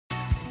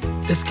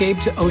Escape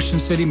to Ocean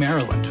City,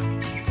 Maryland,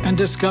 and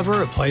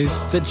discover a place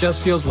that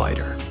just feels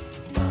lighter,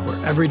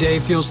 where every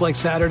day feels like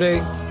Saturday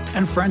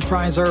and French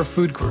fries are a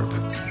food group,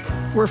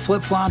 where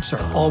flip-flops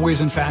are always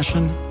in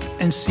fashion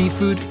and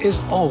seafood is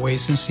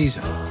always in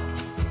season,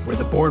 where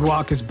the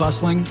boardwalk is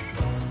bustling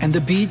and the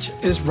beach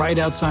is right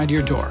outside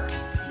your door,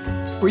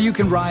 where you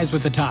can rise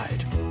with the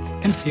tide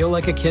and feel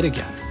like a kid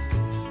again.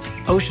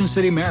 Ocean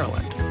City,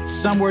 Maryland,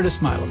 somewhere to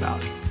smile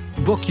about.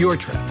 Book your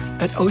trip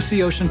at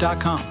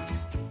OCOcean.com.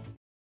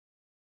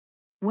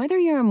 Whether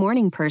you're a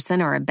morning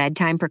person or a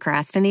bedtime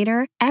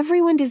procrastinator,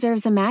 everyone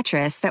deserves a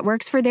mattress that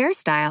works for their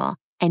style.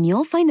 And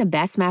you'll find the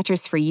best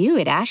mattress for you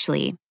at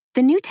Ashley.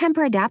 The new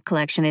Tempur-Adapt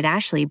collection at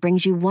Ashley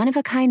brings you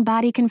one-of-a-kind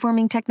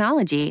body-conforming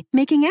technology,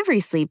 making every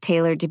sleep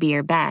tailored to be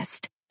your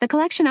best. The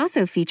collection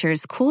also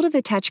features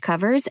cool-to-the-touch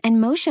covers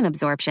and motion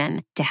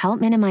absorption to help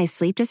minimize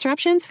sleep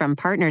disruptions from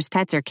partners,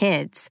 pets, or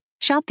kids.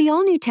 Shop the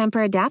all-new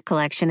Tempur-Adapt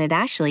collection at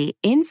Ashley,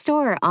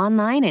 in-store or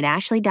online at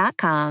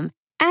ashley.com.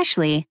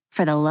 Ashley,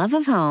 for the love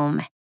of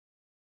home.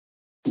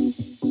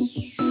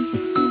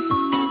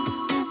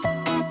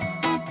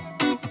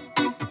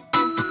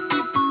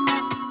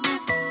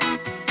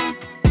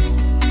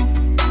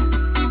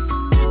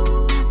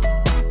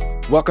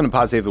 Welcome to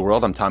Pod Save the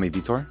World. I'm Tommy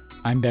Vitor.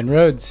 I'm Ben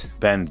Rhodes.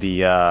 Ben,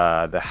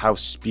 the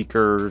House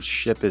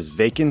speakership is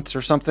vacant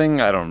or something.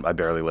 I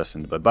barely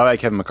listened, but bye-bye,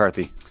 Kevin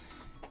McCarthy.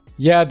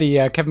 Yeah,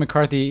 the Kevin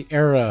McCarthy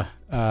era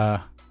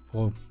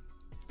will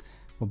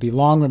be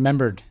long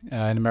remembered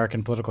in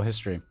American political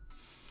history.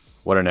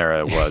 What an era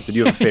it was. Did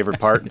you have a favorite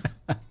part?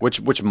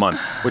 Which month,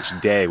 which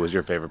day was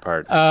your favorite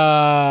part?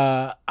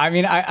 I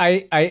mean,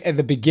 I at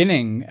the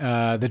beginning,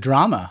 the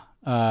drama.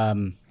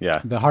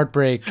 The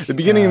heartbreak, the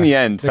beginning and the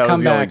end, the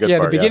comeback.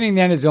 The beginning and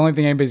the end is the only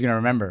thing anybody's going to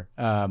remember,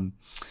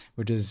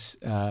 which is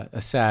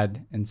a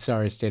sad and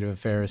sorry state of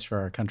affairs for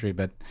our country.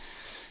 But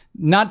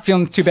not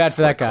feeling too bad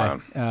for that guy.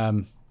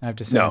 I have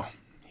to say, no,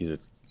 he's a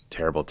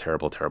terrible,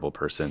 terrible, terrible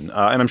person,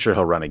 and I'm sure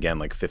he'll run again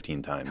like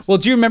 15 times. Well,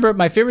 do you remember?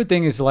 My favorite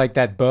thing is like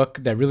that book,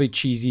 that really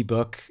cheesy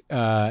book.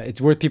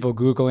 It's worth people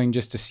Googling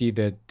just to see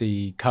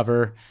the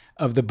cover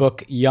of the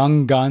book,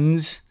 Young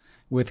Guns,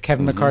 with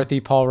Kevin McCarthy,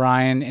 Paul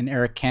Ryan, and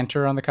Eric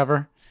Cantor on the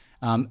cover.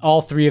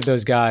 All three of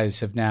those guys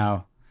have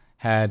now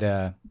had,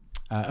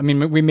 I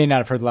mean, we may not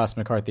have heard the last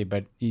McCarthy,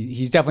 but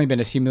he's definitely been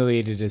as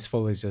humiliated as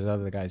fully as those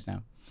other guys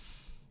now.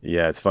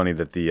 Yeah, it's funny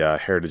that the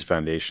Heritage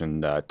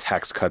Foundation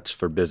tax cuts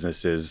for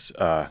businesses,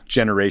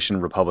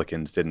 generation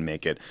Republicans didn't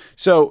make it.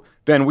 So,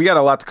 Ben, we got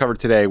a lot to cover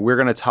today. We're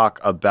going to talk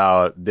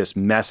about this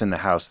mess in the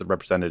House of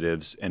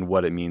Representatives and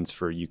what it means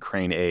for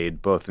Ukraine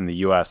aid, both in the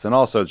U.S. and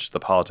also just the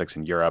politics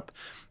in Europe.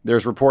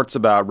 There's reports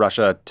about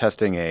Russia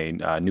testing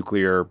a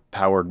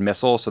nuclear-powered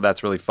missile, so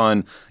that's really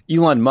fun.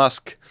 Elon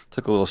Musk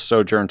took a little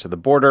sojourn to the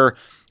border.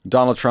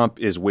 Donald Trump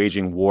is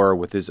waging war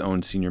with his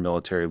own senior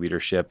military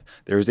leadership.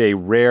 There's a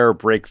rare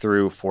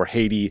breakthrough for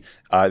Haiti.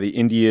 The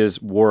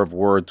India's war of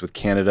words with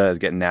Canada is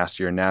getting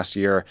nastier and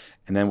nastier.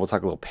 And then we'll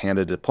talk a little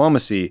panda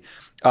diplomacy.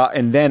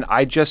 And then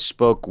I just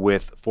spoke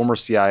with former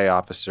CIA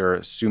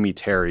officer Sumi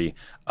Terry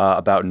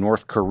about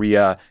North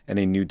Korea and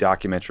a new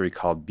documentary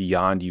called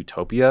Beyond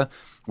Utopia,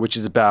 which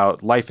is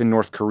about life in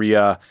North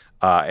Korea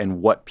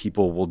and what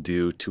people will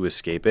do to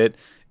escape it.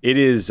 It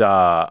is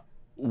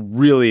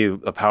really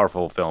a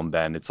powerful film,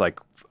 Ben. It's like,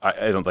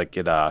 I don't like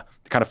it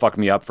kind of fucked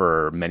me up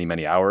for many,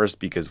 many hours,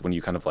 because when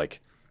you kind of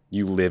like,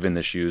 you live in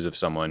the shoes of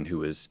someone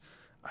who is,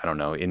 I don't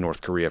know, in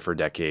North Korea for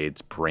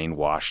decades,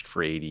 brainwashed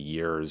for 80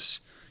 years,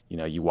 you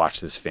know, you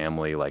watch this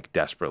family like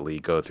desperately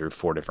go through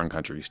 4 different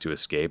countries to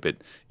escape.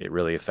 It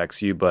really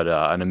affects you, but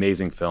an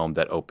amazing film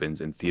that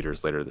opens in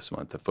theaters later this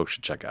month that folks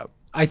should check out.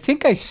 I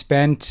think I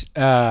spent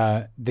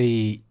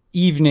the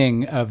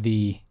evening of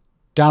the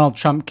Donald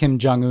Trump Kim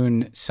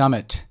Jong-un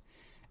summit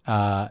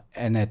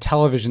in a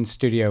television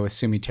studio with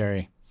Sumi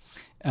Terry.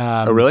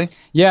 Oh, really?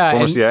 Yeah.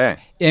 Former CIA.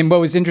 And what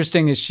was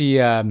interesting is she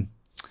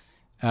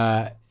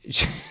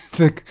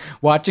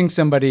watching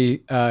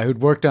somebody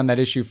who'd worked on that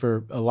issue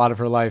for a lot of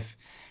her life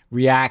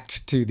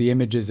react to the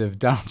images of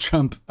Donald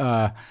Trump,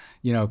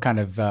 kind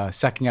of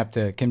sucking up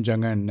to Kim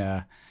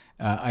Jong-un.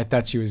 I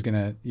thought she was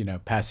going to,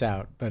 pass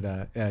out,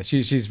 but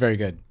she's very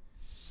good.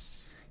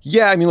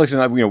 Yeah, I mean,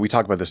 listen, we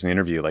talked about this in the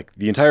interview. Like,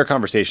 the entire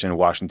conversation in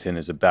Washington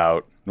is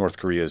about North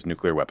Korea's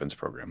nuclear weapons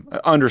program,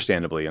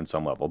 understandably on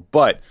some level.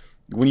 But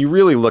when you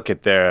really look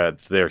at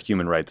their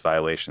human rights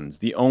violations,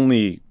 the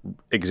only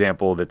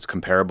example that's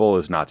comparable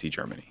is Nazi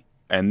Germany.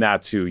 And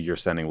that's who you're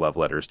sending love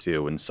letters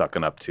to and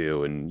sucking up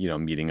to and,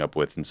 meeting up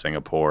with in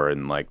Singapore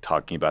and like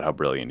talking about how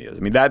brilliant he is.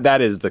 I mean, that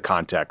is the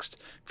context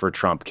for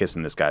Trump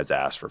kissing this guy's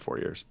ass for 4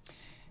 years.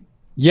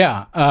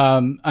 Yeah.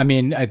 I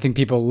mean, I think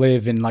people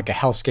live in like a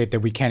hellscape that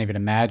we can't even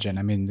imagine.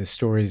 I mean, the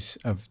stories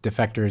of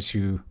defectors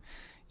who,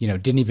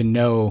 didn't even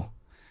know,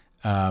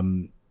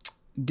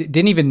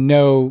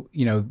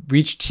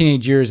 reached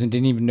teenage years and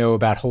didn't even know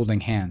about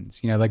holding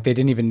hands. Like they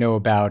didn't even know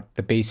about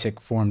the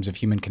basic forms of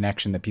human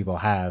connection that people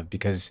have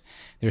because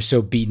they're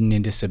so beaten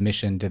into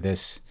submission to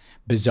this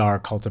bizarre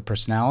cult of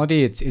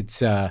personality.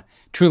 It's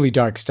truly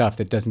dark stuff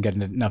that doesn't get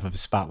enough of a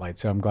spotlight.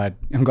 So I'm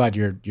glad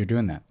you're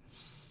doing that.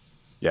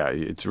 Yeah,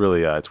 it's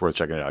really it's worth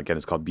checking it out. Again,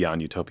 it's called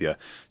Beyond Utopia.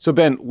 So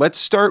Ben, let's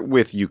start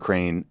with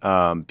Ukraine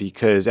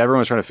because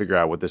everyone's trying to figure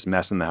out what this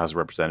mess in the House of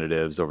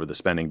Representatives over the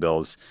spending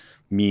bills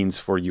means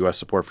for U.S.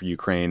 support for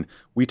Ukraine.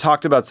 We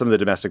talked about some of the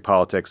domestic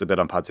politics a bit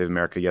on Pod Save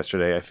America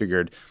yesterday. I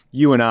figured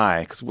you and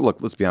I, because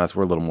look, let's be honest,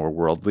 we're a little more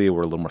worldly,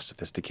 we're a little more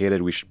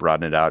sophisticated. We should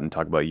broaden it out and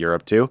talk about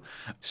Europe too.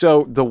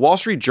 So the Wall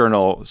Street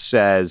Journal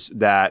says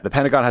that the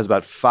Pentagon has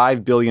about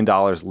 $5 billion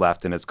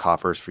left in its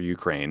coffers for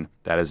Ukraine.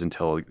 That is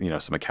until,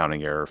 some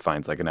accounting error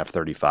finds like an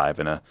F-35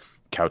 and a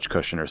couch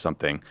cushion or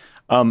something.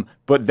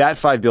 But that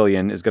 $5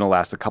 billion is going to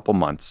last a couple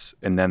months,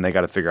 and then they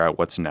got to figure out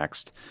what's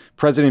next.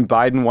 President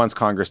Biden wants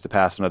Congress to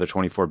pass another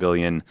 $24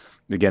 billion.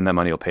 Again, that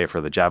money will pay for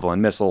the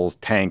Javelin missiles,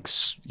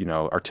 tanks,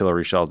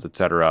 artillery shells, et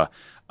cetera.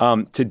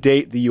 To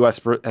date, the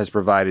U.S. has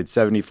provided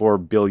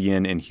 $74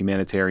 billion in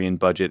humanitarian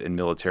budget and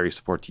military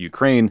support to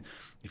Ukraine.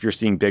 If you're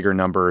seeing bigger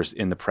numbers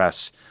in the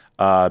press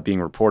being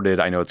reported,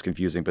 I know it's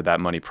confusing, but that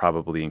money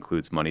probably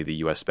includes money the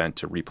U.S. spent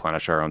to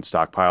replenish our own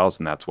stockpiles,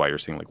 and that's why you're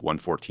seeing like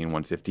 114,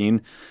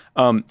 115.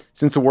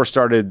 Since the war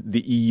started,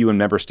 the EU and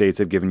member states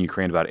have given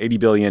Ukraine about $80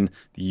 billion.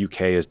 The UK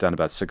has done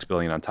about $6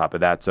 billion on top of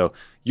that. So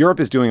Europe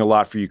is doing a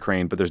lot for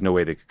Ukraine, but there's no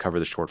way they could cover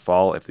the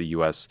shortfall if the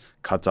U.S.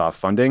 cuts off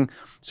funding.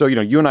 So,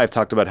 you and I have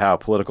talked about how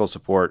political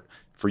support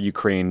for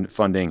Ukraine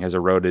funding has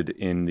eroded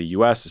in the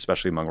U.S.,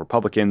 especially among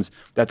Republicans.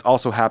 That's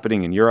also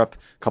happening in Europe.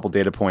 A couple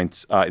data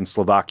points. In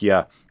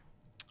Slovakia,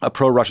 a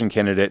pro-Russian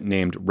candidate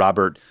named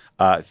Robert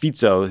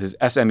Fico, his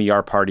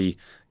SMER party,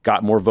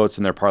 got more votes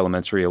in their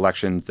parliamentary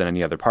elections than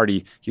any other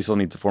party. He still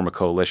needs to form a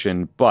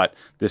coalition, but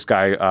this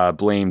guy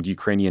blamed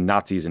Ukrainian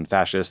Nazis and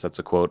fascists, that's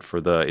a quote,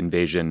 for the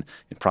invasion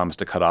and promised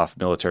to cut off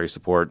military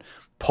support.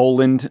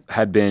 Poland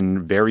had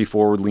been very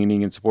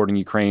forward-leaning in supporting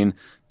Ukraine,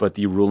 but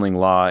the ruling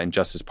Law and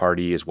Justice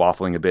Party is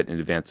waffling a bit in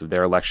advance of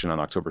their election on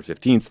October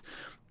 15th.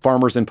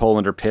 Farmers in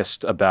Poland are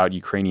pissed about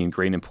Ukrainian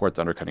grain imports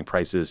undercutting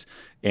prices,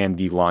 and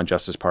the Law and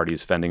Justice Party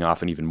is fending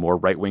off an even more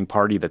right-wing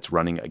party that's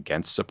running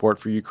against support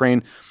for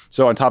Ukraine.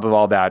 So on top of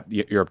all that,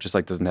 Europe just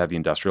doesn't have the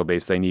industrial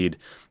base they need.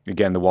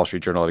 Again, the Wall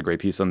Street Journal had a great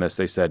piece on this.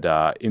 They said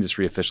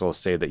industry officials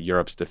say that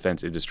Europe's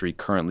defense industry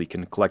currently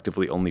can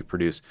collectively only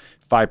produce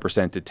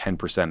 5% to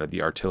 10% of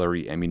the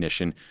artillery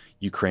ammunition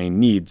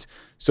Ukraine needs.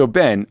 So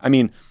Ben,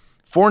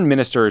 foreign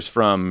ministers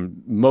from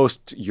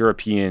most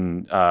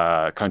European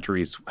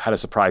countries had a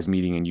surprise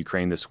meeting in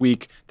Ukraine this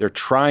week. They're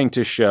trying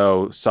to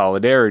show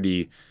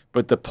solidarity,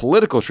 but the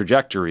political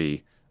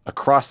trajectory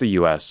across the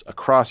U.S.,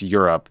 across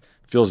Europe,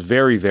 feels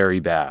very,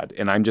 very bad.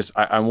 And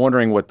I'm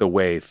wondering what the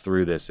way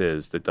through this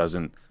is that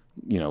doesn't,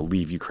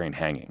 leave Ukraine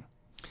hanging.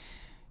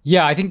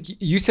 Yeah, I think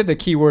you said the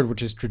key word,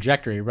 which is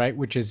trajectory, right?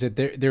 Which is that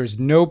there's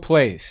no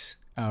place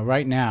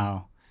right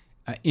now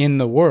in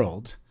the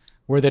world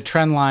where the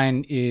trend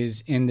line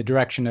is in the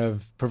direction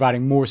of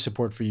providing more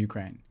support for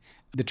Ukraine.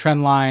 The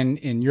trend line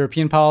in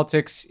European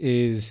politics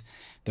is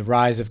the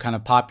rise of kind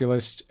of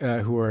populists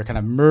who are kind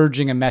of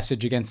merging a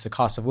message against the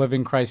cost of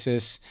living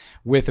crisis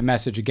with a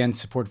message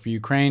against support for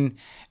Ukraine.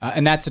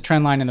 And that's a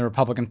trend line in the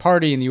Republican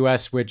Party in the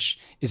U.S., which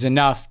is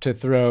enough to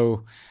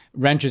throw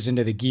wrenches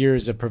into the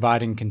gears of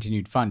providing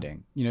continued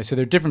funding. So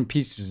there are different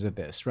pieces of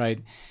this, right?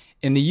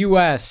 In the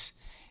U.S.,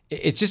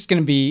 it's just going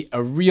to be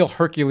a real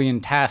Herculean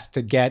task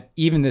to get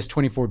even this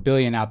 $24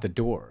 billion out the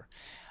door.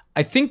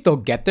 I think they'll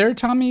get there,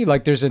 Tommy.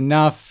 There's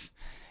enough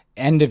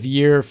end of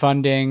year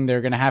funding. They're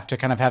going to have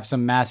have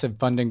some massive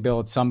funding bill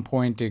at some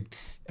point to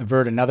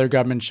avert another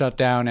government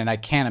shutdown. And I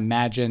can't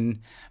imagine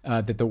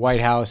that the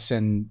White House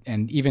and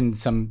even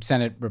some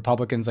Senate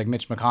Republicans like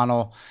Mitch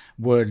McConnell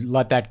would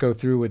let that go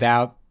through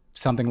without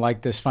something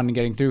like this funding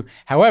getting through.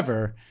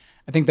 However,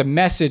 I think the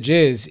message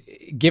is,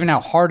 given how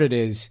hard it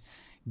is,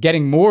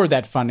 getting more of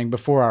that funding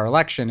before our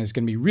election is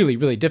going to be really,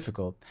 really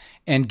difficult.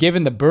 And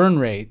given the burn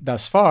rate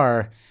thus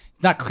far,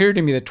 it's not clear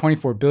to me that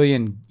 $24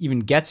 billion even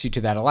gets you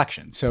to that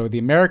election. So the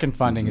American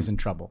funding is in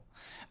trouble.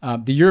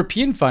 The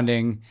European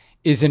funding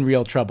is in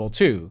real trouble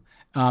too.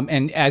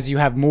 And as you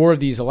have more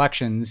of these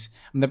elections,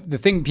 the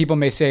thing people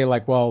may say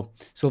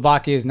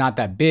Slovakia is not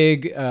that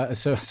big a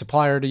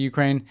supplier to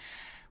Ukraine.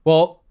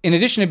 Well, in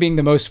addition to being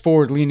the most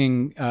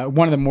forward-leaning,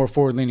 one of the more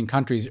forward-leaning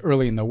countries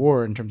early in the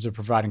war in terms of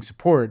providing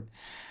support,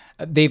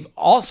 they've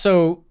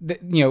also,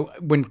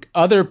 when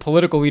other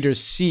political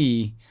leaders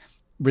see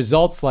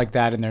results like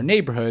that in their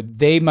neighborhood,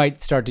 they might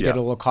start to get a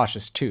little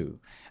cautious too.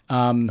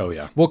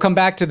 We'll come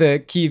back to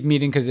the Kyiv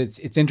meeting because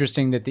it's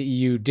interesting that the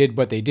EU did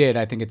what they did.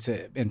 I think it's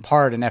in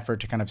part an effort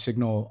to kind of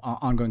signal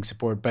ongoing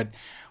support, but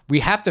we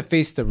have to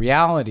face the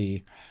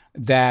reality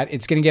that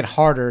it's going to get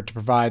harder to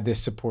provide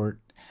this support,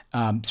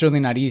 certainly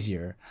not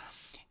easier.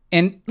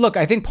 And look,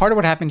 I think part of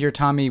what happened here,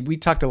 Tommy, we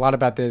talked a lot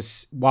about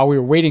this while we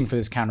were waiting for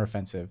this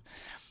counteroffensive,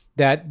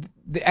 that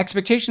the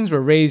expectations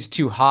were raised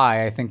too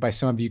high, I think, by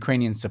some of the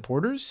Ukrainian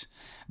supporters,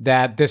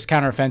 that this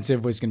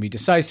counteroffensive was going to be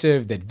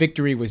decisive, that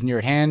victory was near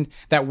at hand.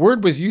 That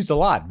word was used a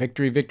lot,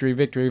 victory, victory,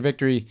 victory,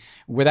 victory,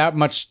 without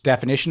much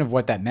definition of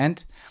what that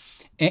meant.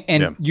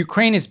 And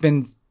Ukraine has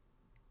been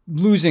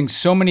losing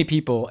so many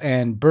people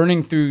and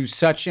burning through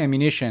such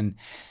ammunition.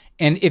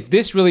 And if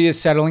this really is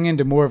settling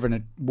into more of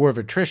a war of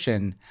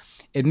attrition,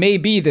 it may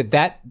be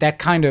that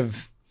kind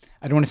of,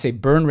 I don't want to say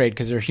burn rate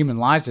because there are human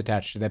lives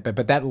attached to that,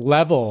 but that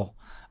level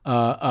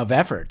of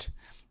effort,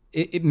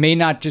 it may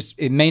not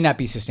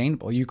be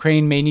sustainable.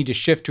 Ukraine may need to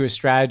shift to a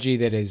strategy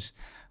that is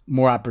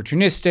more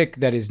opportunistic,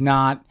 that is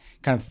not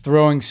kind of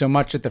throwing so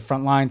much at the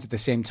front lines at the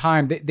same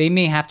time. They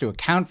may have to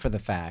account for the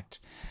fact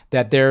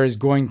that there is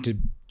going to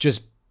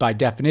just by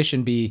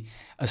definition be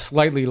a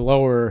slightly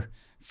lower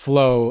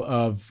flow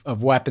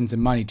of weapons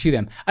and money to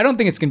them. I don't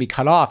think it's going to be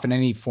cut off in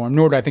any form,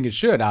 nor do I think it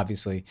should,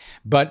 obviously.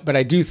 But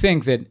I do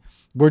think that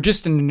we're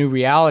just in a new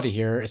reality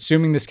here,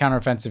 assuming this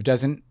counteroffensive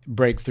doesn't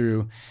break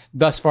through.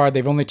 Thus far,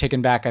 they've only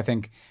taken back, I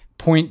think,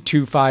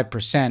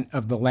 0.25%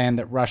 of the land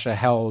that Russia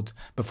held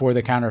before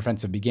the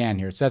counteroffensive began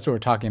here. So that's what we're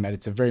talking about.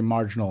 It's a very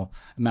marginal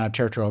amount of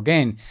territorial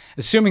gain.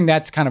 Assuming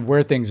that's kind of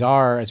where things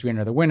are as we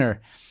enter the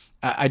winter,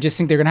 I just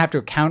think they're going to have to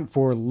account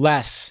for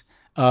less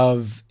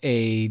of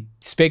a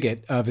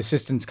spigot of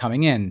assistance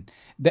coming in.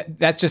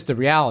 That's just the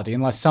reality,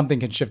 unless something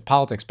can shift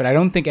politics. But I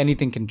don't think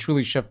anything can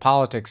truly shift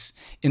politics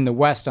in the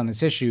West on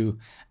this issue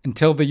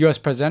until the U.S.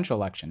 presidential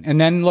election. And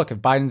then, look, if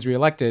Biden's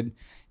reelected,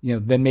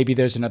 then maybe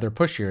there's another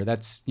push here.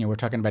 That's, we're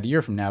talking about a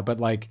year from now, but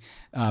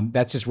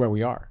that's just where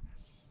we are.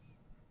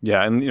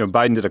 Yeah, and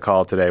Biden did a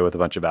call today with a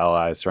bunch of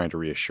allies trying to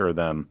reassure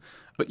them.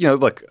 But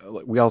look,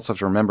 we also have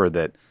to remember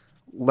that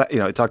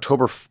it's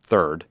October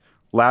 3rd.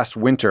 Last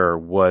winter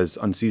was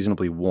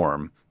unseasonably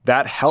warm.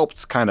 That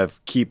helped kind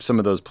of keep some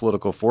of those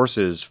political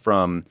forces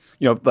from,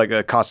 like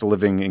a cost of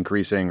living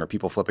increasing or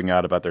people flipping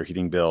out about their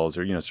heating bills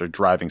or, sort of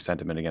driving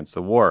sentiment against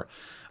the war.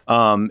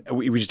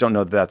 We just don't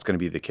know that that's going to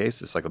be the case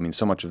this cycle. I mean,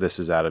 so much of this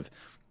is out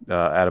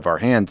of our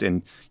hands.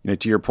 And,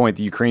 to your point,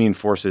 the Ukrainian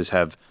forces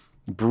have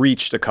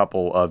breached a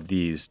couple of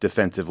these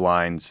defensive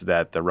lines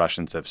that the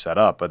Russians have set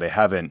up, but they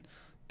haven't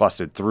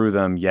busted through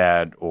them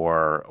yet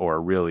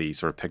or really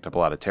sort of picked up a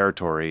lot of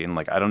territory. And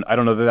I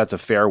don't know that that's a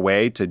fair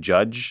way to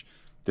judge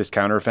this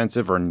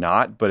counteroffensive or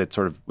not, but it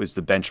sort of was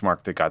the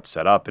benchmark that got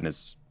set up and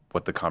it's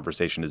what the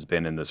conversation has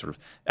been in the sort of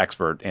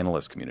expert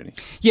analyst community.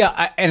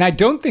 Yeah, and I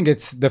don't think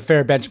it's the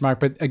fair benchmark,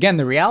 but again,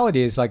 the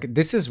reality is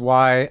this is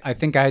why I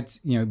think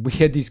we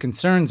had these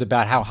concerns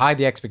about how high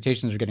the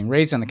expectations are getting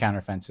raised on the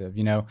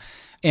counteroffensive,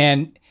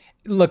 and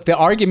look, the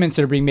arguments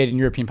that are being made in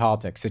European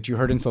politics that you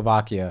heard in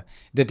Slovakia,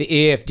 that the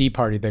AfD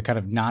party, the kind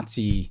of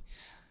Nazi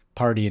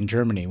party in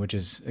Germany, which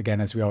is,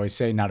 again, as we always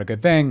say, not a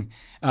good thing.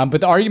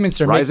 But the arguments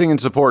are rising in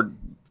support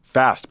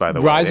fast, by the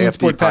way. Rising in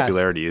support fast.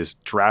 Popularity is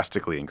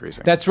drastically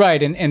increasing. That's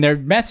right. And their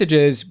message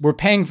is, we're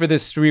paying for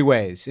this three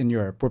ways in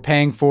Europe. We're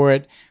paying for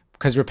it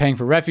because we're paying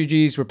for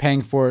refugees, we're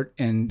paying for it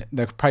in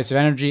the price of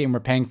energy, and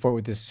we're paying for it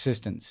with this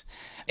assistance.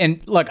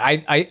 And look,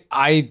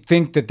 I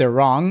think that they're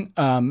wrong.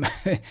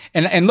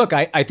 And look,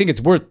 I think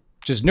it's worth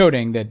just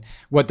noting that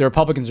what the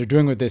Republicans are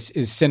doing with this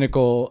is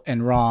cynical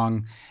and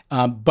wrong.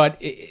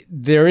 But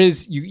there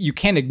is, you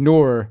can't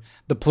ignore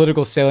the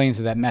political salience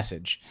of that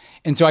message.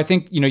 And so I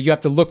think, you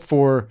have to look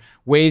for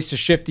ways to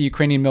shift the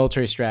Ukrainian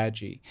military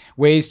strategy,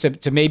 ways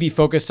to maybe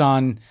focus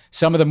on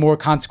some of the more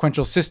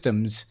consequential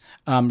systems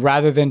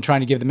rather than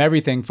trying to give them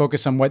everything,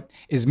 focus on what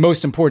is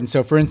most important.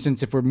 So for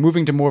instance, if we're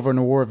moving to more of a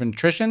war of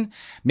attrition,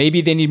 maybe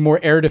they need more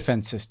air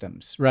defense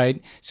systems,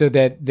 right? So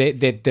that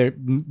their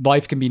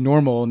life can be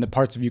normal in the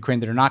parts of Ukraine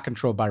that are not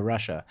controlled by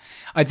Russia.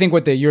 I think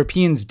what the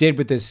Europeans did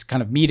with this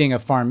kind of meeting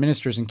of foreign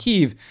ministers in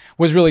Kyiv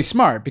was really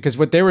smart, because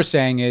what they were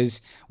saying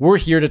is, we're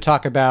here to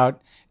talk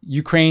about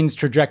Ukraine's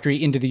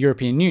trajectory into the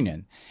European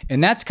Union.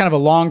 And that's kind of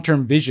a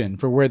long-term vision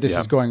for where this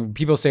is going.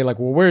 People say well,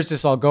 where is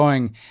this all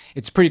going?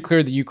 It's pretty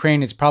clear that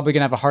Ukraine is probably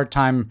going to have a hard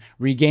time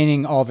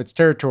regaining all of its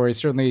territory,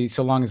 certainly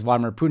so long as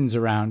Vladimir Putin's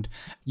around.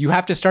 You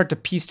have to start to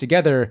piece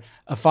together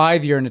a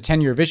 5-year and a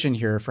 10-year vision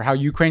here for how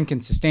Ukraine can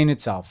sustain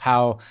itself,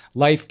 how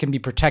life can be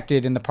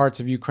protected in the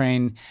parts of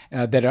Ukraine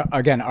that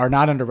are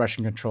not under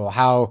Russian control,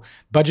 how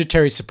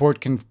budgetary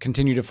support can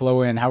continue to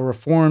flow in, how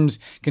reforms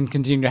can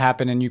continue to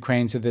happen in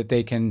Ukraine so that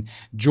they can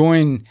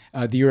join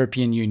the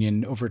European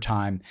Union over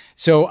time.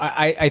 So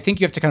I think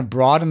you have to kind of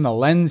broaden the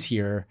lens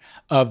here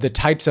of the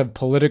types of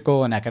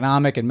political and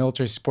economic and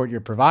military support you're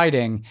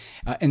providing,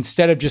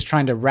 instead of just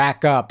trying to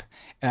rack up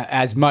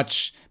as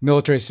much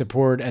military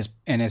support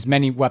and as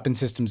many weapon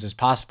systems as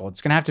possible.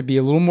 It's going to have to be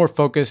a little more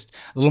focused,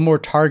 a little more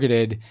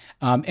targeted,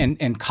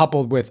 and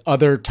coupled with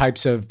other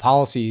types of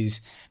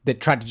policies that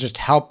try to just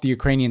help the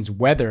Ukrainians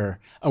weather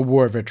a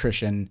war of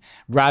attrition,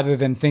 rather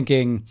than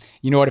thinking,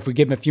 if we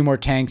give them a few more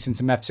tanks and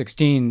some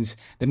F-16s,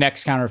 the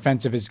next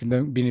counteroffensive is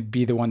going to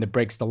be the one that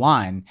breaks the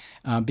line,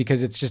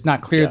 because it's just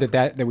not clear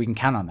that we can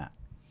count on that.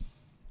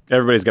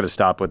 Everybody's got to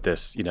stop with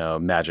this,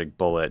 magic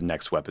bullet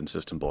next weapon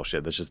system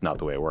bullshit. That's just not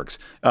the way it works.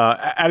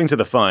 Adding to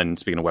the fun,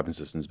 speaking of weapon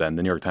systems, Ben,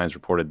 the New York Times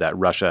reported that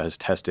Russia has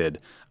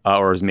tested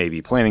or is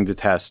maybe planning to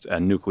test a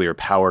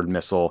nuclear-powered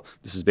missile.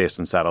 This is based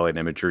on satellite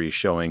imagery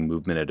showing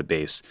movement at a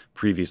base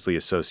previously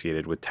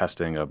associated with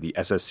testing of the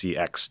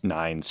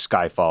SSC-X-9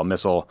 Skyfall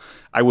missile.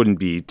 I wouldn't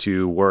be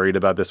too worried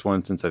about this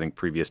one since I think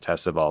previous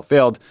tests have all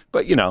failed,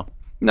 but,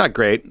 not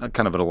great.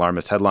 Kind of an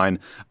alarmist headline.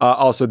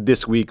 Also,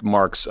 this week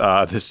marks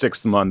the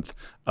sixth month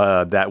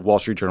that Wall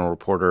Street Journal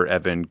reporter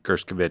Evan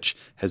Gershkovich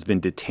has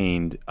been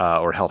detained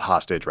or held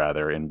hostage,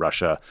 rather, in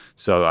Russia.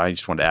 So I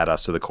just wanted to add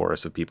us to the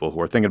chorus of people who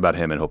are thinking about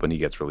him and hoping he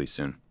gets released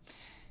soon.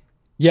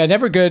 Yeah,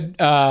 never good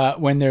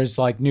when there's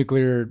like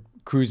nuclear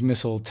cruise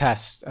missile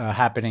tests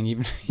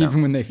happening,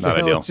 even when they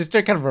fail. It's just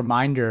a kind of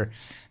reminder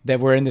that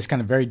we're in this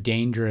kind of very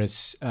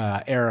dangerous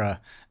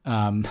era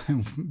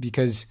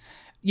because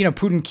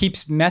Putin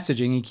keeps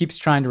messaging. He keeps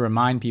trying to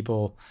remind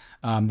people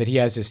that he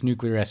has this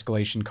nuclear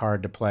escalation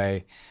card to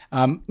play.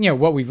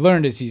 What we've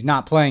learned is he's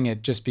not playing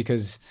it just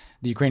because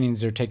the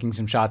Ukrainians are taking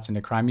some shots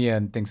into Crimea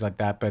and things like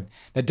that. But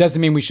that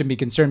doesn't mean we shouldn't be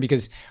concerned,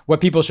 because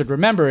what people should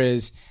remember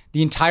is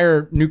the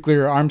entire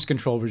nuclear arms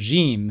control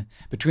regime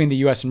between the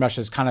U.S. and Russia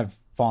has kind of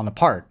fallen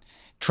apart.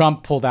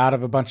 Trump pulled out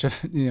of a bunch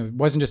of, it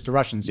wasn't just the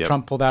Russians. Yep.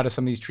 Trump pulled out of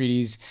some of these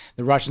treaties.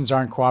 The Russians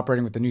aren't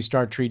cooperating with the New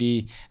START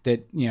treaty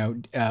that,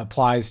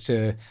 applies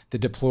to the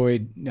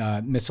deployed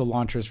missile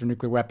launchers for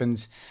nuclear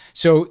weapons.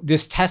 So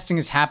this testing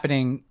is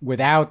happening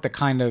without the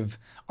kind of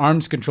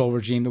arms control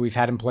regime that we've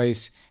had in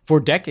place for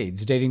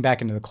decades, dating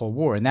back into the Cold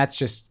War. And that's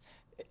just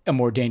a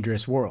more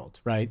dangerous world,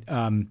 right?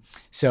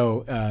 That's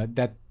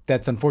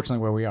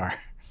unfortunately where we are.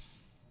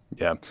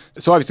 Yeah.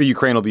 So obviously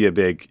Ukraine will be a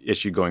big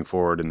issue going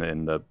forward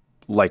in the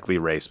likely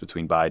race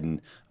between Biden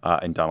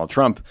and Donald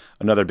Trump.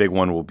 Another big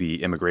one will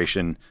be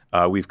immigration.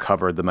 We've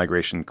covered the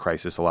migration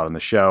crisis a lot on the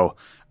show.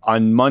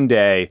 On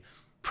Monday,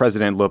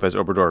 President López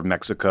Obrador of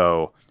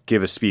Mexico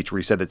gave a speech where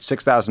he said that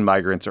 6,000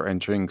 migrants are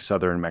entering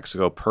southern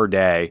Mexico per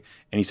day.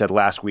 And he said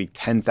last week,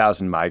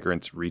 10,000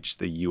 migrants reached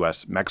the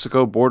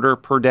U.S.-Mexico border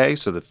per day.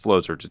 So the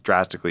flows are just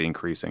drastically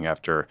increasing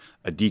after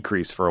a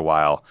decrease for a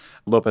while.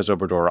 López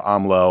Obrador,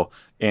 AMLO,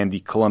 and the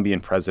Colombian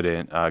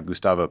president,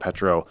 Gustavo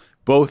Petro,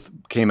 both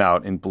came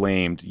out and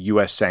blamed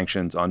U.S.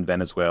 sanctions on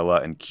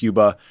Venezuela and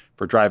Cuba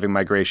for driving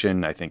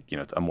migration. I think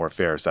a more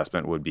fair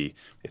assessment would be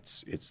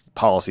it's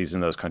policies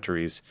in those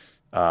countries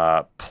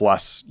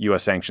plus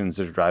U.S. sanctions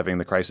that are driving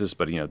the crisis.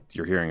 But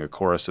you're hearing a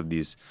chorus of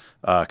these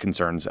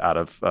concerns out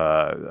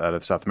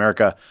of South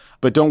America.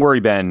 But don't worry,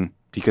 Ben,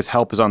 because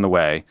help is on the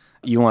way.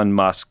 Elon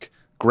Musk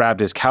grabbed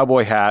his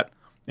cowboy hat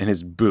and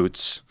his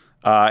boots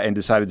and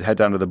decided to head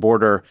down to the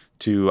border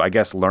to, I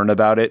guess, learn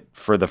about it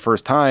for the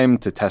first time,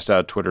 to test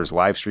out Twitter's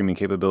live streaming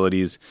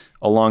capabilities.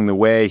 Along the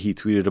way, he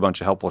tweeted a bunch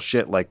of helpful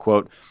shit like,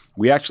 quote,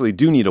 "We actually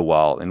do need a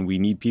wall, and we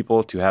need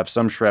people to have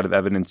some shred of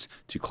evidence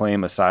to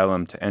claim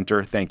asylum to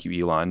enter. Thank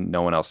you, Elon."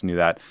 No one else knew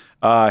that.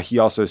 He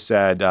also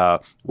said,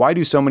 "Why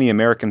do so many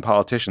American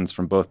politicians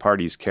from both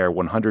parties care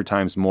 100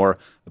 times more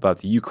about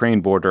the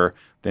Ukraine border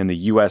than the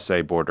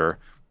USA border?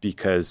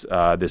 Because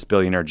this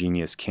billionaire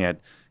genius can't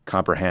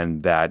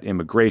comprehend that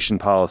immigration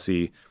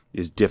policy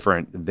is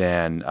different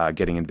than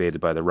getting invaded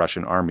by the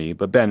Russian army."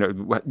 But Ben,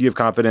 do you have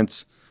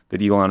confidence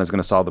that Elon is going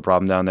to solve the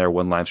problem down there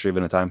one live stream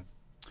at a time?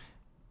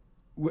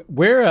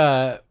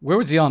 Where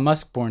was Elon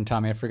Musk born,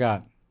 Tommy? I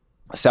forgot.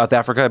 South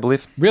Africa, I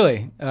believe.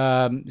 Really?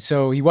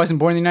 So he wasn't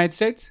born in the United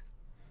States?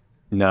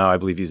 No, I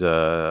believe he's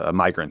a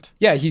migrant.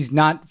 Yeah, he's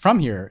not from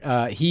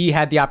here. He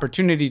had the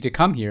opportunity to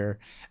come here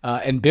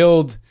and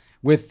build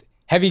with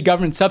heavy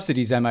government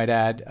subsidies, I might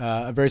add,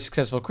 a very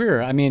successful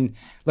career. I mean,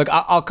 look,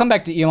 I'll come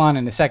back to Elon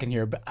in a second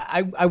here, but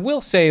I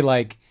will say,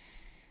 like,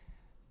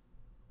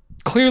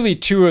 clearly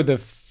 2 of the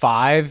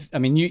 5, I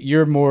mean,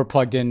 you're more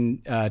plugged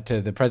in to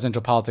the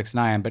presidential politics than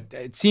I am, but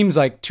it seems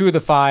like 2 of the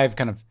 5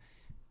 kind of,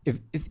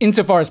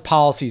 insofar as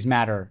policies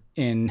matter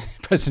in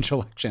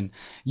presidential election,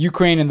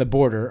 Ukraine and the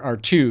border are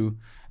 2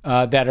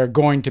 that are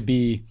going to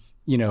be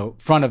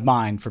front of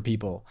mind for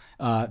people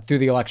through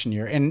the election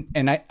year.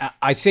 And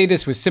I say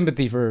this with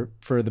sympathy for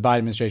the Biden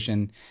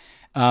administration,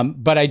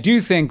 but I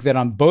do think that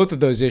on both of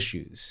those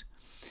issues,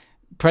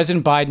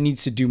 President Biden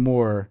needs to do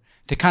more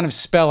to kind of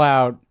spell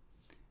out,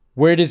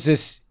 where does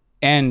this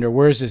end or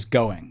where is this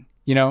going?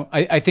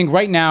 I think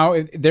right now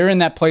they're in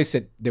that place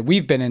that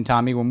we've been in,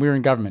 Tommy, when we were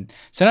in government.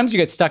 Sometimes you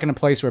get stuck in a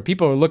place where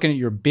people are looking at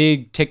your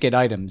big ticket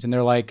items and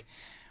they're like,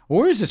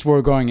 where is this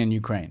war going in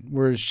Ukraine?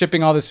 We're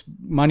shipping all this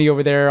money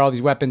over there, all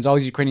these weapons, all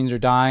these Ukrainians are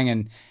dying,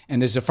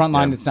 and there's a front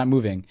line that's not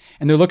moving.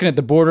 And they're looking at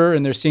the border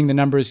and they're seeing the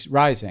numbers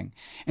rising.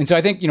 And so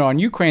I think, on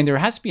Ukraine, there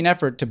has to be an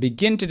effort to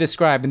begin to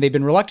describe, and they've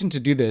been reluctant to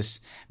do this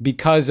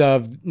because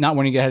of not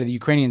wanting to get ahead of the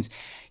Ukrainians.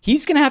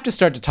 He's going to have to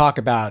start to talk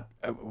about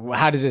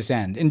how does this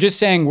end? And just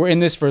saying we're in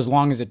this for as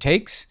long as it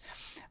takes,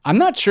 I'm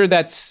not sure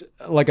that's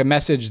like a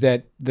message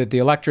that the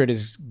electorate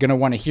is going to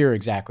want to hear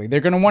exactly.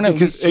 They're going to want to...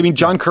 Because,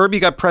 John Kirby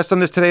got pressed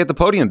on this today at the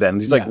podium, Ben.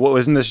 He's like, well,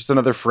 isn't this just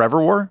another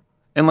forever war?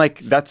 And like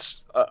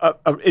that's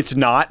it's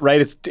not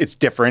right. It's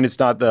different. It's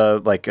not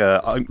the like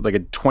a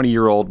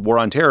 20-year-old war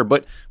on terror.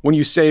 But when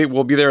you say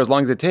we'll be there as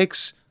long as it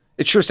takes,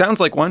 it sure sounds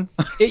like one.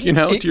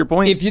 To your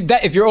point.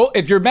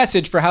 If your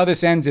message for how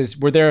this ends is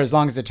we're there as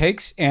long as it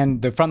takes,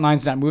 and the front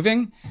line's not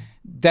moving,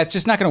 that's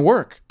just not going to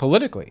work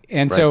politically.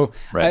 And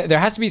there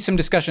has to be some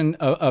discussion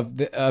of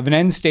an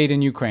end state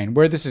in Ukraine,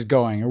 where this is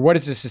going, or what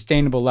is a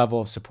sustainable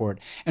level of support.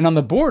 And on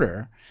the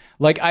border,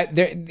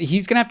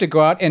 he's going to have to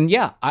go out and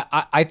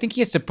I think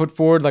he has to put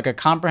forward like a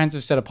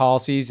comprehensive set of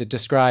policies that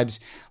describes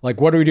like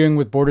what are we doing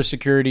with border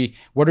security,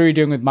 what are we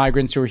doing with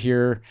migrants who are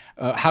here,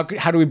 how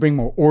do we bring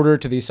more order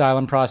to the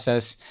asylum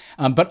process,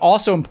 but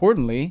also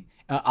importantly.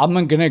 I'm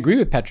going to agree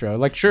with Petro.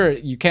 Like, sure,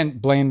 you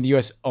can't blame the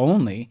U.S.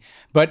 only,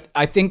 but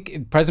I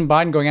think President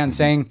Biden going out and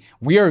saying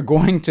we are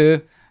going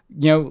to,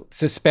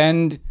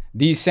 suspend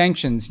these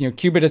sanctions.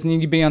 Cuba doesn't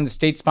need to be on the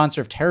state sponsor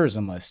of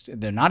terrorism list.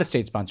 They're not a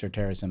state sponsor of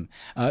terrorism.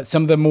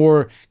 Some of the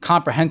more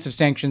comprehensive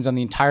sanctions on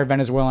the entire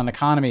Venezuelan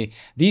economy,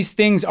 these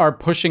things are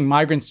pushing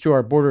migrants to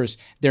our borders.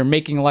 They're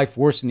making life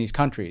worse in these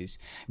countries.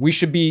 We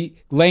should be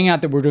laying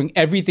out that we're doing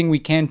everything we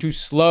can to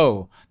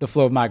slow the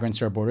flow of migrants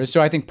to our borders.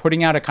 So I think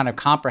putting out a kind of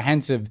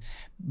comprehensive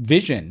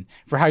vision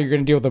for how you're going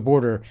to deal with the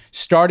border,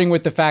 starting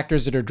with the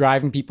factors that are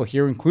driving people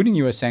here, including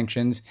U.S.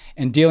 sanctions,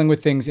 and dealing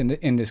with things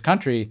in this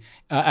country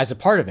as a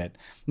part of it.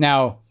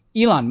 Now,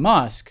 Elon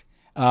Musk,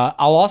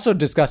 I'll also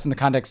discuss in the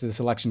context of this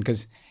election,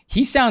 because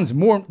he sounds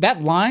more,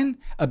 that line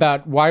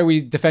about why are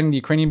we defending the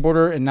Ukrainian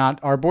border and not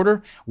our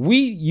border, we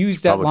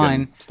used that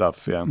line.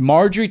 Stuff, yeah.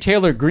 Marjorie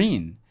Taylor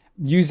Greene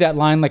used that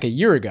line like a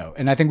year ago,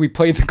 and I think we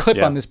played the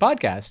clip on this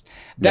podcast.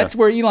 That's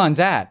where Elon's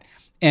at.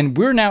 And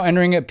we're now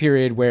entering a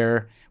period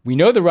where we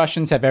know the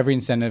Russians have every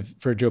incentive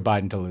for Joe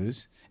Biden to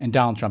lose and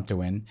Donald Trump to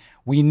win.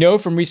 We know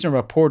from recent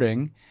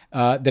reporting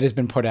that has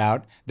been put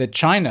out that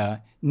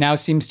China now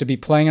seems to be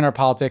playing in our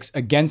politics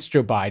against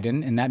Joe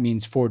Biden, and that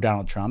means for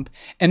Donald Trump.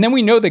 And then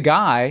we know the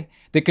guy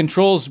that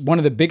controls one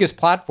of the biggest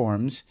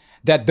platforms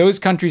that those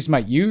countries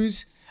might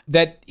use,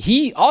 that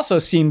he also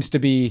seems to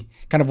be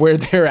kind of where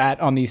they're at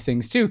on these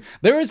things too.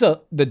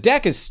 The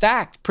deck is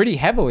stacked pretty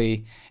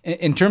heavily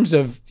in terms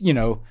of,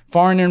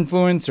 foreign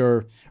influence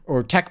or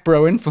tech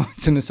bro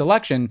influence in this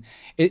election.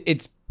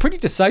 It's pretty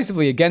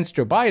decisively against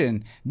Joe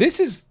Biden. This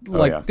is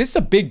this is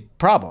a big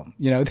problem.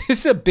 This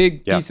is a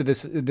big piece of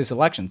this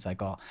election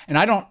cycle. And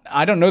I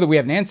don't know that we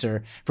have an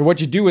answer for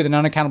what you do with an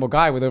unaccountable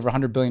guy with over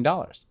 $100 billion.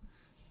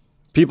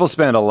 People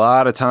spend a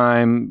lot of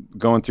time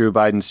going through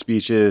Biden's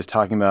speeches,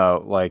 talking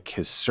about like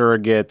his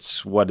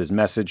surrogates, what his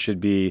message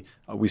should be.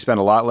 We spend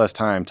a lot less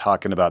time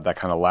talking about that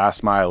kind of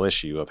last mile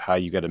issue of how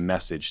you get a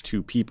message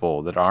to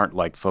people that aren't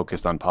like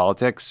focused on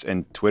politics.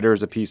 And Twitter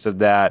is a piece of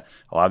that.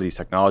 A lot of these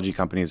technology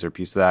companies are a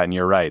piece of that. And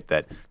you're right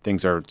that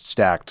things are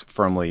stacked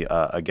firmly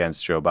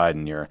against Joe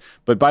Biden here.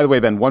 But by the way,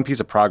 Ben, one piece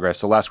of progress.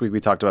 So last week we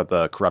talked about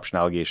the corruption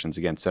allegations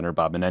against Senator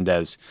Bob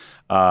Menendez,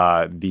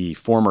 the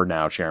former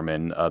now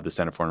chairman of the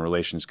Senate Foreign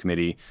Relations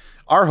Committee.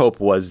 Our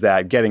hope was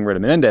that getting rid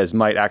of Menendez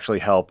might actually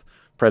help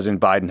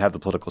President Biden have the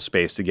political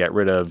space to get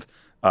rid of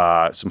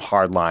some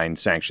hardline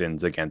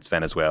sanctions against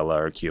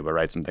Venezuela or Cuba,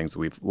 right? Some things that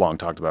we've long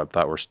talked about,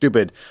 thought were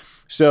stupid.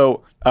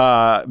 So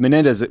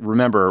Menendez,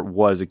 remember,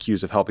 was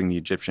accused of helping the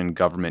Egyptian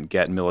government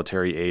get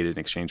military aid in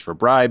exchange for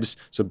bribes.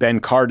 So Ben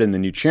Cardin, the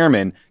new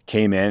chairman,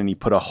 came in and he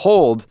put a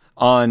hold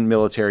on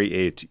military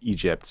aid to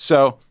Egypt.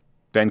 So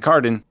Ben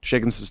Cardin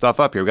shaking some stuff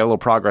up here. We got a little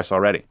progress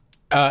already.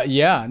 I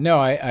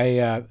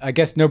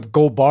guess no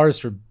gold bars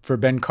for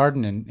Ben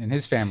Cardin and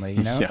his family,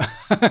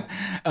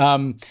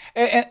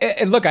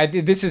 and look,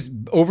 this is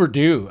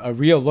overdue, a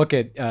real look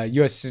at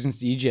U.S. assistance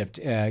to Egypt,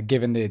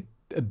 given the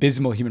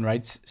abysmal human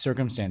rights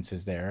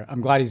circumstances there. I'm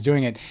glad he's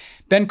doing it.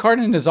 Ben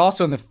Cardin has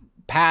also in the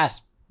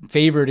past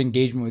favored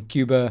engagement with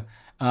Cuba.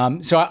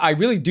 So I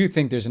really do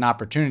think there's an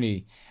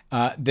opportunity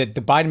that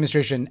the Biden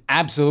administration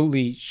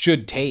absolutely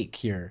should take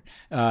here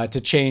to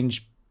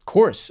change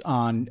course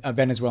on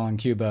Venezuela and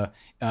Cuba.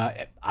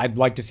 I'd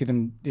like to see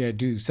them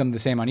do some of the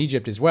same on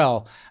Egypt as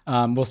well.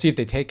 We'll see if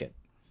they take it.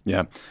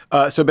 Yeah.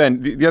 So,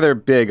 Ben, the other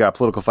big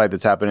political fight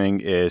that's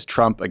happening is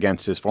Trump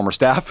against his former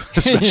staff,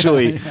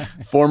 especially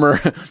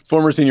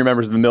former senior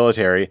members of the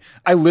military.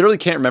 I literally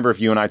can't remember if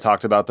you and I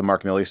talked about the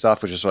Mark Milley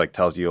stuff, which just like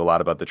tells you a lot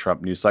about the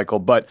Trump news cycle.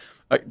 But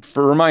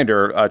for a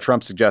reminder,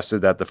 Trump suggested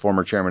that the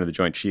former chairman of the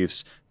Joint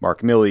Chiefs,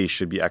 Mark Milley,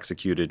 should be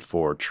executed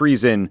for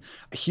treason.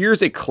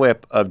 Here's a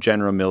clip of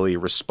General Milley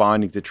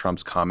responding to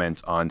Trump's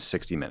comments on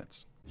 60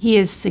 Minutes. He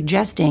is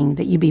suggesting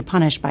that you be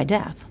punished by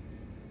death.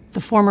 The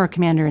former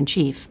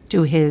commander-in-chief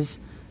to his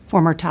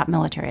former top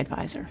military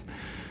advisor.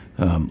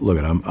 Look,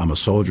 I'm a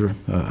soldier.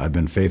 I've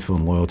been faithful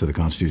and loyal to the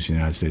Constitution of the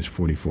United States for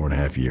 44 and a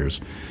half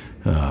years.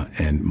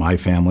 And my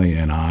family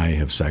and I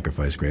have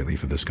sacrificed greatly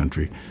for this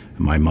country,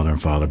 my mother and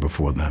father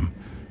before them.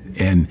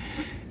 And,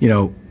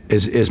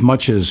 as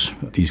much as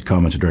these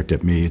comments are directed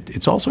at me,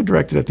 it's also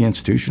directed at the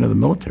institution of the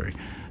military.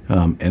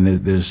 And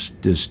there's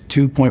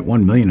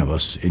 2.1 million of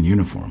us in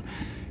uniform.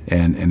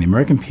 And the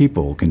American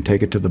people can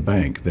take it to the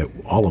bank that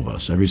all of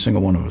us, every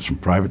single one of us, from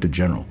private to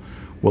general,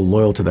 we're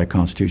loyal to that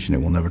Constitution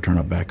and we'll never turn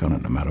our back on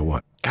it no matter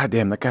what. God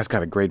damn, that guy's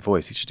got a great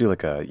voice. He should do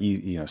like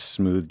a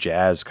smooth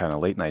jazz kind of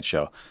late night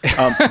show.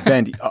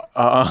 Ben,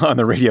 on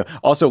the radio.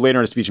 Also later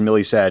in his speech,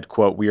 Milley said,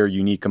 quote, "We are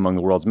unique among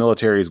the world's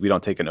militaries. We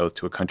don't take an oath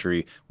to a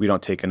country. We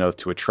don't take an oath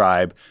to a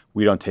tribe.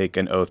 We don't take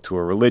an oath to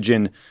a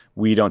religion.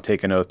 We don't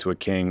take an oath to a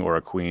king or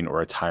a queen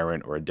or a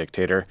tyrant or a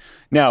dictator."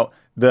 Now,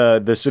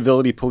 the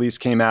civility police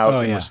came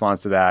out in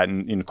response to that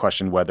and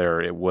questioned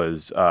whether it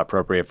was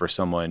appropriate for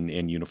someone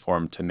in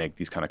uniform to make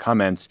these kind of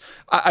comments.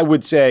 I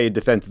would say, in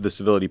defense of the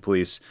civility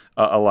police,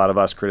 a lot of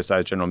us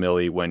criticized General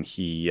Milley when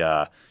he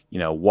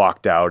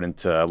walked out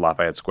into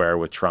Lafayette Square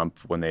with Trump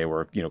when they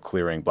were,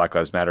 clearing Black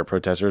Lives Matter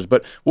protesters.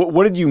 But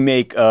what did you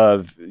make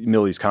of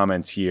Milley's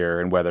comments here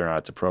and whether or not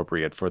it's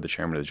appropriate for the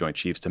chairman of the Joint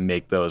Chiefs to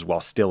make those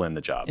while still in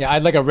the job? Yeah,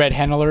 I'd like a red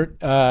hen alert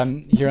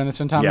here on this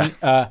one, Tommy.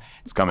 Yeah,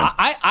 it's coming.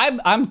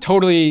 I'm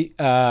totally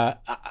I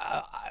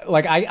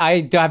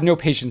have no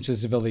patience with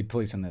civility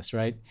police on this,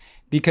 right?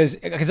 Because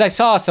I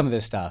saw some of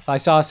this stuff. I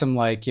saw some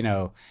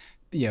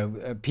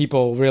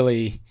people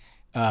really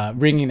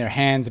wringing their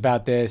hands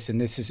about this,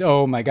 and this is,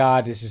 oh my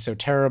God, this is so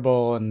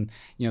terrible. And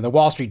the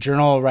Wall Street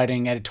Journal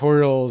writing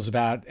editorials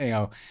about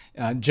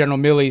General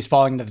Milley's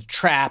falling into the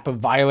trap of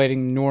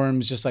violating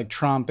norms just like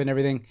Trump and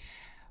everything.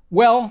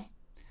 Well,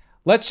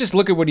 let's just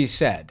look at what he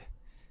said.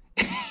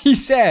 He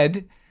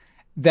said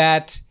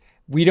that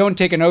we don't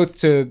take an oath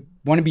to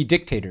want to be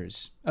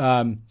dictators.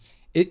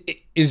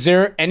 Is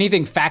there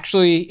anything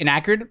factually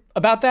inaccurate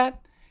about that?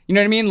 You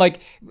know what I mean?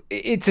 Like,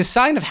 it's a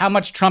sign of how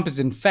much Trump has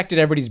infected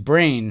everybody's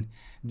brain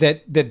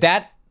that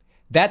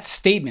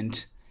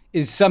statement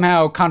is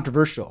somehow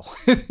controversial.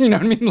 You know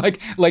what I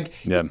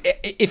mean?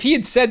 If he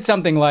had said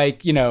something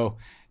like,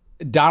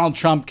 Donald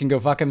Trump can go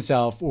fuck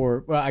himself,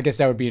 or, well, I guess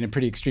that would be in a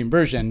pretty extreme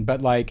version,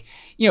 but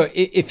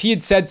if he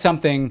had said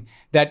something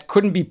that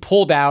couldn't be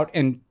pulled out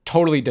and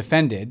totally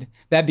defended,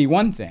 that'd be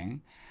one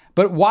thing.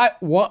 But what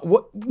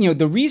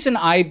the reason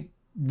I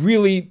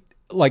really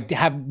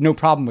have no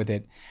problem with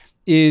it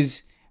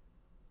is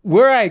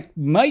where I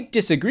might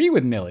disagree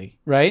with Milley,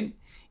 right?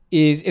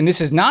 And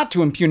this is not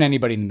to impugn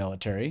anybody in the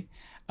military,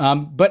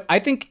 but I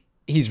think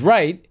he's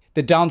right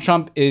that Donald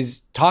Trump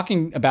is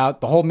talking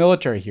about the whole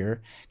military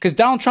here, because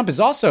Donald Trump is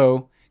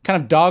also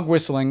kind of dog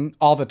whistling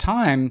all the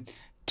time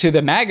to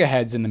the MAGA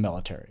heads in the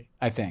military,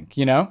 I think,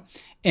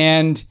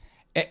 And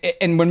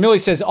when Milley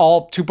says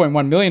all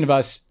 2.1 million of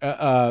us,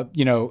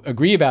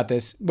 agree about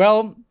this,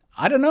 well,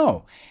 I don't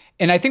know.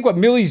 And I think what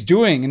Milley's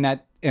doing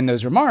in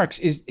those remarks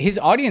is his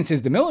audience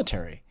is the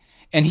military.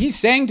 And he's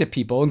saying to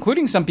people,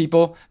 including some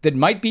people that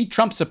might be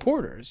Trump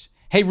supporters,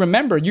 hey,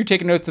 remember, you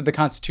take an oath to the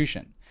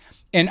Constitution.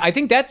 And I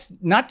think that's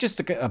not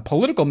just a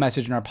political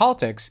message in our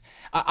politics.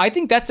 I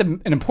think that's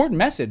an important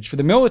message for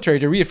the military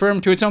to reaffirm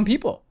to its own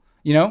people.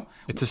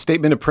 It's a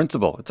statement of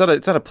principle. It's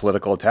not a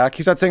political attack.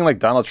 He's not saying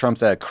Donald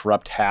Trump's a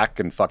corrupt hack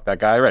and fuck that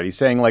guy. Right? He's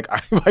saying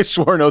I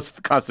swore an oath to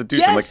the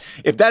Constitution.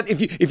 Yes.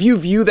 If you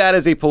view that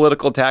as a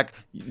political attack,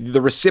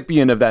 the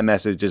recipient of that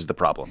message is the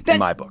problem in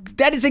my book.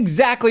 That is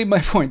exactly my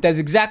point. That's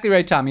exactly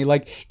right, Tommy.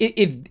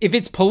 If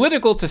it's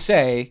political to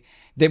say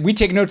that we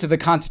take an oath to the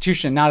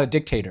Constitution, not a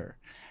dictator,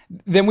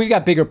 then we've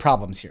got bigger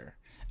problems here.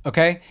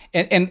 Okay?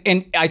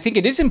 And I think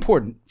it is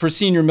important for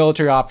senior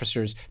military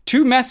officers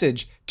to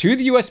message to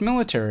the U.S.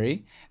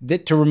 military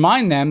to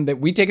remind them that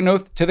we take an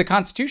oath to the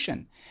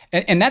Constitution.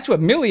 And that's what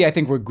Milley, I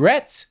think,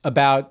 regrets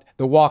about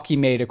the walk he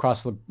made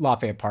across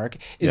Lafayette Park,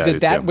 is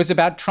that was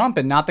about Trump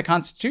and not the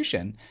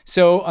Constitution.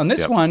 So on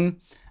this one,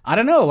 I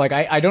don't know.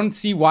 I don't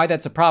see why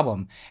that's a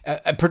problem.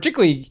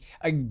 Particularly,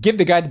 I give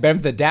the guy the benefit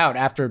of the doubt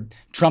after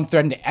Trump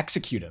threatened to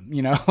execute him.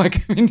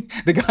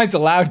 The guy's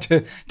allowed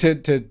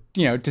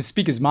to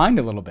speak his mind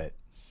a little bit.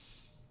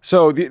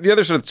 So the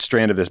other sort of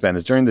strand of this, Ben,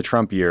 is during the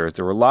Trump years,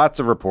 there were lots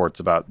of reports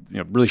about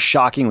really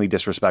shockingly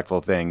disrespectful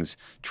things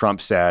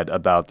Trump said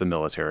about the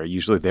military.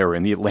 Usually they were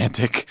in the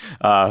Atlantic,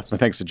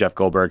 thanks to Jeff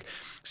Goldberg.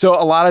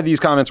 So a lot of these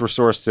comments were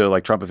sourced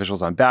to Trump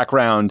officials on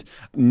background.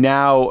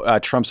 Now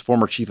Trump's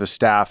former chief of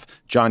staff,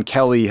 John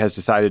Kelly, has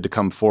decided to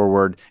come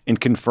forward and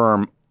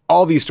confirm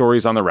all these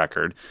stories on the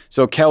record.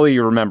 So Kelly,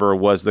 you remember,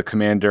 was the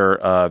commander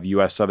of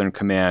U.S. Southern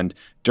Command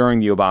during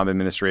the Obama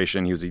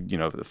administration. He was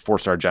a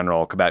four-star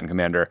general, combatant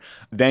commander.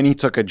 Then he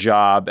took a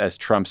job as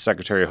Trump's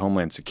Secretary of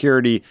Homeland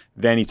Security.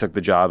 Then he took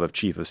the job of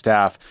chief of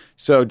staff.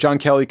 So John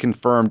Kelly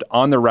confirmed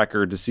on the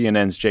record to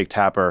CNN's Jake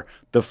Tapper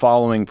the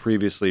following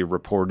previously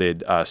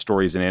reported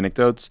stories and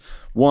anecdotes.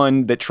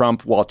 One, that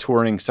Trump, while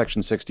touring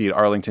Section 60 at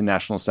Arlington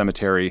National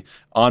Cemetery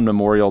on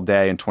Memorial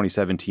Day in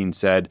 2017,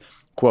 said,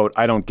 quote,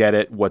 "I don't get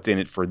it. What's in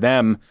it for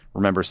them?"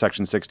 Remember,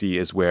 Section 60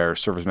 is where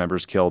service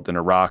members killed in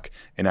Iraq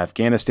and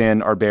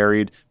Afghanistan are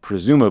buried,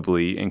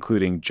 presumably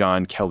including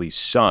John Kelly's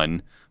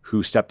son,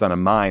 who stepped on a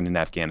mine in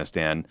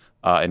Afghanistan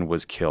and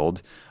was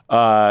killed.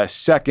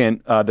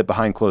 Second, that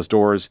behind closed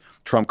doors,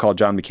 Trump called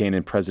John McCain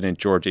and President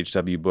George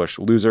H.W. Bush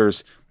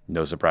losers.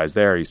 No surprise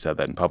there. He said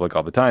that in public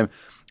all the time.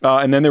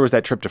 And then there was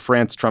that trip to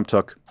France Trump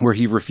took where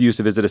he refused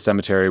to visit a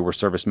cemetery where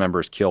service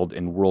members killed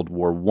in World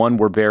War I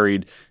were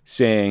buried,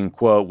 saying,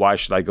 quote, "Why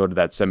should I go to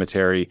that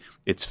cemetery?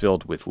 It's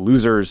filled with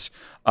losers."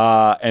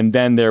 And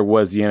then there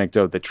was the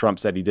anecdote that Trump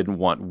said he didn't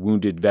want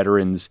wounded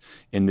veterans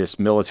in this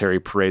military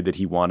parade that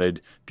he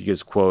wanted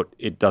because, quote,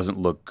 "it doesn't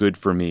look good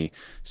for me."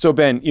 So,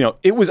 Ben,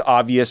 it was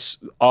obvious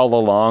all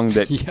along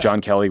that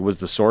John Kelly was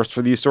the source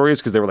for these stories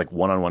because they were like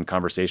one-on-one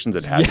conversations.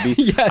 It had to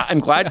be. Yes. I'm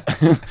glad,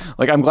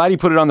 I'm glad he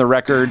put it on the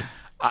record.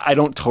 I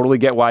don't totally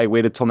get why he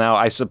waited till now.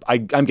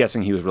 I'm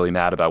guessing he was really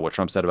mad about what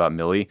Trump said about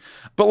Milley.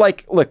 But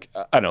look,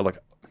 I don't know,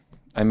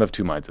 I'm of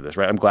two minds of this,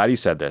 right? I'm glad he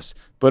said this.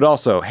 But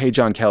also, hey,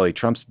 John Kelly,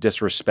 Trump's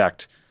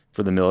disrespect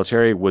for the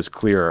military was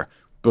clear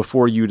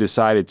before you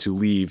decided to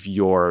leave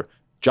your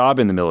job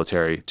in the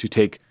military to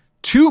take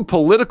two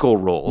political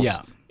roles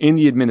in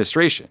the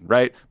administration,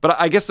 right? But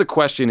I guess the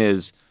question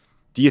is,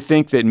 do you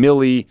think that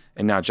Milley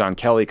and now John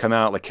Kelly come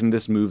out, can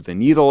this move the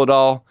needle at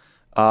all?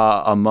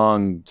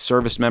 Among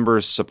service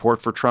members'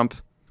 support for Trump?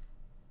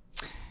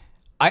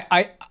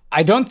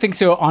 I don't think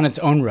so on its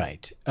own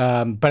right.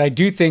 But I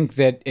do think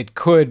that it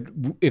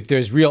could, if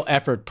there's real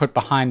effort put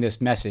behind this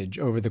message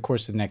over the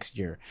course of the next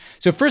year.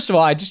 So first of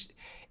all,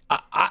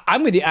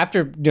 I'm with you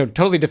after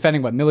totally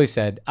defending what Milley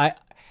said.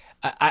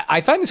 I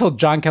find this whole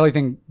John Kelly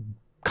thing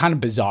kind of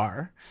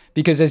bizarre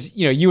because as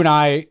you and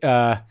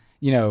I,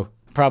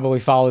 probably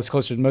follow this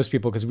closer than most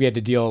people because we had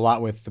to deal a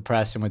lot with the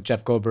press and with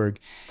Jeff Goldberg.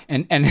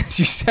 And as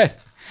you said,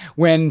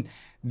 when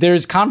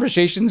there's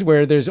conversations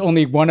where there's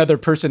only one other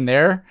person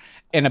there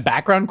and a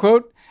background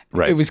quote,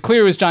 it was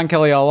clear it was John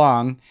Kelly all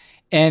along.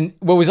 And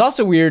what was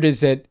also weird is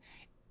that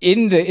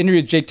in the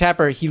interview with Jake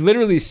Tapper, he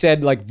literally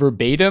said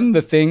verbatim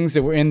the things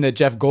that were in the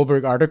Jeff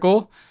Goldberg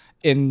article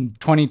in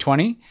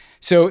 2020.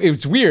 So it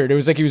was weird. It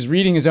was like he was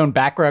reading his own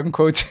background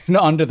quotes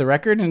onto the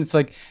record. And it's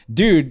like,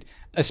 dude,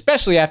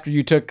 especially after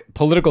you took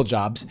political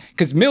jobs,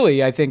 because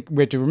Milley, I think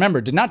we have to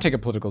remember, did not take a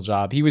political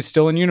job. He was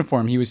still in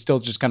uniform. He was still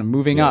just kind of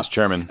moving up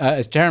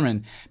as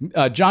chairman.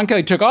 John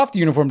Kelly took off the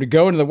uniform to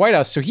go into the White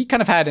House. So he kind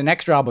of had an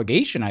extra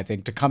obligation, I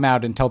think, to come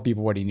out and tell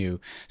people what he knew.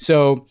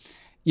 So,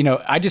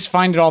 I just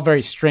find it all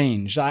very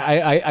strange.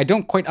 I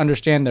don't quite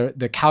understand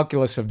the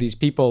calculus of these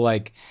people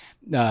like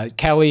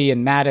Kelly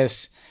and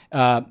Mattis,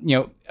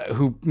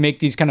 who make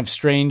these kind of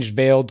strange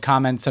veiled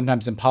comments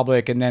sometimes in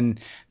public. And then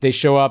they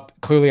show up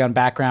clearly on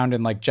background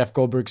in Jeff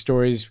Goldberg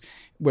stories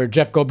where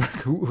Jeff Goldberg,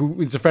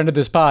 who is a friend of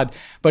this pod,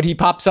 but he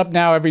pops up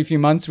now every few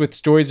months with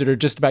stories that are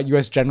just about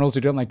U.S. generals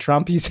who don't like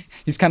Trump. He's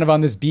kind of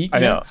on this beat. I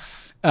know.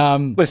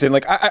 Listen,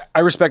 I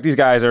respect these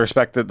guys. I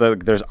respect that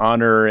there's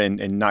honor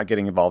and not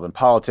getting involved in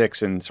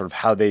politics and sort of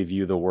how they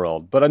view the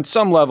world. But on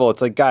some level,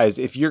 it's guys,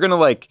 if you're going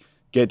to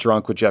get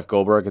drunk with Jeff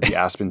Goldberg at the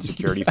Aspen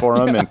Security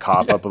Forum and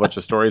cough up a bunch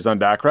of stories on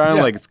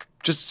background,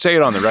 just say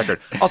it on the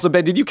record. Also,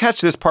 Ben, did you catch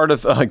this part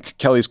of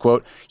Kelly's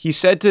quote? He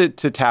said to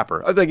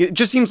Tapper, it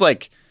just seems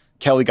like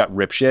Kelly got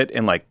rip shit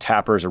and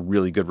Tapper's a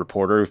really good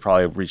reporter who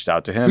probably reached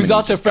out to him. Who's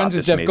also friends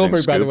with Jeff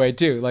Goldberg, by the way,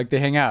 too. They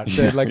hang out.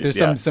 So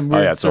there's some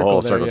weird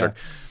circle there.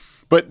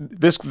 But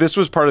this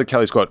was part of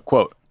Kelly's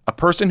quote, "A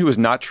person who is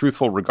not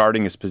truthful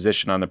regarding his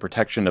position on the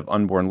protection of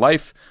unborn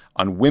life,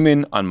 on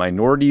women, on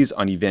minorities,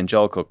 on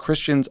evangelical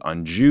Christians,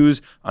 on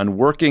Jews, on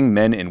working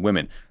men and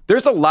women."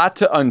 There's a lot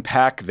to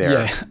unpack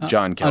there,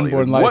 John Kelly.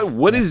 Unborn life.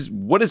 What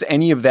does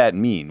any of that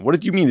mean? What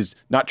do you mean is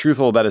not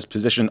truthful about his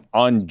position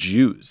on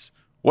Jews?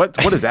 What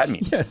does that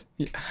mean?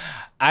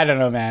 I don't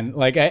know, man.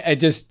 I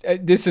just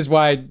this is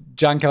why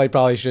John Kelly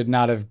probably should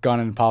not have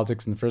gone into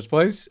politics in the first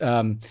place.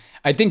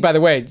 I think, by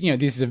the way,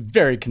 this is a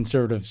very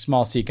conservative,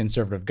 small C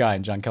conservative guy,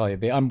 and John Kelly.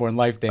 The unborn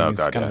life thing is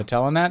kind of a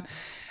tell on that.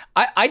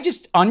 I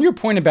just, on your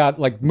point about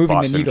moving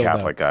Boston the needle,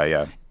 Catholic guy,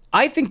 yeah.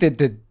 I think that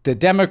the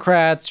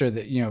Democrats or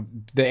the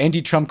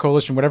anti-Trump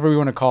coalition, whatever we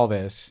want to call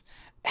this,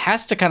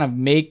 has to kind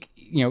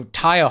of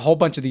tie a whole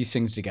bunch of these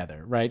things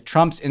together, right?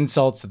 Trump's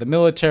insults to the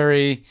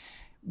military.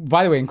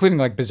 By the way, including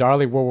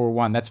bizarrely World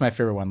War I, that's my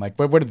favorite one.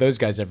 What did those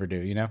guys ever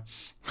do?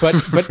 But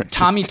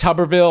Tommy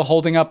Tuberville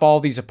holding up all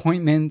these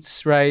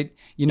appointments, right?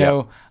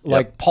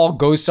 Paul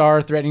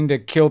Gosar threatening to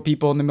kill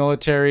people in the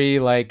military.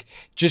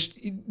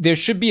 There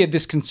should be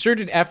this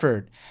concerted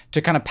effort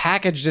to kind of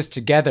package this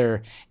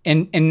together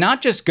and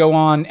not just go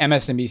on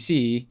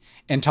MSNBC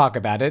and talk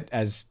about it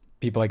as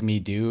people like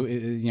me do,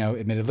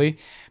 admittedly,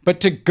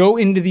 but to go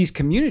into these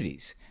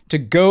communities, to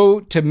go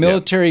to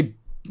military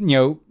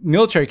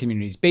military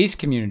communities, base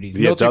communities,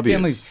 VFWs, military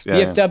families,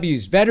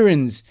 VFWs,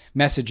 veterans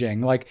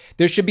messaging.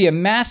 There should be a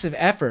massive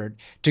effort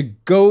to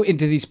go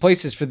into these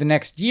places for the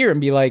next year and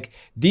be like,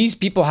 these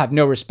people have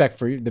no respect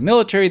for the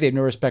military. They have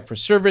no respect for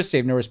service. They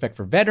have no respect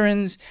for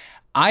veterans.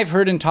 I've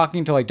heard in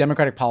talking to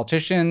Democratic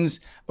politicians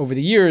over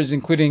the years,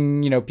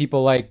 including,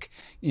 people like,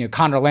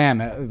 Conor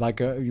Lamb, a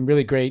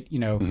really great,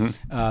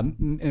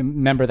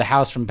 member of the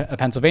House from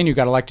Pennsylvania who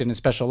got elected in a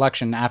special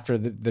election after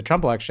the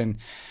Trump election,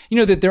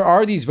 that there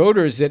are these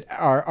voters that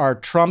are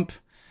Trump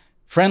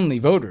friendly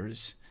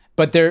voters,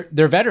 but they're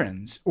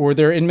veterans or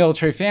they're in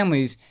military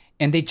families.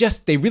 And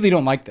they really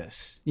don't like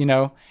this,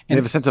 And they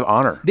have a sense of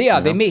honor.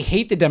 They may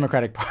hate the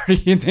Democratic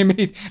Party and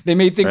they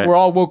may think we're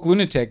all woke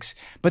lunatics,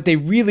 but they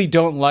really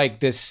don't like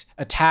this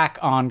attack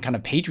on kind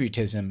of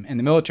patriotism in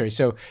the military.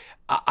 So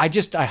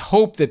I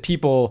hope that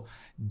people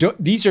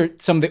these are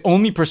some of the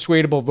only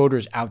persuadable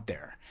voters out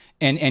there.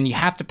 And you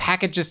have to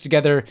package this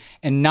together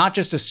and not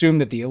just assume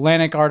that the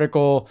Atlantic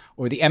article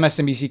or the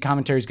MSNBC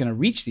commentary is going to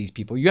reach these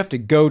people. You have to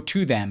go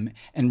to them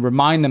and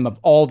remind them of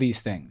all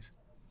these things.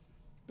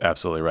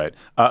 Absolutely right.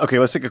 Okay,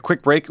 let's take a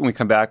quick break. When we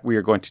come back, we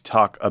are going to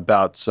talk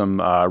about some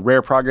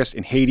rare progress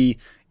in Haiti,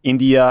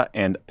 India,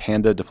 and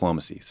panda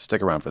diplomacy. So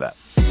stick around for that.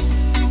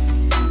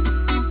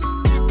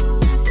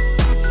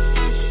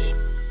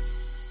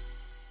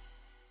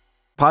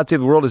 Pod Save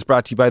the World is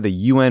brought to you by the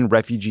UN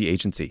Refugee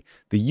Agency.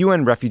 The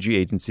UN Refugee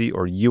Agency,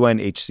 or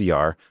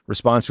UNHCR,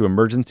 responds to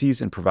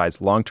emergencies and provides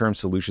long-term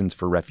solutions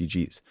for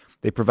refugees.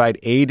 They provide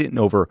aid in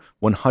over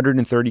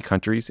 130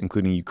 countries,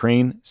 including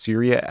Ukraine,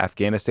 Syria,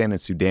 Afghanistan,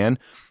 and Sudan,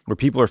 where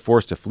people are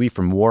forced to flee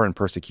from war and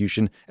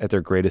persecution at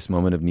their greatest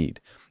moment of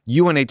need.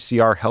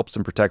 UNHCR helps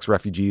and protects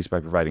refugees by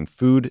providing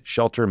food,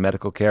 shelter,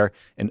 medical care,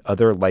 and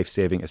other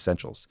life-saving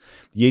essentials.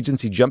 The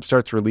agency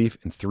jumpstarts relief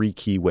in 3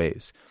 key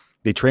ways.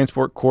 They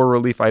transport core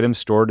relief items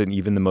stored in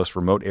even the most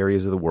remote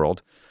areas of the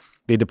world.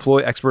 They deploy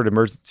expert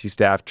emergency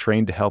staff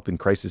trained to help in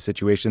crisis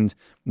situations,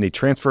 and they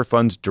transfer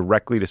funds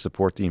directly to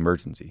support the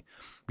emergency.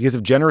 Because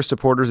of generous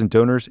supporters and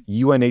donors,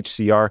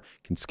 UNHCR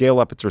can scale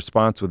up its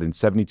response within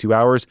 72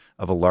 hours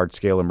of a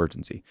large-scale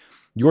emergency.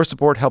 Your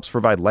support helps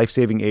provide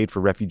life-saving aid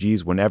for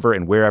refugees whenever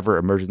and wherever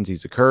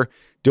emergencies occur.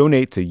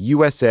 Donate to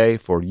USA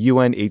for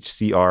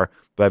UNHCR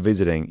by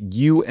visiting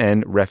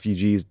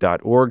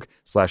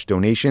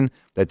unrefugees.org/donation.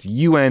 That's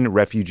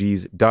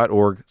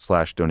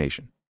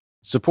unrefugees.org/donation.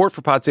 Support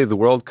for Pod Save the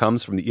World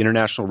comes from the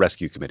International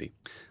Rescue Committee.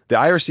 The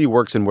IRC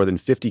works in more than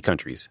 50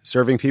 countries,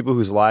 serving people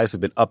whose lives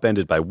have been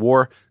upended by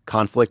war,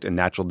 conflict, and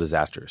natural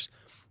disasters.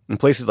 In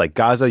places like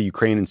Gaza,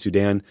 Ukraine, and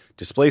Sudan,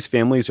 displaced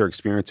families are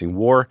experiencing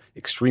war,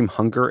 extreme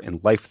hunger,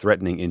 and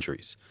life-threatening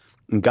injuries.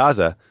 In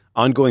Gaza,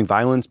 ongoing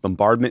violence,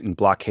 bombardment, and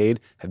blockade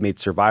have made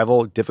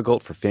survival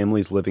difficult for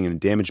families living in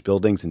damaged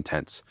buildings and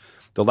tents.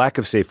 The lack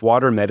of safe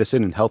water,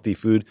 medicine, and healthy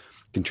food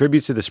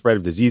contributes to the spread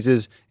of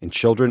diseases, and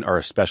children are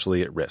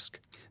especially at risk.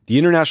 The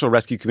International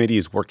Rescue Committee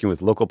is working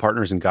with local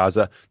partners in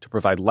Gaza to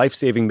provide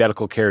life-saving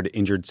medical care to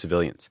injured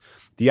civilians.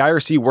 The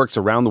IRC works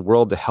around the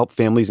world to help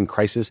families in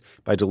crisis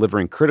by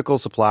delivering critical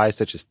supplies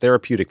such as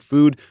therapeutic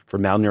food for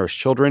malnourished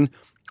children,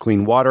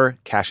 clean water,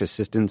 cash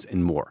assistance,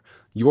 and more.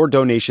 Your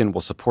donation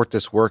will support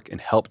this work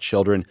and help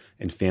children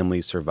and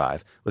families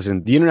survive.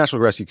 Listen, the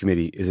International Rescue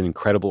Committee is an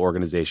incredible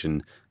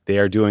organization. They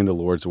are doing the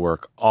Lord's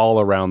work all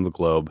around the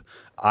globe.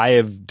 I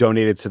have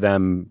donated to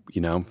them,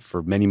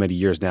 for many, many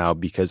years now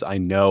because I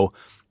know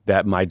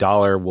that my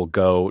dollar will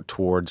go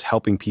towards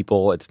helping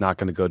people. It's not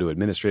going to go to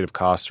administrative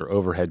costs or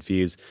overhead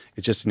fees.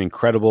 It's just an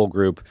incredible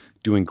group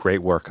doing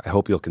great work. I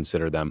hope you'll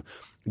consider them.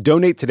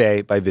 Donate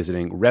today by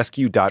visiting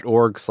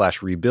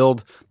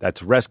rescue.org/rebuild.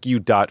 That's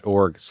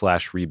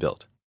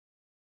rescue.org/rebuild.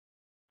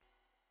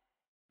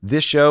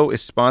 This show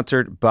is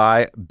sponsored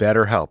by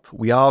BetterHelp.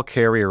 We all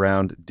carry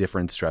around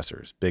different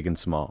stressors, big and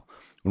small.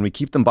 When we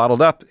keep them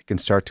bottled up, it can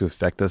start to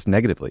affect us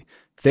negatively.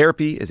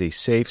 Therapy is a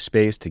safe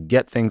space to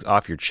get things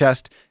off your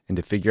chest and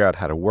to figure out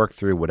how to work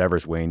through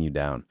whatever's weighing you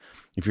down.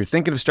 If you're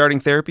thinking of starting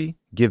therapy,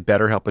 give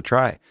BetterHelp a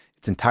try.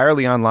 It's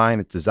entirely online.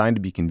 It's designed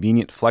to be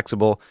convenient,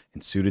 flexible,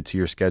 and suited to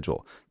your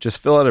schedule. Just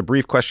fill out a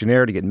brief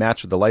questionnaire to get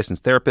matched with a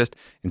licensed therapist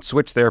and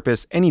switch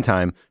therapists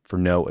anytime for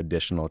no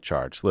additional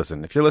charge.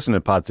 Listen, if you're listening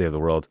to Pod Save the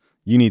World,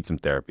 you need some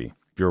therapy.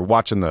 If you're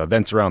watching the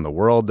events around the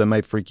world that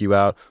might freak you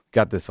out,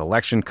 got this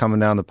election coming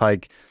down the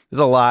pike. There's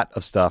a lot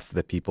of stuff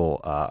that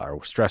people are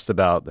stressed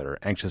about, that are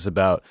anxious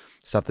about,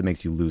 stuff that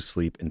makes you lose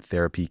sleep, and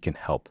therapy can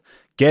help.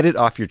 Get it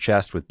off your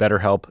chest with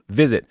BetterHelp.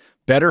 Visit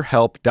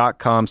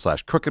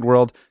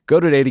BetterHelp.com/crookedworld. Go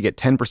today to get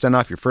 10%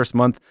 off your first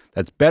month.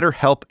 That's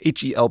BetterHelp,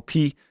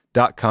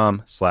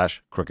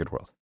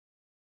 HELP.com/crookedworld.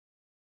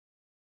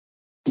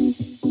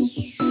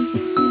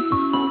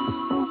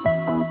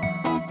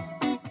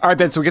 All right,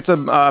 Ben, so we get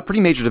some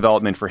pretty major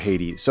development for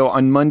Haiti. So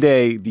on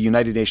Monday, the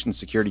United Nations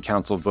Security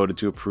Council voted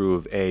to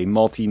approve a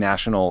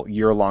multinational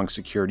year-long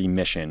security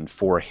mission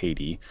for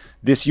Haiti.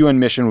 This UN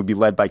mission would be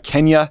led by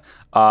Kenya,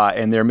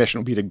 and their mission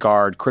would be to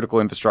guard critical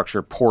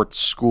infrastructure, ports,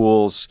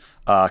 schools,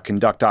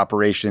 conduct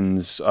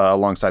operations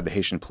alongside the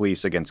Haitian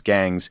police against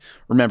gangs.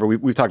 Remember,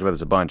 we've talked about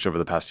this a bunch over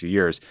the past few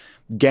years.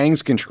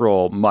 Gangs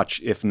control much,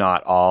 if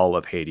not all,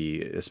 of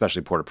Haiti,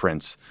 especially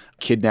Port-au-Prince.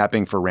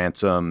 Kidnapping for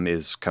ransom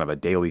is kind of a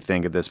daily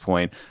thing at this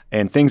point,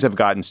 and things have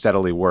gotten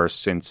steadily worse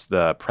since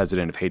the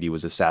president of Haiti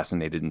was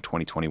assassinated in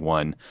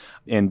 2021,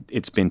 and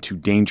it's been too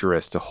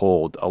dangerous to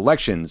hold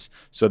elections,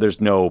 so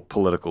there's no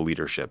political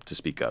leadership to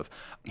speak of.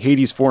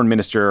 Haiti's foreign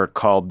minister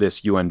called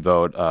this UN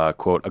vote,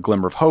 quote, a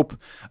glimmer of hope.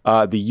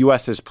 The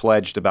U.S. has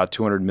pledged about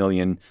 $200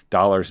 million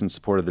in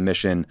support of the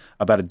mission.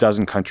 About a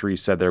dozen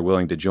countries said they're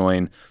willing to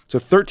join. So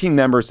 13 14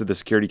 members of the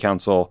Security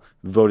Council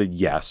voted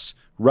yes.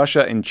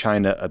 Russia and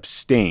China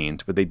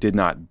abstained, but they did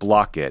not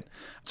block it.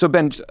 So,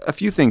 Ben, a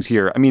few things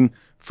here. I mean,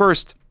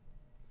 first,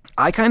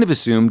 I kind of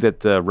assumed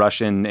that the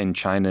Russian and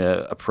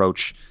China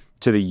approach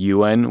to the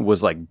UN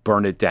was like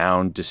burn it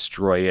down,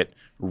 destroy it,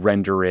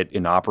 render it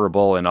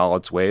inoperable in all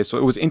its ways. So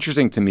it was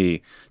interesting to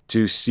me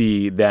to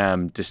see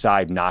them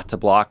decide not to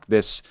block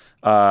this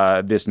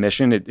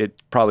mission.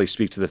 It probably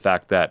speaks to the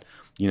fact that,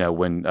 you know,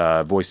 when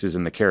voices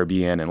in the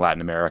Caribbean and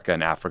Latin America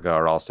and Africa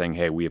are all saying,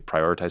 hey, we have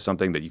prioritized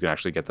something, that you can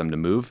actually get them to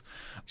move.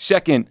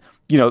 Second,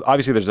 you know,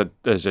 obviously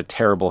there's a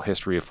terrible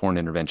history of foreign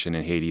intervention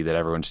in Haiti that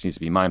everyone just needs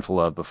to be mindful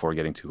of before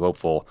getting too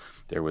hopeful.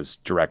 There was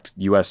direct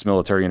U.S.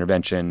 military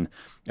intervention.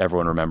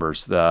 Everyone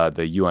remembers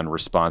the UN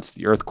response to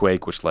the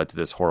earthquake, which led to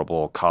this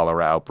horrible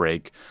cholera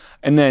outbreak.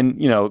 And then,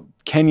 you know,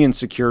 Kenyan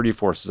security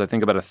forces, I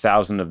think about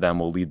 1,000 of them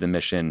will lead the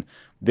mission.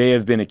 They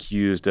have been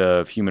accused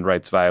of human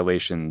rights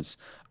violations.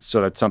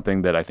 So that's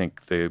something that I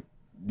think the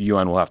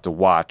UN will have to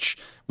watch.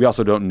 We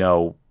also don't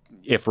know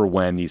if or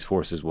when these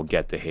forces will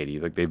get to Haiti.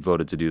 Like, they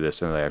voted to do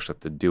this and they actually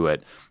have to do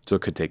it. So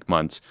it could take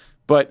months.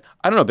 But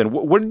I don't know, Ben,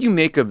 what did you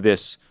make of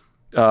this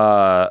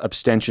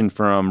abstention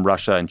from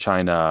Russia and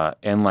China?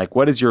 And like,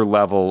 what is your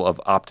level of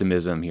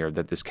optimism here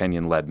that this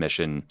Kenyan-led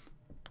mission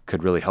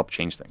could really help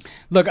change things?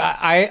 Look,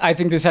 I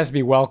think this has to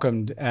be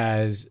welcomed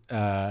as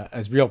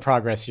real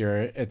progress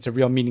here. It's a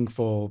real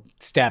meaningful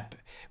step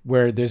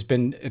where there's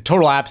been a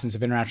total absence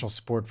of international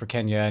support for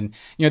Kenya. And,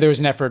 you know, there was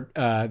an effort,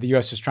 the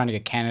U.S. was trying to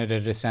get Canada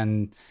to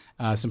send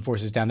some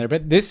forces down there.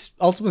 But this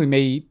ultimately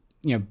may,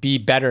 you know, be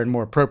better and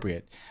more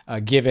appropriate,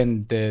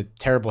 given the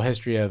terrible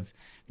history of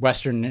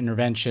Western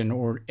intervention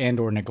or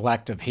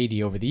neglect of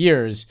Haiti over the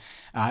years.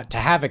 To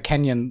have a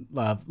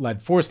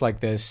Kenyan-led force like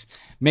this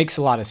makes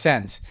a lot of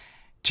sense.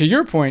 To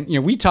your point, you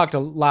know, we talked a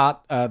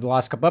lot the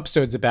last couple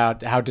episodes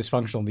about how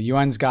dysfunctional the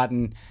UN's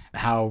gotten,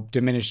 how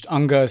diminished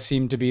UNGA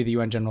seemed to be, the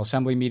UN General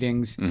Assembly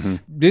meetings. Mm-hmm.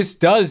 This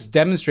does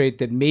demonstrate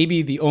that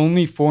maybe the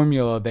only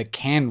formula that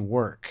can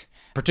work,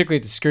 particularly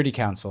at the Security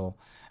Council,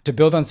 to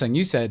build on something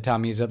you said,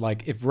 Tommy, is that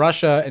like if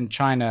Russia and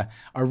China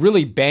are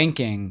really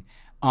banking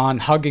on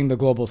hugging the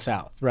global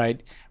South,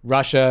 right?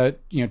 Russia,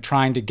 you know,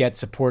 trying to get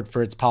support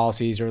for its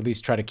policies, or at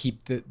least try to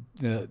keep the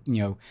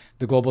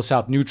global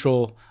South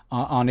neutral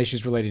on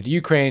issues related to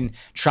Ukraine.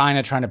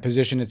 China trying to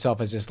position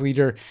itself as this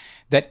leader.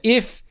 That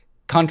if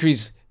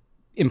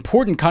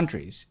important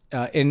countries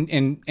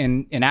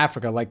in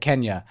Africa like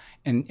Kenya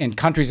and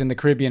countries in the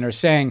Caribbean are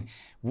saying,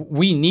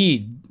 we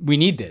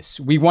need this,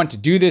 we want to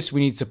do this,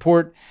 we need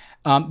support.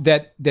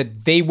 That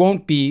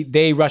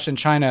Russia and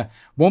China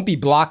won't be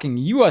blocking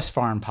U.S.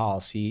 foreign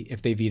policy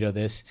if they veto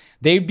this.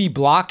 They'd be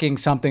blocking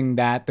something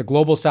that the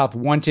global South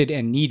wanted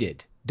and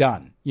needed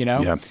done, you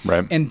know? Yeah,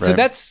 right. And so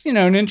that's, you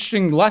know, an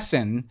interesting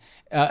lesson.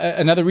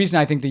 Another reason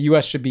I think the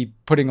U.S. should be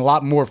putting a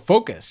lot more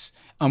focus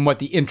on what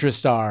the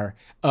interests are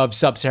of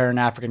sub-Saharan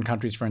African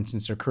countries, for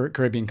instance, or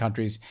Caribbean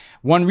countries.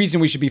 One reason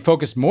we should be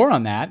focused more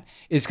on that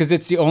is because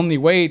it's the only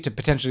way to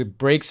potentially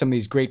break some of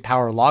these great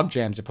power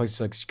logjams at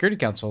places like Security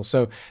Council.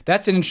 So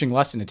that's an interesting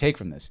lesson to take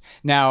from this.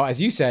 Now,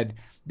 as you said,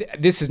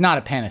 this is not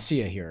a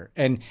panacea here.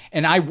 And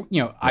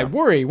I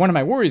worry, one of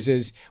my worries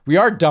is we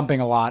are dumping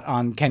a lot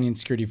on Kenyan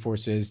security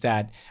forces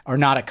that are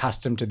not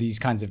accustomed to these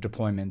kinds of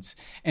deployments.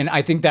 And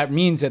I think that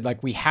means that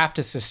like we have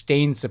to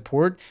sustain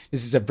support.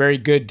 This is a very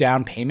good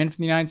down payment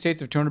from the United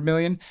States of $200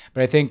 million.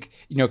 But I think,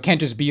 you know, it can't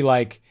just be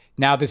like,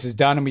 now this is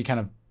done and we kind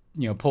of,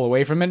 you know, pull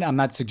away from it. I'm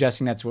not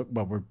suggesting that's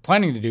what we're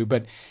planning to do,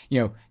 but,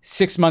 you know,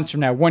 6 months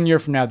from now, 1 year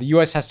from now, the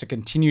U.S. has to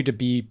continue to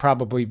be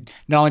probably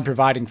not only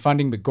providing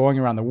funding, but going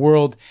around the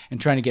world and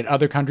trying to get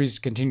other countries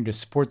to continue to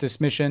support this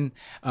mission.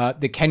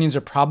 The Kenyans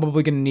are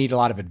probably going to need a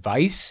lot of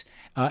advice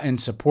and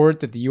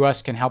support that the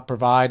U.S. can help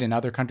provide and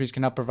other countries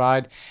can help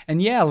provide.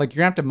 And yeah, like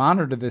you're going to have to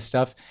monitor this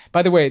stuff.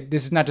 By the way,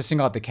 this is not to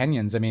single out the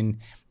Kenyans. I mean,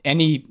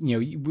 any, you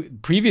know,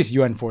 previous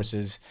UN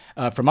forces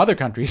from other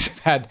countries have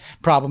had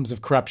problems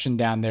of corruption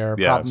down there.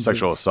 Yeah, problems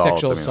sexual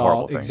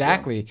assault. Things,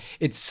 exactly. Yeah.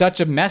 It's such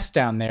a mess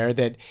down there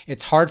that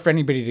it's hard for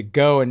anybody to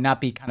go and not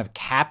be kind of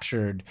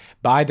captured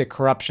by the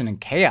corruption and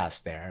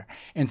chaos there.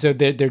 And so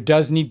there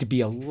does need to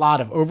be a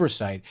lot of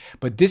oversight.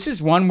 But this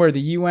is one where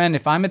the UN,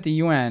 if I'm at the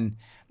UN,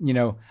 you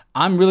know,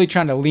 I'm really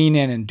trying to lean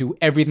in and do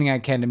everything I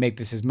can to make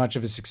this as much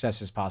of a success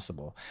as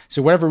possible.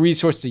 So whatever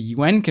resource the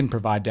UN can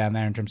provide down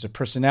there in terms of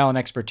personnel and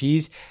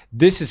expertise,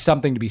 this is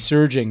something to be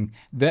surging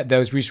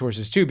those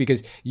resources to,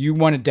 because you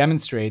want to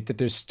demonstrate that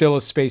there's still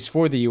a space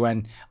for the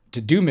UN to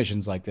do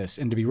missions like this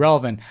and to be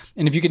relevant.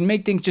 And if you can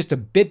make things just a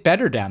bit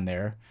better down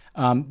there,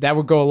 that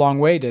would go a long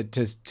way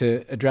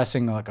to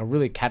addressing like a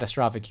really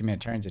catastrophic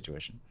humanitarian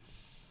situation.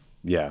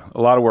 Yeah,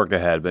 a lot of work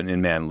ahead, but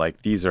man,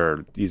 like these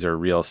are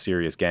real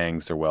serious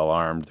gangs. They're well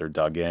armed. They're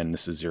dug in.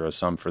 This is zero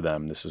sum for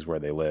them. This is where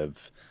they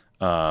live.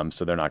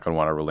 So they're not going to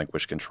want to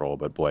relinquish control.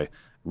 But boy,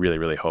 really,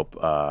 really hope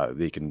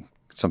they can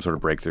some sort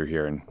of breakthrough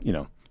here and, you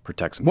know,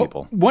 protect some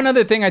people. One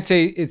other thing I'd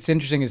say it's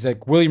interesting is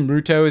like William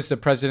Ruto is the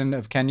president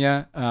of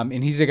Kenya,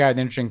 and he's a guy with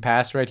an interesting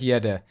past, right?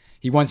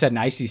 He once had an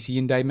ICC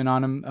indictment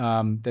on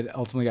him that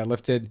ultimately got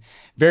lifted.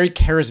 Very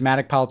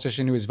charismatic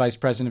politician who was vice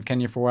president of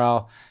Kenya for a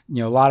while.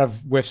 A lot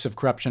of whiffs of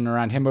corruption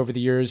around him over the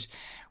years.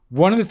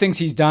 One of the things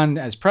he's done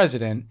as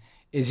president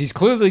is he's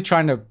clearly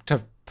trying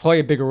to play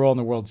a bigger role in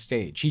the world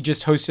stage. He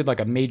just hosted like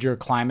a major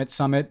climate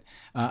summit,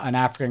 an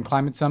African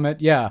climate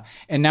summit. Yeah.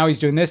 And now he's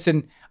doing this.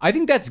 And I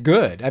think that's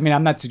good. I mean,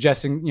 I'm not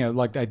suggesting,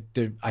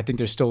 I think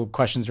there's still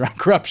questions around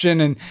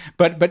corruption,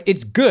 but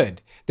it's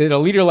good that a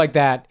leader like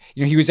that,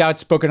 he was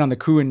outspoken on the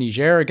coup in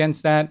Niger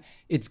against that.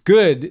 It's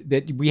good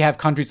that we have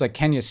countries like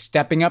Kenya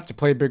stepping up to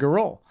play a bigger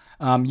role.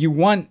 You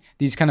want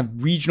these kind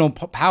of regional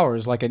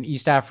powers, like an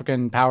East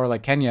African power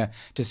like Kenya,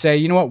 to say,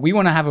 you know what, we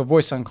want to have a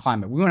voice on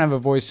climate. We want to have a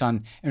voice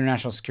on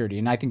international security.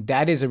 And I think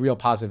that is a real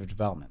positive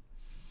development.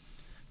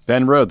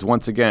 Ben Rhodes,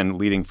 once again,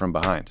 leading from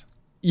behind.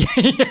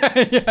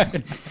 Yeah.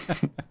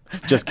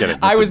 Just kidding.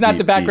 I was not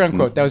the background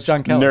quote. That was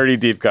John Kelly. Nerdy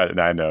deep cut.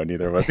 No, I know.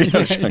 Neither was he.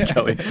 John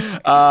Kelly.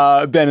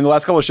 Ben, in the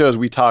last couple of shows,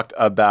 we talked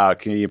about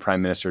Canadian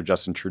Prime Minister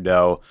Justin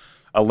Trudeau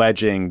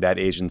alleging that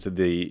agents of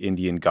the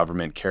Indian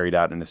government carried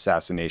out an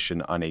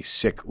assassination on a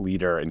Sikh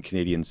leader and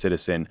Canadian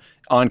citizen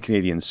on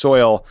Canadian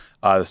soil.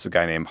 This is a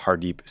guy named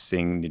Hardeep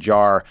Singh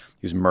Nijjar.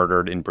 He was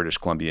murdered in British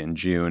Columbia in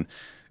June.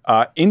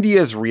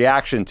 India's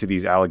reaction to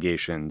these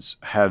allegations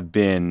have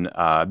been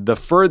the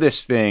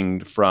furthest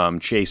thing from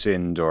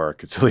chastened or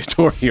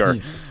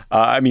conciliatory.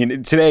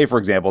 Today, for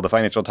example, the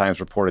Financial Times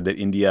reported that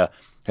India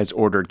has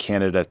ordered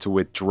Canada to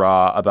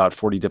withdraw about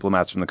 40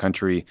 diplomats from the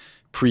country.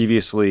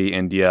 Previously,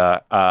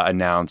 India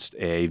announced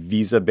a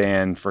visa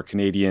ban for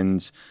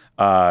Canadians.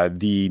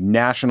 The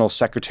national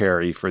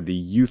secretary for the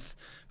youth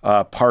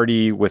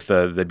party with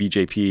the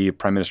BJP,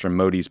 Prime Minister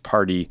Modi's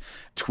party,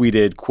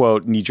 tweeted,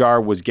 quote,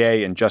 Nijjar was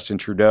gay and Justin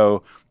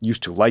Trudeau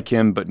used to like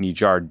him, but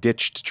Nijjar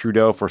ditched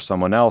Trudeau for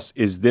someone else.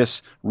 Is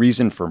this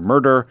reason for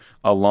murder?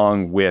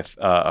 Along with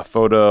a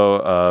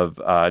photo of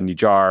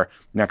Nijjar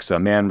next to a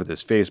man with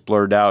his face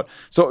blurred out.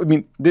 So,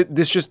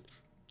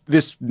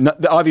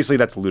 obviously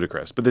that's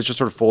ludicrous, but this just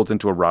sort of folds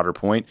into a broader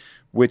point,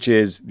 which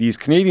is these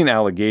Canadian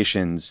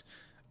allegations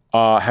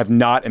have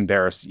not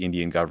embarrassed the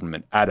Indian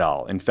government at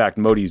all. In fact,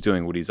 Modi's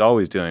doing what he's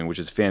always doing, which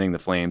is fanning the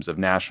flames of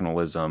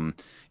nationalism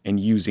and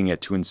using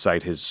it to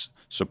incite his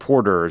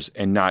supporters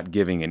and not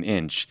giving an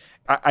inch.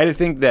 I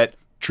think that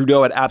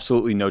Trudeau had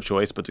absolutely no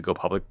choice but to go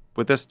public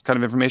with this kind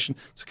of information.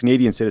 It's a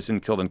Canadian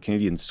citizen killed on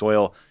Canadian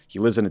soil. He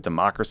lives in a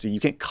democracy. You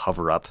can't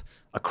cover up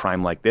a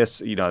crime like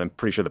this. I'm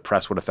pretty sure the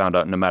press would have found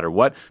out no matter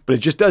what. But it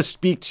just does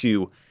speak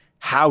to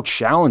how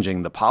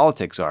challenging the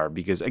politics are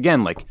because,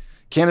 again, like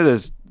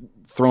Canada's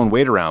thrown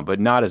weight around, but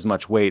not as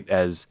much weight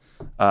as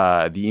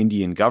the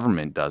Indian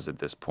government does at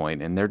this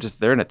point. And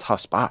they're in a tough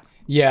spot.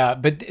 Yeah,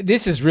 but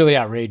this is really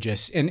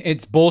outrageous and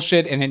it's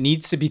bullshit and it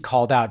needs to be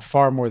called out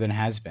far more than it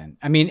has been.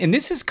 I mean, and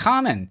this is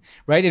common,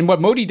 right? And what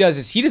Modi does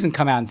is he doesn't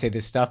come out and say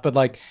this stuff, but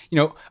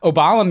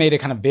Obama made a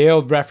kind of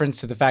veiled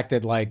reference to the fact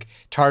that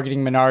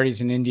targeting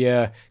minorities in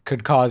India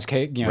could cause,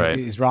 right.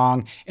 is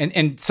wrong.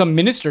 And some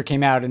minister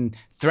came out and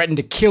threatened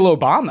to kill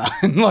Obama.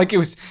 And it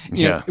was,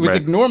 it was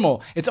right.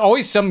 normal. It's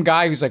always some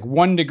guy who's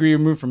 1 degree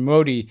removed from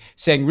Modi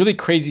saying really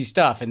crazy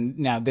stuff. And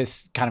now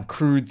this kind of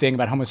crude thing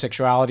about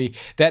homosexuality,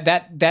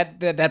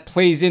 that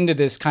plays into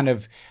this kind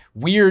of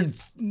weird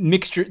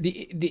mixture.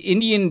 The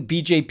Indian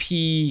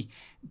BJP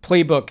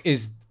playbook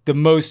is the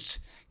most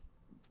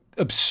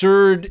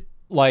absurd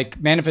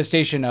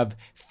manifestation of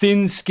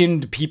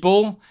thin-skinned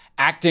people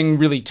acting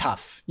really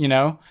tough. They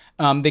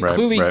right,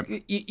 clearly,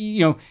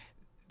 right.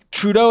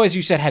 Trudeau, as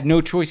you said, had no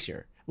choice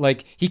here.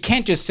 He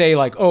can't just say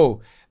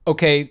oh,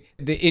 okay,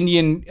 the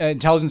Indian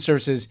intelligence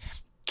services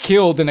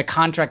killed in a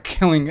contract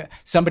killing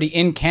somebody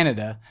in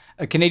Canada,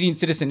 a Canadian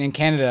citizen in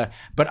Canada,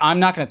 but I'm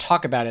not going to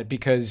talk about it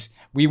because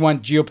we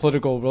want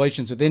geopolitical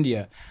relations with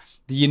India.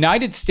 The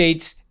United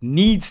States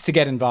needs to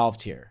get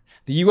involved here.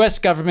 The U.S.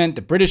 government,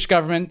 the British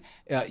government,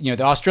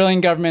 the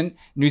Australian government,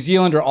 New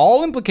Zealand are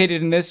all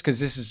implicated in this because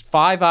this is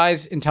Five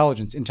Eyes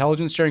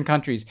intelligence sharing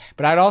countries.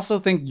 But I'd also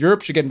think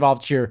Europe should get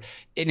involved here,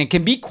 and it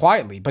can be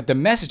quietly, but the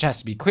message has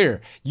to be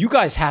clear. You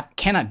guys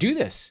cannot do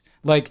this.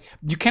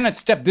 You cannot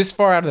step this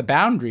far out of the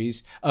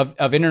boundaries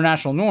of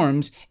international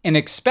norms and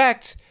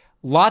expect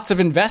lots of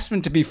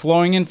investment to be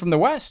flowing in from the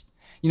West.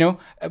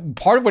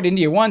 Part of what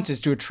India wants is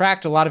to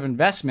attract a lot of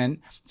investment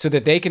so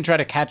that they can try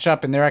to catch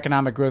up in their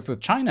economic growth with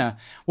China.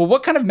 Well,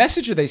 what kind of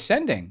message are they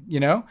sending?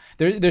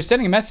 They're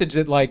sending a message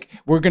that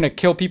we're going to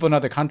kill people in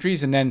other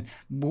countries, and then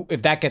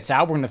if that gets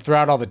out, we're going to throw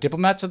out all the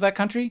diplomats of that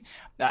country.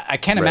 I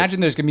can't imagine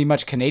there's going to be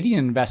much Canadian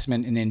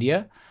investment in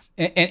India.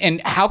 And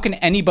how can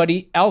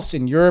anybody else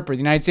in Europe or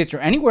the United States or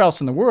anywhere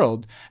else in the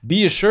world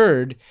be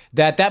assured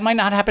that might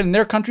not happen in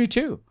their country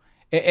too?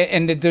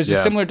 And that there's a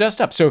similar dust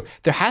up. So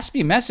there has to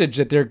be a message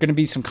that there are going to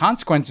be some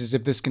consequences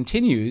if this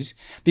continues,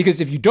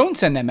 because if you don't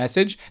send that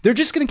message, they're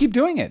just going to keep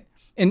doing it.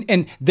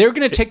 And they're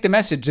going to take the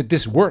message that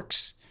this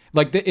works.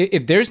 Like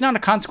if there's not a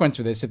consequence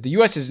for this, if the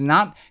U.S. is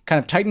not kind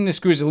of tightening the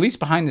screws, at least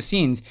behind the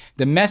scenes,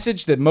 the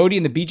message that Modi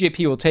and the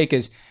BJP will take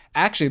is,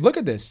 actually, look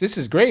at this. This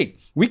is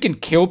great. We can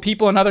kill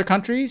people in other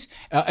countries,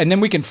 and then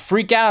we can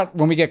freak out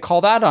when we get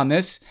called out on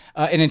this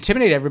and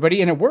intimidate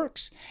everybody, and it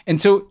works. And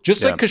so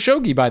just like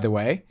Khashoggi, by the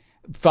way,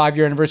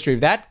 5-year anniversary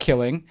of that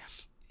killing,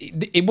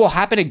 it will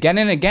happen again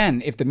and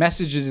again if the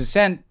message is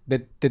sent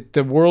that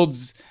the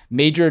world's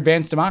major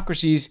advanced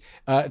democracies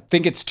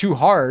think it's too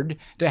hard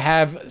to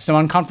have some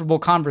uncomfortable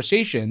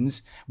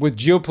conversations with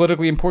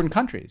geopolitically important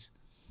countries.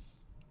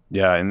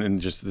 Yeah, and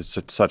just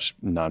such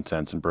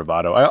nonsense and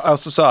bravado. I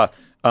also saw,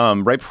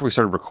 right before we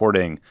started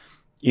recording,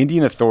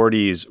 Indian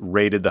authorities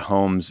raided the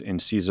homes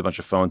and seized a bunch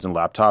of phones and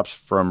laptops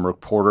from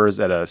reporters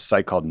at a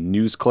site called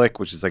NewsClick,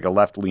 which is like a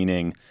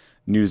left-leaning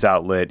news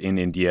outlet in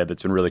India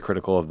that's been really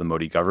critical of the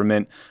Modi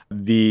government.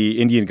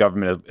 The Indian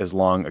government has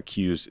long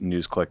accused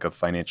NewsClick of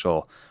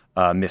financial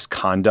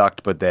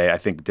misconduct, but they, I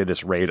think, did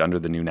this raid under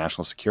the new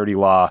national security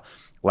law.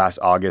 Last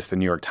August, the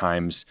New York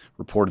Times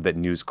reported that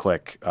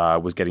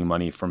NewsClick was getting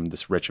money from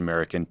this rich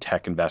American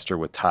tech investor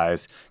with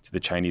ties to the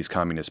Chinese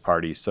Communist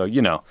Party. So,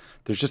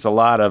 there's just a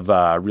lot of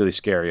really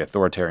scary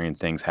authoritarian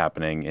things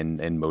happening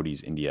in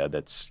Modi's India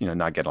that's,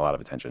 not getting a lot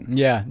of attention.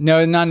 Yeah,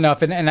 no, not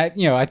enough. And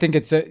I think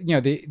it's,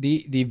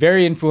 the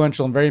very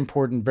influential and very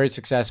important, very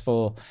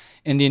successful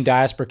Indian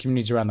diaspora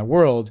communities around the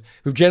world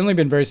who've generally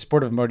been very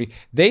supportive of Modi,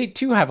 they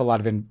too have a lot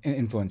of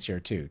influence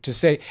here too. To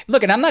say,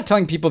 look, and I'm not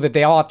telling people that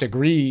they all have to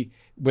agree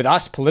with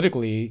us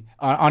politically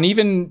on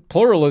even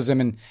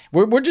pluralism, and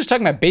we're just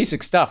talking about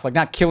basic stuff like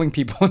not killing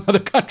people in other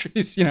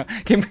countries.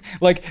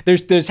 Like there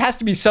has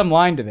to be some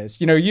line to this.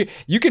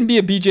 You can be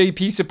a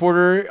BJP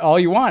supporter all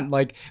you want,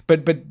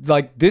 but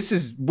like this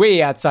is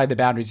way outside the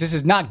boundaries. This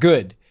is not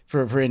good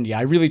for India.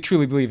 I really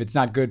truly believe it's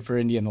not good for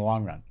India in the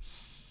long run.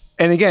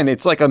 And again,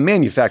 it's like a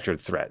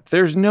manufactured threat.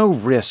 There's no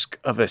risk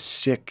of a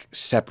sick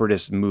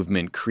separatist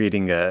movement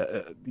creating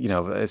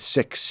a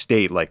sick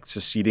state, like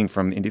seceding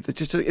from India.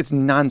 It's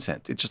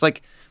nonsense. It's just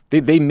like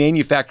they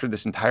manufactured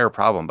this entire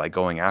problem by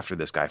going after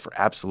this guy for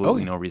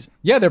absolutely no reason.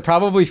 Yeah, they're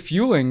probably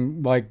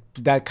fueling like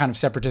that kind of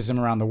separatism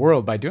around the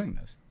world by doing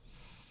this.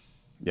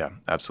 Yeah,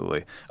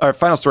 absolutely. All right,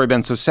 final story,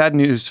 Ben. So sad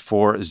news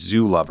for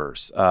zoo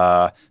lovers.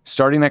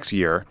 Starting next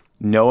year,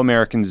 no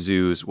American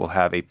zoos will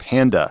have a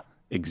panda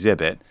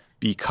exhibit,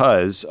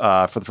 because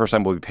for the first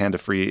time we'll be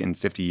panda-free in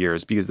 50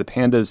 years, because the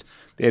pandas,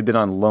 they had been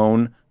on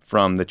loan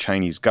from the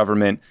Chinese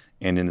government,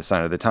 and in the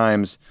sign of the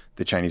times,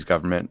 the Chinese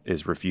government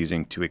is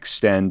refusing to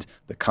extend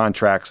the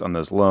contracts on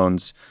those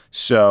loans,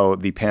 so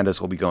the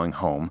pandas will be going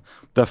home.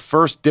 The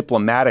first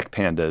diplomatic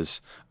pandas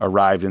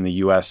arrived in the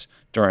U.S.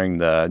 during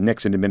the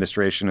Nixon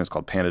administration. It's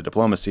called panda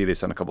diplomacy. They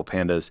sent a couple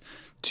pandas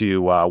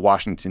to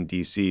Washington,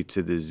 D.C.,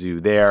 to the zoo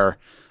there.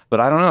 But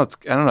I don't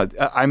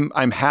know.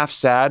 I'm half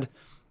sad,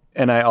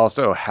 and I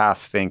also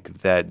half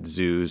think that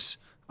zoos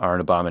are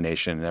an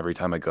abomination. And every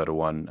time I go to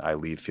one, I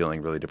leave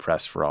feeling really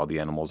depressed for all the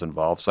animals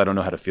involved. So I don't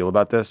know how to feel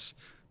about this,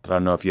 but I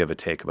don't know if you have a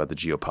take about the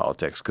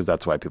geopolitics, because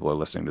that's why people are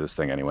listening to this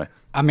thing anyway.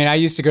 I mean, I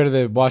used to go to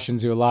the Washington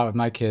Zoo a lot with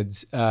my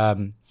kids.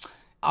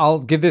 I'll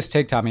give this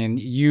take, Tommy, and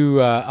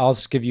I'll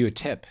just give you a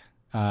tip.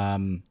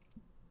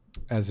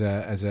 As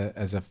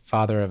a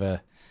father of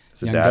a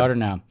young daughter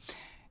now,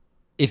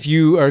 if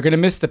you are going to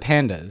miss the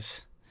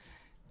pandas,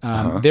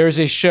 there's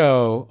a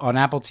show on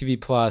Apple TV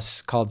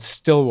Plus called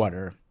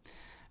Stillwater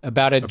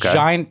about a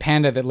giant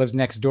panda that lives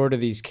next door to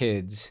these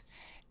kids.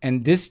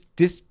 And this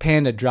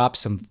panda drops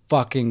some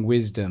fucking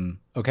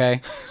wisdom,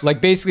 okay? Like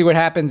basically what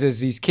happens is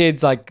these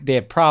kids, like they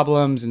have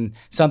problems and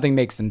something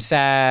makes them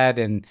sad,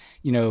 and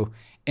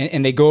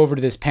and they go over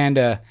to this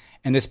panda,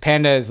 and this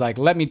panda is like,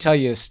 let me tell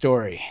you a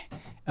story.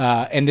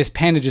 And this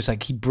panda just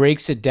like, he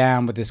breaks it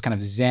down with this kind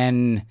of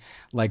Zen,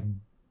 like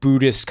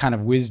Buddhist kind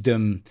of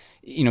wisdom.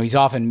 He's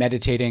often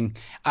meditating.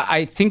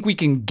 I think we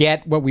can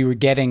get what we were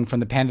getting from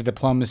the panda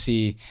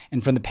diplomacy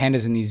and from the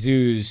pandas in these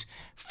zoos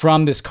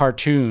from this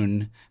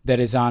cartoon that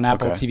is on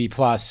Apple TV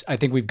Plus. I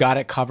think we've got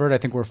it covered. I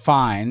think we're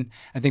fine.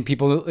 I think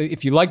people,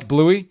 if you liked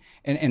Bluey,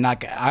 and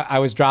like I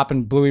was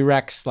dropping Bluey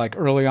Rex like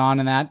early on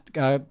in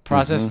that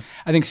process,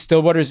 I think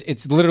Stillwater's,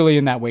 it's literally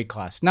in that weight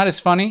class. Not as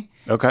funny,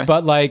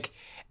 but like,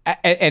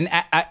 and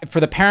for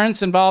the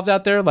parents involved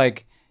out there,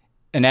 like,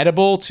 an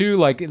edible too,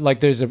 like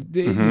there's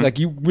like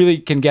you really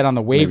can get on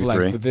the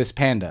wavelength with this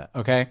panda.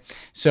 Okay,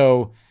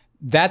 so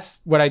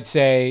that's what I'd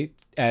say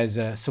as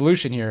a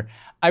solution here.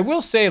 I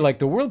will say, like,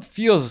 the world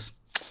feels,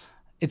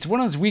 it's one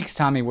of those weeks,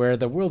 Tommy, where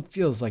the world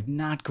feels like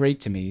not great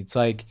to me. It's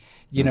like,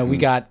 we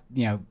got,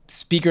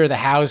 Speaker of the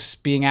House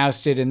being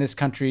ousted in this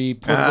country,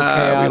 political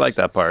chaos. We like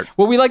that part.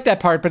 Well, we like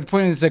that part, but the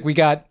point is, like, we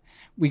got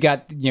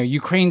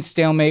Ukraine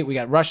stalemate. We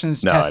got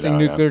Russians testing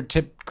nuclear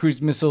tipped cruise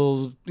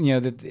missiles.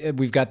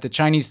 We've got the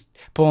Chinese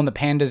pulling the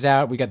pandas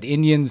out. We got the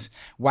Indians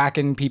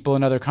whacking people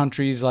in other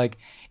countries. Like,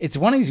 it's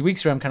one of these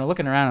weeks where I'm kind of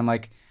looking around. I'm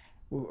like,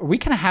 are we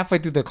kind of halfway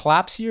through the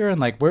collapse here?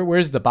 And like,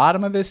 where's the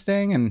bottom of this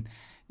thing? And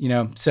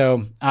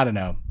so I don't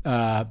know.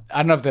 I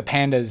don't know if the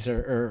pandas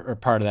are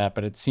part of that,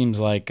 but it seems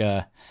like,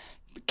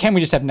 can we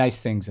just have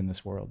nice things in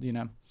this world?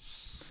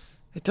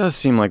 It does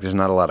seem like there's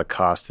not a lot of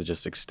cost to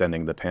just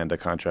extending the Panda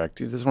contract.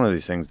 Dude, this is one of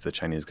these things the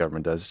Chinese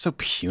government does. It's so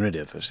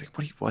punitive. It's like,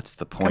 what's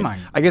the point? Come on.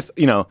 I guess,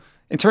 you know,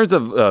 in terms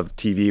of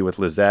TV with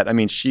Lizette, I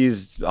mean,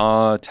 she's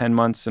 10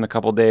 months in a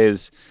couple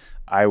days.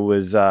 I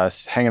was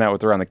hanging out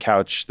with her on the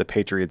couch. The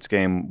Patriots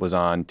game was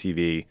on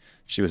TV.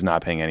 She was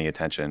not paying any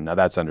attention. Now,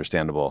 that's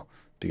understandable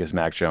because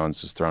Mac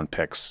Jones was throwing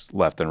picks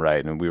left and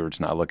right, and we were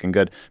just not looking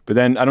good. But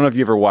then, I don't know if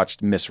you ever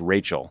watched Miss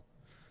Rachel.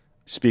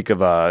 Speak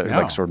of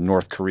like sort of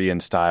North Korean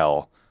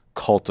style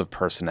cult of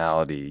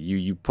personality.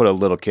 You put a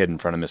little kid in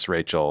front of Miss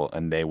Rachel,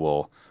 and they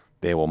will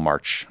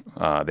march.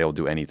 They will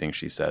do anything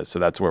she says. So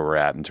that's where we're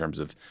at in terms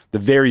of the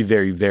very,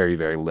 very, very,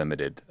 very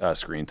limited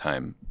screen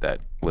time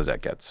that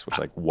Lizette gets, which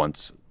like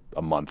once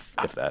a month,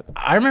 if that.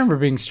 I remember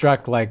being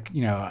struck, like,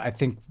 you know, I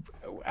think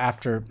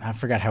after, I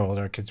forgot how old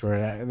our kids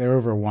were. They were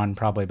over one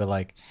probably, but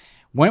like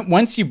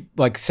once you,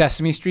 like,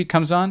 Sesame Street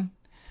comes on,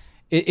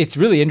 it's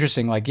really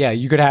interesting. Like, yeah,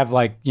 you could have,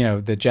 like, you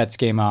know, the Jets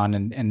game on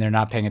and they're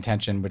not paying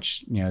attention,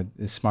 which, you know,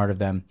 is smart of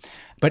them.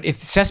 But if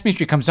Sesame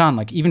Street comes on,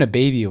 like, even a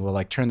baby will,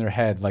 like, turn their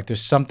head. Like,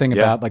 there's something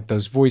about, like,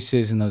 those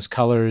voices and those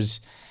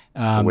colors.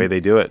 The way they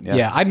do it.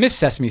 Yeah, I miss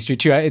Sesame Street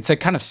too. It's like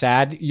kind of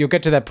sad. You'll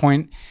get to that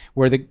point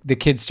where the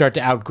kids start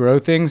to outgrow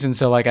things. And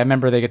so, like, I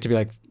remember they get to be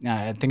like,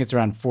 I think it's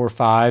around 4 or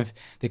 5.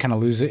 They kind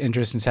of lose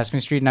interest in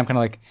Sesame Street. And I'm kind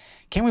of like,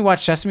 can't we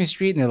watch Sesame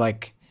Street? And they're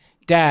like,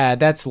 Dad,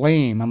 that's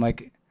lame. I'm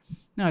like,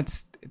 no,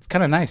 it's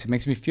kind of nice. It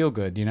makes me feel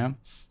good, you know?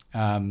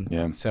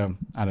 So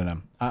I don't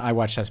know. I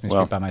watch Sesame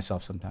Street by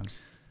myself sometimes.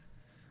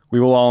 We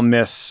will all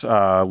miss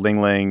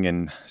Ling Ling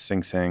and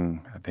Sing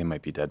Sing. They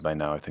might be dead by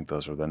now. I think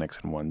those were the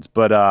Nixon ones.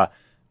 But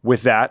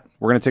with that,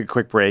 we're going to take a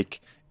quick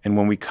break. And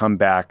when we come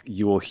back,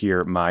 you will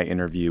hear my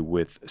interview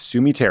with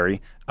Sue Mi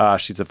Terry.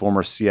 She's a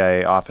former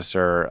CIA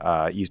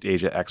officer, East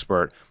Asia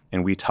expert.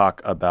 And we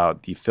talk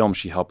about the film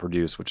she helped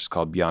produce, which is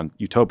called Beyond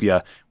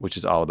Utopia, which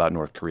is all about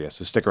North Korea.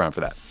 So stick around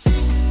for that.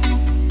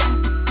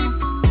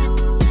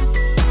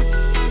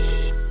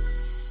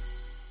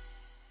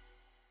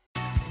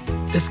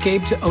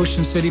 Escape to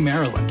Ocean City,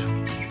 Maryland,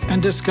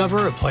 and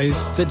discover a place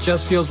that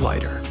just feels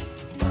lighter,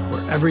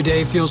 where every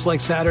day feels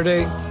like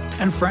Saturday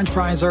and French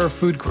fries are a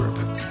food group,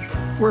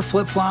 where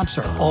flip-flops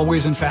are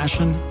always in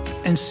fashion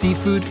and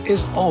seafood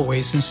is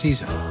always in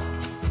season,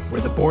 where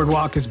the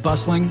boardwalk is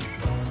bustling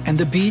and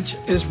the beach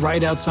is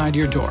right outside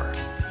your door,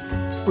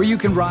 where you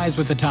can rise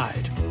with the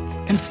tide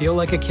and feel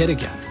like a kid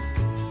again.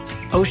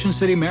 Ocean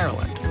City,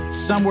 Maryland,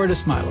 somewhere to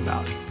smile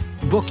about.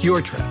 Book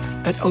your trip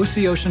at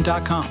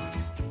OCOcean.com.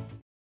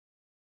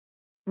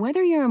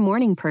 Whether you're a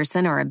morning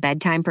person or a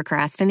bedtime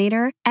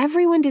procrastinator,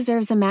 everyone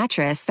deserves a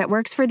mattress that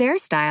works for their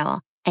style.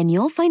 And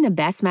you'll find the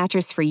best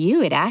mattress for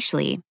you at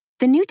Ashley.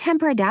 The new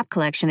Tempur-Adapt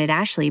collection at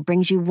Ashley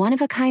brings you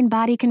one-of-a-kind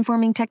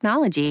body-conforming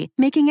technology,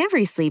 making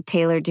every sleep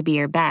tailored to be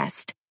your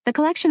best. The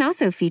collection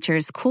also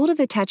features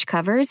cool-to-the-touch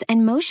covers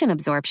and motion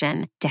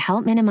absorption to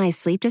help minimize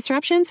sleep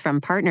disruptions from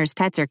partners,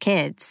 pets, or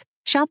kids.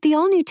 Shop the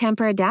all-new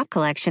Tempur-Adapt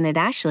collection at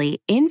Ashley,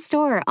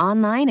 in-store or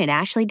online at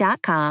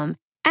ashley.com.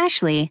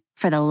 Ashley,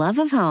 for the love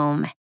of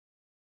home.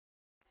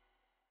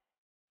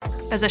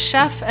 As a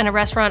chef and a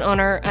restaurant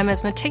owner, I'm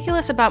as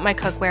meticulous about my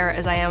cookware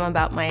as I am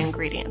about my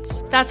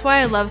ingredients. That's why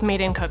I love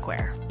Made in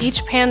Cookware.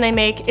 Each pan they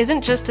make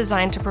isn't just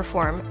designed to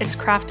perform, it's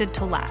crafted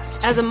to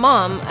last. As a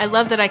mom, I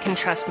love that I can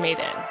trust Made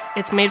In.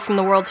 It's made from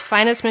the world's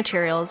finest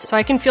materials, so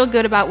I can feel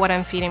good about what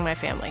I'm feeding my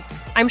family.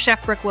 I'm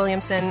Chef Brooke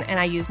Williamson, and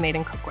I use Made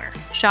in Cookware.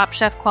 Shop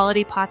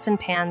chef-quality pots and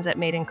pans at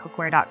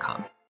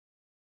madeincookware.com.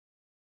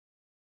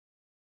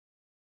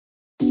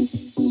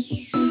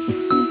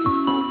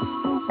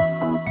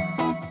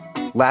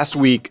 Last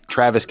week,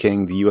 Travis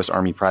King, the U.S.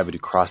 Army private who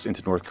crossed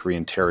into North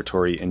Korean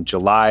territory in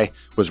July,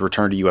 was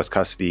returned to U.S.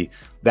 custody.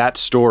 That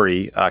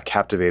story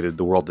captivated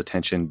the world's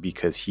attention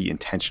because he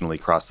intentionally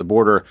crossed the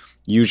border.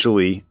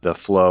 Usually, the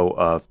flow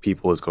of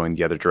people is going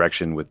the other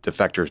direction, with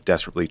defectors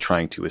desperately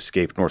trying to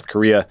escape North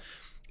Korea.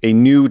 A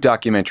new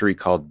documentary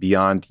called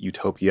Beyond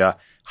Utopia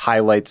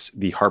highlights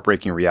the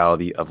heartbreaking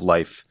reality of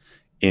life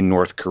in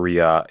North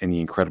Korea and the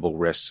incredible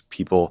risks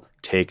people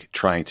take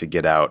trying to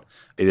get out.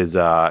 It is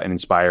an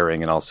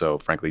inspiring and also,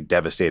 frankly,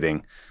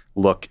 devastating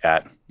look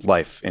at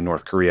life in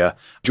North Korea.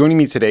 Joining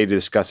me today to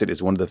discuss it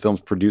is one of the film's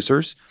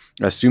producers,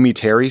 Sue Mi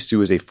Terry.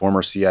 Sue is a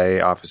former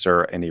CIA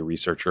officer and a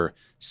researcher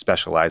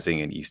specializing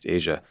in East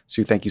Asia.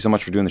 Sue, thank you so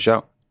much for doing the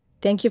show.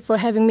 Thank you for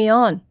having me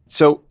on.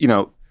 So, you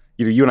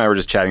and I were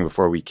just chatting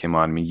before we came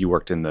on. I mean, you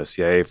worked in the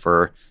CIA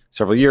for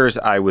several years.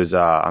 I was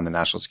on the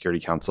National Security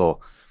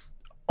Council.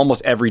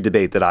 Almost every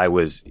debate that I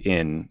was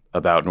in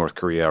about North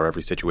Korea or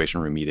every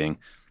Situation Room meeting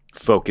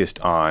focused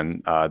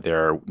on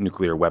their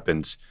nuclear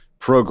weapons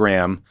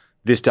program.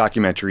 This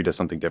documentary does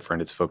something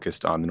different. It's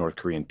focused on the North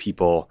Korean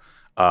people,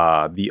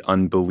 the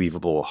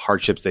unbelievable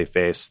hardships they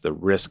face, the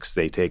risks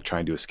they take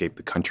trying to escape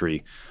the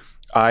country.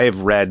 I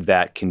have read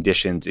that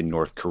conditions in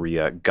North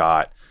Korea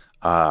got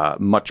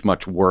much,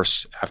 much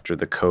worse after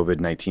the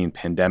COVID-19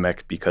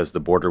 pandemic because the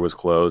border was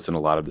closed and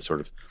a lot of the sort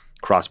of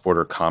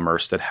cross-border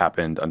commerce that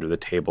happened under the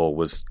table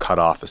was cut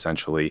off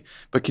essentially.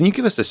 But can you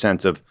give us a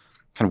sense of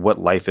kind of what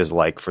life is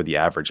like for the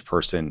average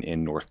person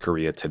in North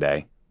Korea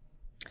today?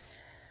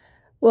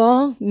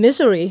 Well,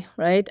 misery,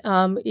 right?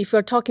 If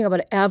you're talking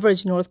about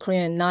average North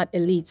Korean, not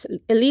elites.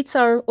 Elites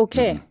are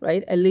okay,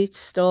 right? Elites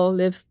still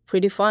live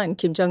pretty fine.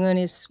 Kim Jong-un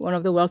is one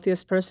of the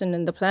wealthiest person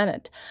in the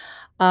planet.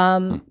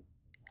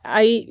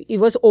 It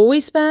was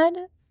always bad.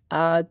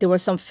 There were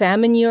some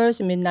famine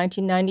years in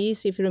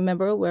mid-1990s, if you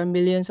remember, where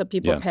millions of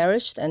people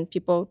perished and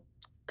people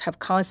have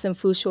constant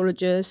food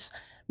shortages,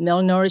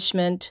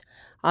 malnourishment,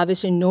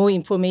 obviously no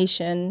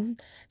information,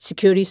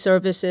 security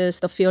services,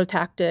 the field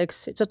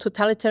tactics. It's a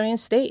totalitarian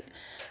state.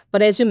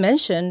 But as you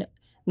mentioned,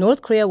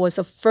 North Korea was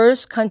the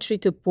first country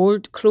to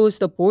close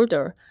the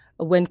border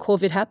when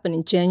COVID happened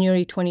in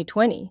January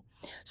 2020.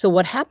 So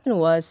what happened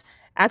was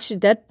actually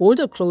that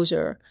border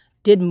closure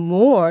did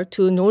more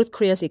to North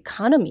Korea's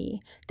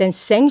economy than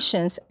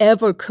sanctions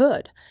ever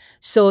could.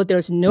 So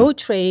there's no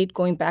trade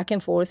going back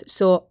and forth.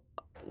 So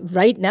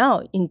right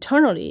now,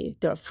 internally,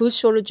 there are food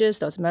shortages,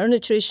 there's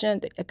malnutrition,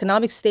 the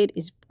economic state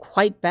is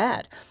quite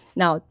bad.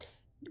 Now,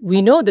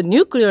 we know the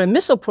nuclear and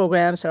missile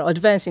programs are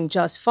advancing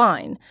just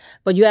fine,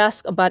 but you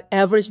ask about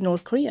average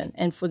North Korean,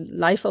 and for the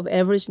life of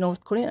average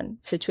North Korean,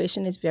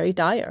 situation is very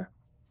dire.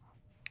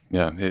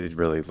 Yeah, it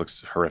really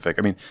looks horrific.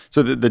 I mean,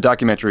 so the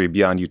documentary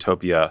Beyond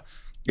Utopia,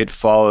 it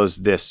follows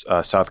this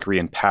South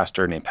Korean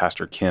pastor named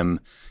Pastor Kim.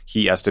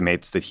 He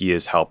estimates that he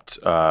has helped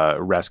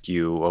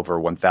rescue over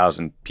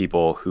 1,000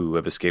 people who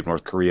have escaped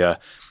North Korea.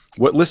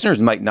 What listeners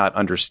might not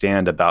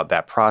understand about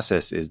that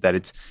process is that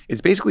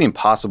it's basically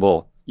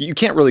impossible. You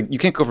can't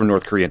go from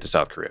North Korea into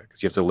South Korea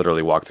because you have to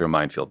literally walk through a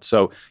minefield.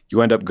 So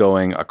you end up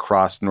going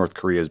across North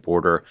Korea's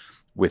border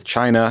with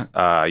China.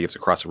 You have to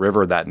cross a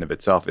river. That in of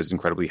itself is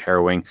incredibly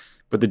harrowing.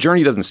 But the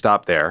journey doesn't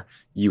stop there.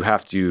 You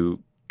have to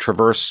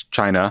traverse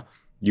China.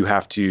 You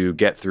have to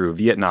get through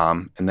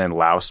Vietnam and then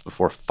Laos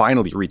before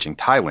finally reaching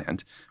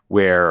Thailand,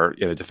 where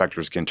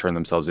defectors can turn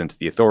themselves into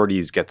the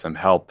authorities, get some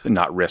help, and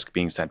not risk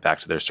being sent back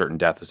to their certain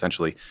death,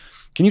 essentially.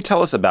 Can you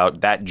tell us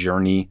about that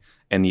journey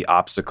and the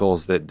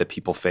obstacles that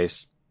people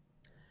face?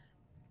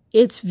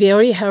 It's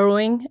very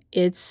harrowing.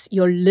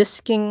 You're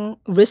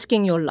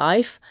risking your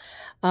life.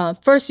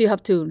 First, you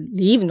have to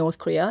leave North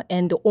Korea,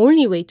 and the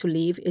only way to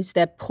leave is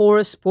that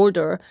porous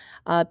border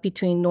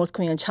between North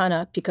Korea and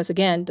China, because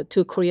again, the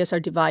two Koreas are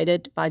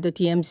divided by the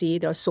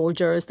DMZ. There are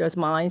soldiers, there's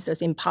mines,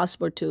 there's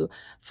impossible to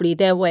flee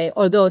that way,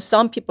 although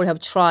some people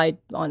have tried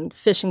on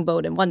fishing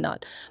boat and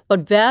whatnot. But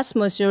vast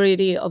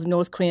majority of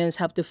North Koreans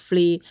have to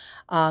flee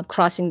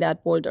crossing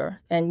that border.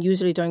 And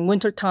usually during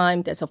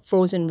wintertime, there's a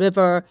frozen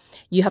river.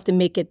 You have to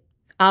make it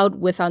out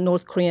without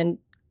North Korean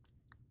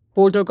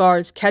border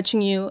guards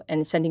catching you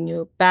and sending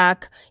you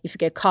back. If you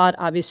get caught,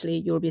 obviously,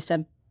 you'll be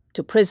sent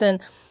to prison.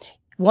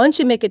 Once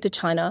you make it to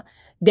China,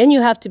 then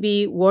you have to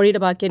be worried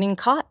about getting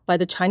caught by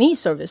the Chinese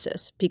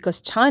services because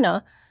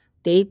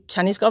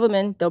Chinese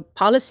government, the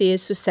policy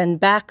is to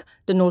send back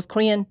the North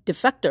Korean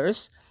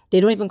defectors. They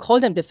don't even call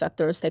them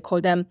defectors. They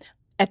call them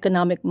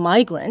economic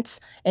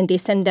migrants, and they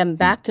send them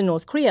back to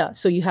North Korea.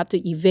 So you have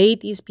to evade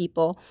these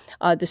people,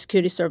 the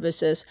security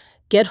services,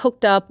 get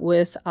hooked up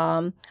with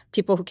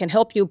people who can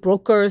help you,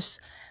 brokers,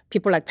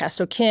 people like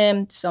Pastor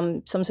Kim,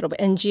 some sort of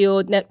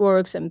NGO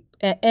networks, and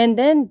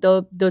then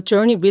the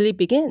journey really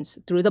begins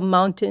through the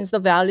mountains, the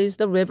valleys,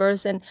 the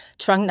rivers, and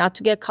trying not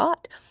to get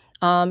caught.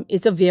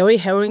 It's a very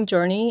harrowing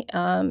journey,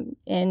 and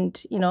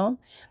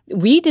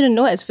we didn't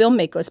know as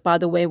filmmakers, by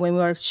the way, when we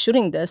were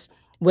shooting this,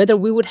 whether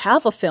we would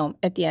have a film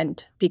at the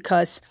end,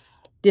 because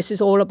this is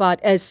all about,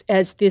 as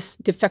this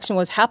defection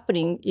was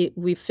happening,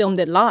 we filmed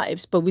their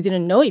lives, but we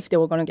didn't know if they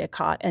were going to get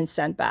caught and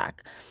sent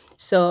back.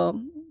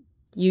 So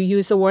you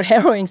use the word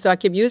harrowing, so I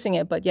keep using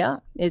it. But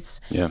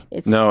it's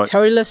a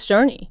perilous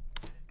journey.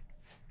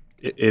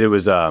 It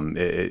was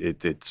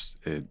it's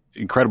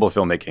incredible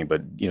filmmaking,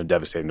 but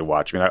devastating to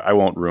watch. I mean, I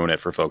won't ruin it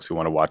for folks who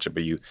want to watch it,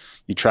 but you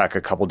track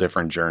a couple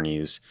different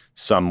journeys,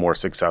 some more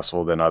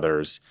successful than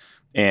others,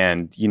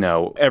 and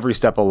every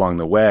step along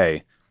the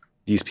way,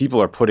 these people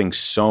are putting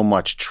so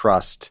much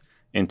trust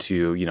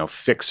into,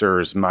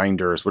 fixers,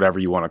 minders, whatever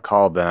you want to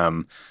call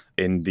them.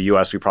 In the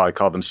U.S., we probably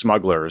call them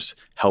smugglers,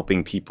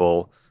 helping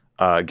people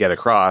get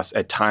across.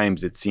 At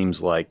times, it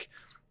seems like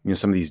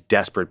some of these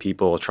desperate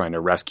people trying to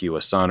rescue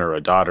a son or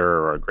a daughter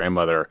or a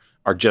grandmother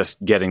are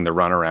just getting the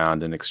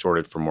runaround and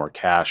extorted for more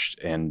cash.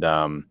 And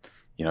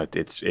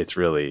it's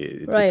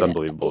really it's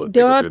unbelievable.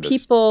 There are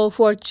people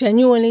who are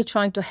genuinely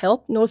trying to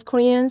help North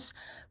Koreans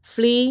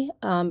flee,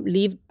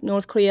 leave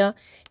North Korea,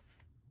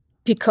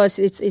 because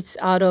it's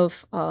out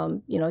of,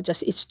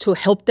 it's to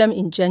help them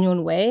in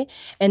genuine way.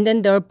 And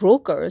then there are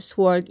brokers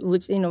for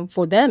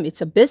them,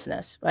 it's a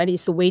business, right?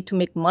 It's a way to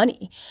make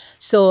money.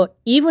 So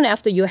even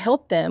after you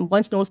help them,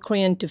 once North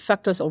Korean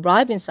defectors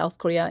arrive in South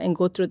Korea and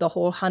go through the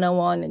whole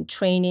Hanawan and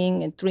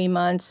training and 3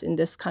 months in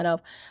this kind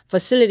of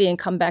facility and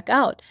come back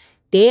out,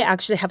 they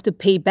actually have to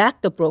pay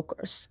back the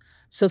brokers.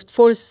 So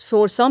for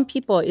some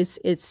people, it's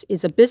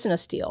a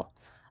business deal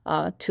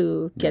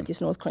to get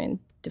these North Korean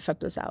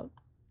defectors out.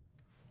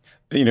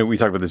 We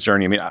talked about this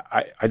journey. I mean,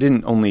 I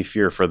didn't only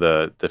fear for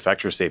the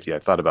defector safety. I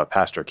thought about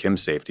Pastor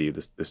Kim's safety,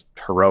 this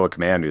heroic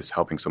man who's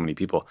helping so many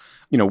people.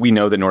 We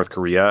know that North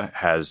Korea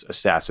has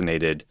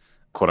assassinated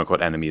quote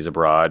unquote enemies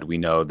abroad. We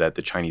know that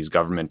the Chinese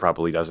government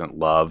probably doesn't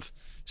love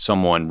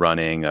someone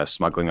running a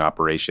smuggling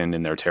operation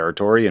in their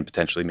territory and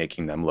potentially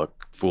making them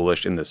look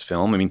foolish in this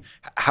film. I mean,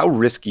 how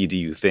risky do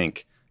you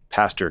think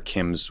Pastor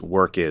Kim's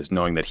work is,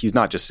 knowing that he's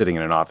not just sitting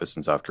in an office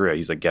in South Korea,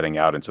 he's like getting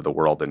out into the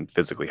world and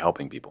physically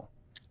helping people?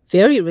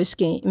 Very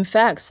risky. In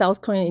fact,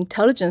 South Korean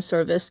intelligence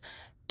service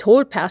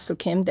told Pastor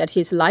Kim that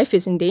his life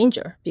is in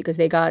danger because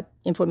they got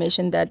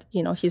information that,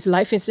 his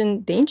life is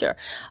in danger.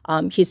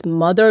 His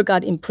mother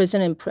got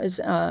imprisoned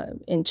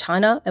in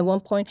China at one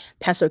point.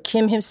 Pastor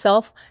Kim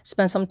himself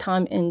spent some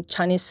time in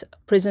Chinese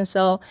prison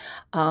cell.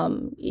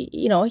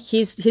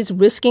 He's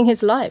risking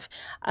his life.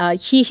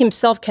 He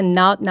himself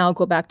cannot now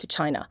go back to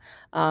China.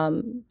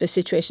 The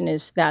situation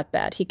is that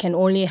bad. He can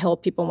only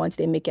help people once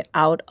they make it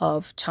out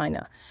of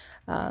China.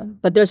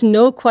 But there's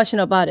no question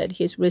about it.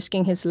 He's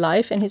risking his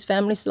life and his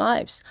family's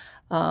lives.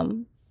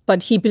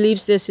 But he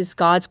believes this is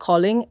God's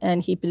calling,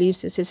 and he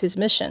believes this is his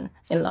mission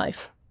in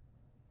life.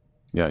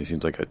 Yeah, he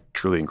seems like a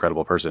truly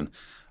incredible person.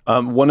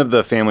 One of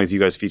the families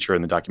you guys feature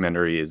in the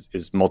documentary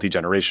is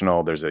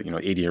multi-generational. There's a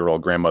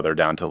 80-year-old grandmother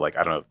down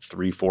to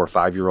 3, 4,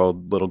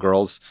 5-year-old little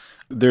girls.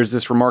 There's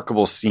this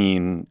remarkable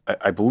scene,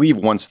 I believe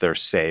once they're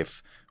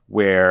safe,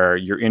 where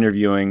you're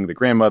interviewing the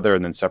grandmother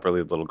and then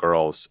separately the little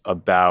girls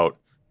about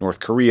North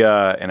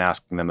Korea and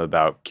asking them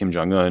about Kim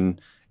Jong-un,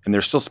 and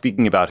they're still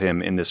speaking about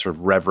him in this sort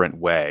of reverent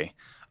way.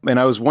 And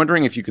I was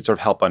wondering if you could sort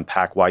of help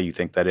unpack why you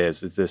think that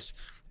is. Is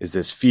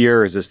this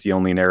fear? Is this the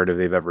only narrative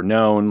they've ever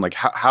known? Like,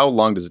 how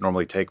long does it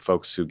normally take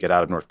folks who get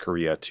out of North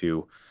Korea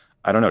to,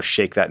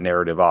 shake that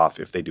narrative off,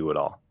 if they do at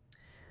all?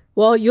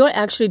 Well, you're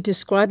actually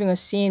describing a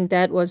scene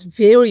that was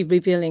very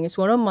revealing. It's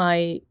one of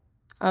my,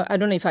 I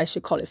don't know if I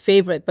should call it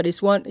favorite, but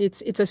it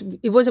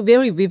was a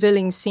very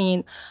revealing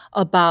scene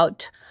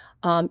about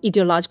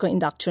ideological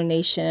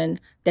indoctrination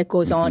that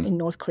goes on in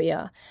North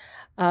Korea.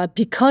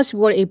 Because we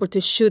were able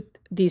to shoot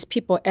these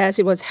people as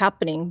it was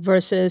happening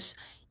versus,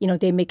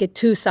 they make it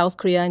to South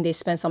Korea and they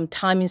spend some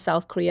time in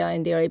South Korea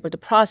and they are able to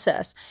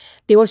process.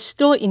 They were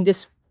still in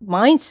this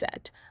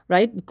mindset,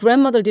 right?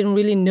 Grandmother didn't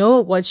really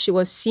know what she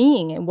was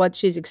seeing and what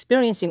she's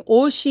experiencing.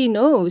 All she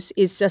knows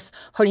is just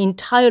her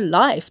entire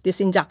life, this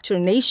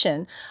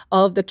indoctrination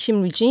of the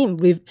Kim regime,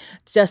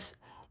 just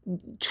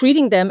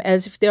treating them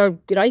as if they're,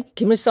 right?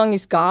 Kim Il-sung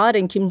is God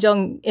and Kim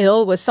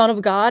Jong-il was son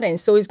of God and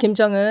so is Kim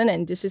Jong-un,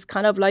 and this is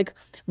kind of like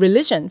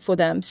religion for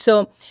them.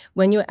 So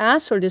when you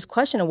ask her this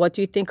question of what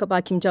do you think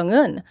about Kim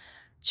Jong-un,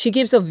 she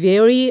gives a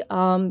very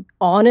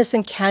honest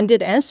and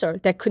candid answer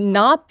that could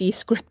not be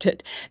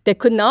scripted, that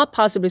could not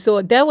possibly.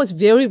 So that was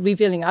very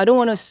revealing. I don't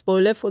want to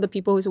spoil it for the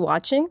people who's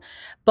watching,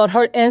 but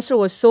her answer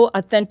was so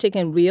authentic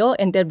and real,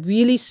 and that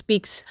really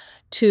speaks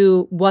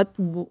to what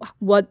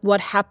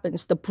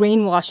happens, the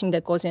brainwashing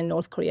that goes in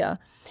North Korea.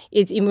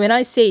 When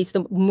I say it's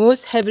the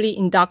most heavily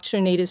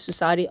indoctrinated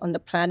society on the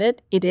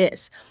planet, it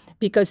is.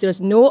 Because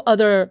there's no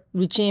other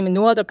regime,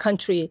 no other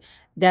country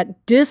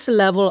that this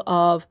level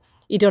of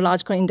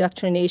ideological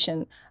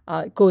indoctrination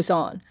goes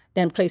on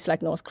than a place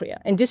like North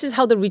Korea. And this is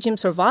how the regime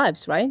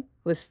survives, right?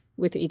 With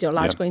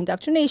ideological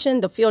indoctrination,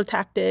 the field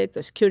tactic,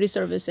 the security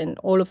service, and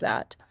all of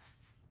that.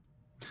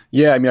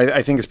 Yeah, I mean,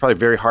 I think it's probably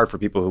very hard for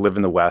people who live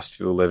in the West,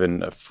 who live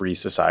in a free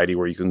society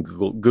where you can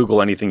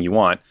Google anything you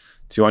want,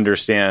 to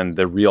understand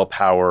the real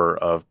power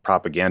of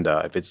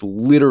propaganda. If it's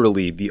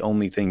literally the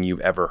only thing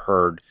you've ever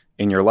heard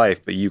in your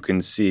life, but you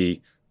can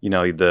see,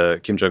 the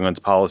Kim Jong-un's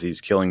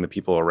policies killing the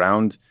people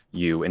around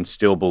you and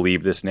still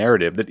believe this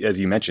narrative that, as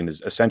you mentioned,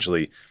 is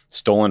essentially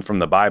stolen from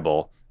the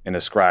Bible and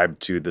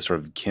ascribed to the sort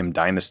of Kim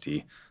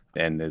dynasty.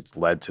 And it's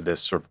led to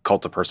this sort of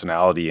cult of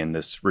personality in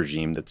this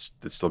regime that's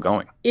still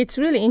going. It's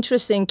really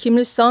interesting. Kim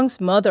Il-sung's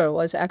mother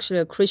was actually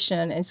a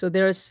Christian. And so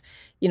there's,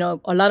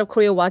 a lot of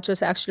Korea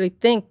watchers actually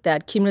think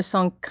that Kim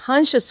Il-sung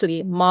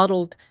consciously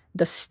modeled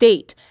the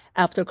state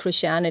after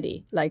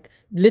Christianity, like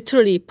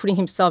literally putting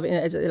himself in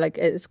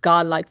as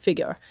God-like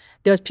figure.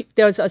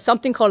 There's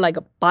something called like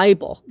a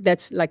Bible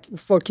that's like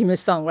for Kim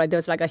Il-sung, right?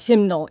 There's like a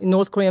hymnal in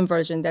North Korean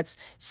version that's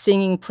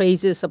singing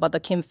praises about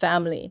the Kim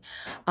family.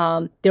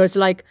 There's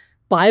like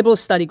Bible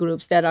study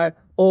groups that are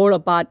all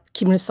about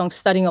Kim Il-sung,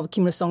 studying of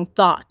Kim Il-sung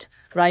thought,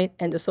 right?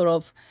 And the sort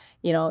of,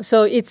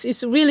 so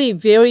it's really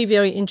very,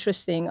 very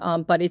interesting,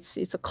 but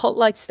it's a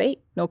cult-like state,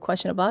 no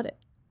question about it.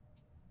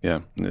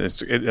 Yeah,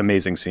 it's an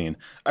amazing scene.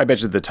 I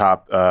bet you at the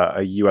top,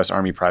 a U.S.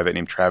 Army private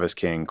named Travis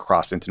King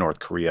crossed into North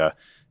Korea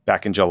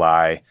back in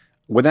July.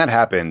 When that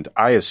happened,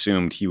 I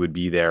assumed he would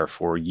be there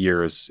for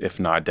years, if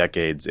not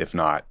decades, if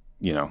not,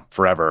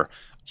 forever.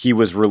 He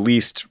was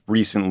released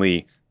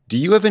recently. Do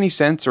you have any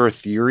sense or a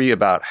theory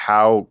about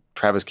how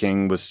Travis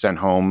King was sent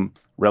home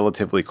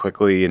relatively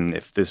quickly, and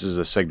if this is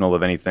a signal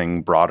of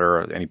anything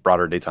broader, any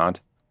broader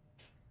détente?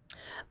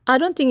 I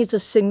don't think it's a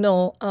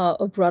signal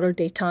of broader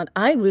détente.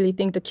 I really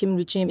think the Kim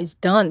regime is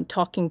done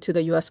talking to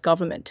the U.S.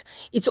 government.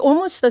 It's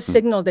almost a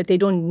signal that they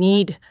don't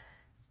need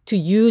to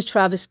use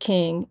Travis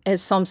King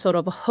as some sort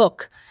of a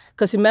hook.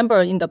 Because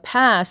remember, in the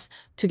past,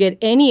 to get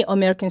any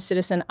American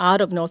citizen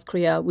out of North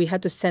Korea, we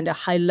had to send a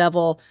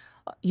high-level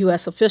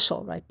U.S.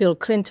 official, right? Bill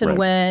Clinton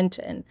went,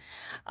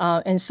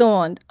 and so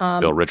on.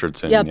 Bill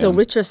Richardson. Bill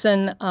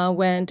Richardson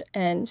went,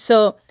 and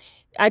so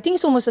I think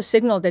it's almost a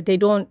signal that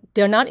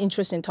they're not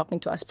interested in talking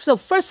to us. So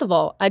first of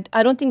all,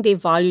 I don't think they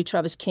value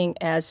Travis King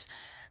as,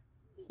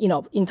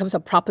 in terms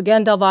of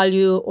propaganda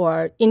value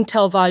or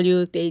intel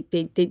value, they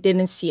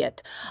didn't see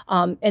it.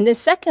 And then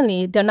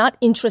secondly, they're not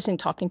interested in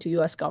talking to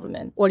U.S.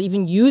 government or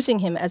even using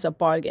him as a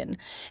bargain.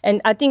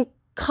 And I think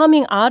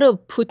coming out of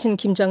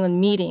Putin-Kim Jong-un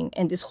meeting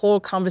and this whole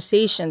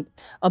conversation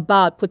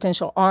about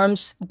potential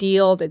arms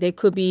deal that they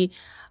could be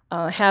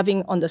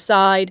having on the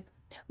side,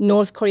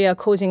 North Korea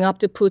cozying up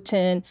to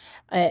Putin,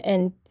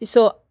 and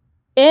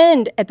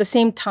at the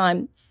same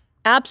time,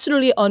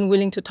 absolutely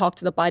unwilling to talk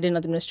to the Biden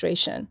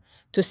administration,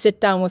 to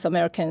sit down with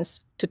Americans,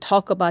 to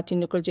talk about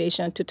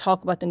denuclearization, to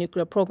talk about the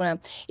nuclear program.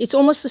 It's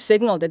almost a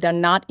signal that they're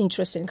not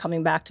interested in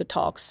coming back to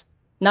talks,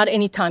 not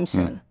anytime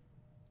soon.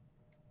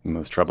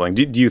 That's troubling.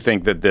 Do you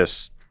think that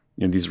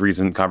these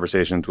recent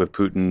conversations with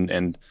Putin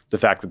and the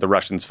fact that the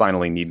Russians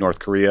finally need North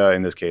Korea,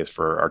 in this case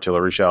for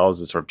artillery shells,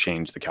 has sort of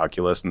changed the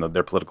calculus and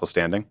their political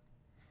standing?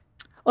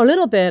 A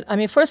little bit. I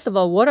mean, first of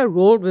all, what a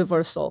role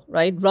reversal,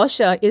 right?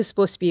 Russia is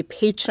supposed to be a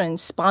patron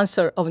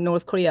sponsor of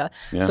North Korea.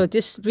 Yeah. So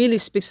this really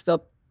speaks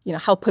to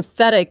how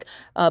pathetic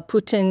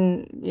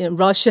Putin,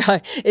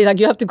 Russia is. Like,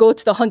 you have to go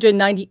to the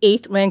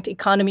 198th ranked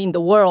economy in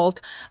the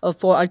world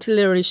for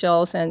artillery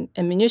shells and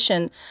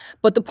ammunition.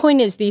 But the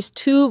point is, these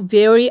two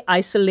very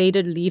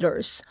isolated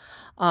leaders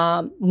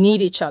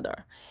need each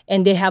other,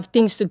 and they have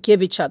things to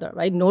give each other,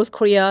 right? North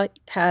Korea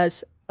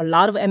has a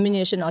lot of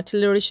ammunition,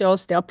 artillery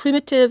shells. They are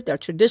primitive, they're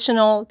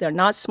traditional, they're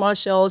not smart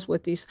shells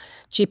with these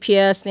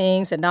GPS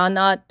things, and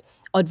not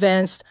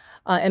advanced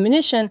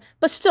ammunition,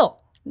 but still,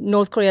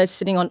 North Korea is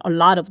sitting on a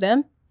lot of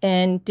them,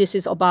 and this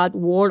is about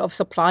war of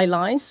supply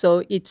lines,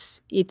 so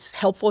it's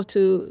helpful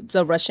to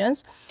the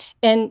Russians.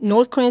 And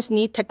North Koreans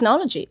need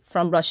technology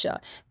from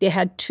Russia. They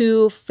had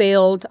 2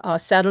 failed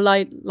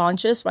satellite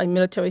launches, right,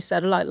 military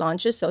satellite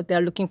launches, so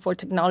they're looking for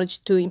technology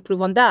to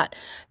improve on that.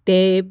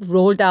 They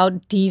rolled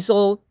out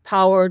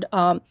diesel-powered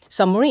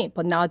submarine,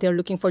 but now they're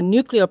looking for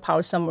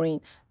nuclear-powered submarine.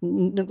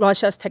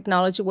 Russia's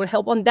technology will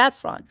help on that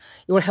front.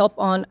 It will help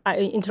on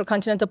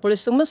intercontinental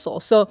ballistic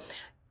missiles. So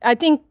I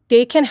think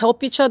they can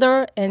help each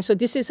other, and so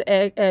this is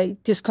a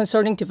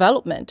disconcerting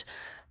development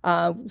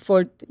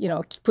for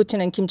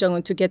Putin and Kim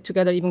Jong-un to get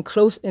together even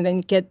close and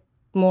then get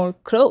more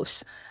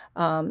close.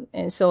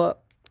 And so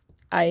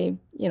I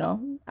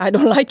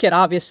don't like it.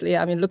 Obviously,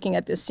 I mean, looking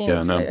at this scene,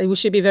 we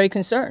should be very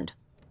concerned.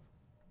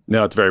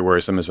 No, it's very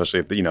worrisome, especially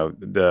if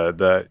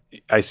the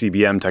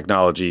ICBM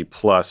technology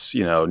plus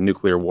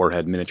nuclear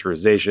warhead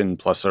miniaturization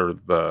plus sort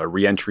of a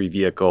reentry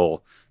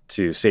vehicle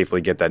to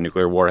safely get that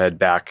nuclear warhead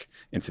back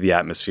into the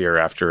atmosphere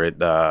after it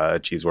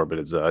achieves orbit.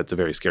 It's a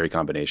very scary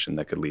combination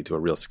that could lead to a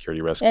real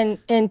security risk. And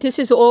this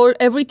is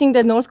everything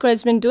that North Korea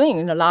has been doing.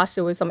 In the last,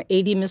 there was some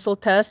 80 missile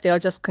tests. They are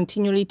just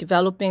continually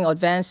developing,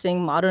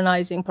 advancing,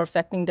 modernizing,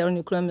 perfecting their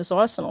nuclear missile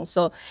arsenal.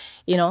 So,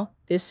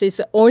 this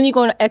is only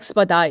going to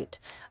expedite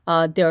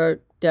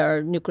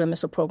their nuclear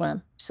missile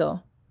program. So,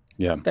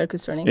 yeah, very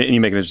concerning. And you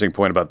make an interesting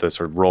point about the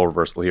sort of role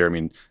reversal here. I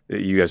mean,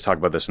 you guys talk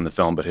about this in the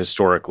film, but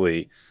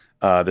historically,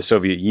 the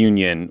Soviet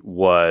Union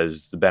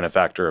was the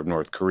benefactor of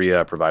North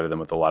Korea, provided them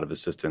with a lot of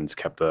assistance,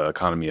 kept the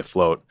economy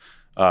afloat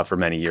for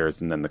many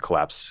years, and then the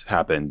collapse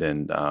happened,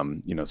 and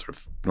sort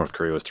of North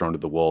Korea was thrown to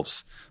the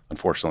wolves,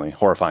 unfortunately,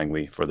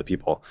 horrifyingly for the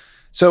people.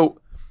 So,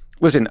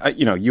 listen,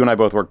 you and I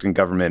both worked in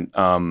government.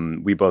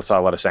 We both saw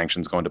a lot of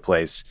sanctions go into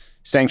place.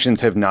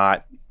 Sanctions have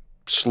not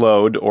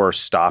slowed or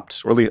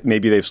stopped, or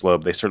maybe they've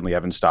slowed. They certainly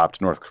haven't stopped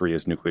North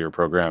Korea's nuclear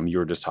program. You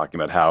were just talking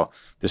about how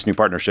this new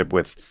partnership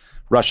with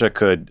Russia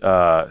could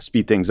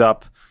speed things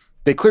up.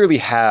 They clearly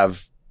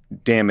have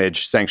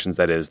damaged, sanctions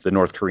that is, the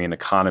North Korean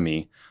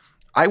economy.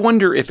 I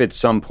wonder if at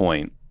some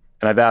point,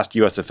 and I've asked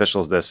U.S.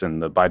 officials this in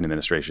the Biden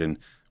administration,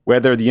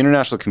 whether the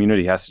international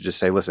community has to just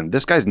say, listen,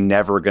 this guy's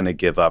never going to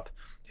give up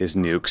his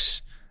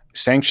nukes.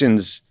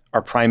 Sanctions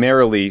are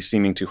primarily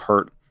seeming to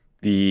hurt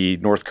the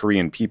North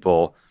Korean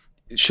people.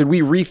 Should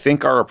we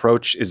rethink our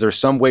approach? Is there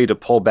some way to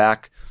pull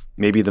back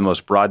maybe the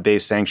most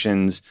broad-based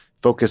sanctions,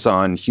 focus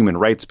on human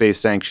rights-based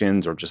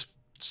sanctions, or just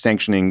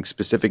sanctioning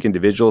specific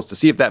individuals to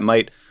see if that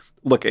might,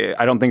 look,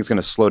 I don't think it's going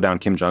to slow down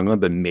Kim Jong-un,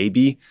 but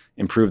maybe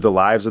improve the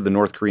lives of the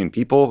North Korean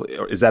people?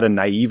 Is that a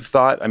naive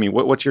thought? I mean,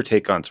 what's your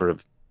take on sort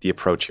of the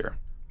approach here?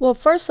 Well,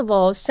 first of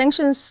all,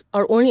 sanctions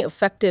are only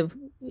effective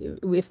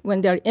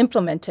when they're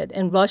implemented,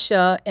 and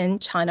Russia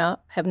and China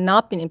have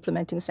not been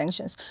implementing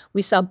sanctions.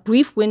 We saw a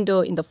brief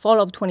window in the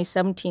fall of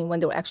 2017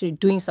 when they were actually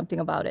doing something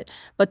about it.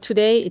 But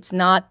today, it's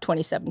not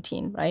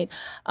 2017, right?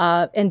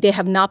 And they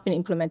have not been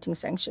implementing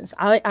sanctions.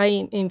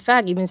 I in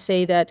fact, even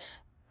say that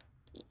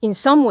in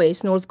some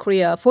ways, North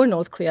Korea,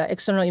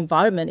 external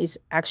environment is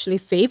actually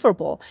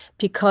favorable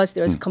because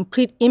there's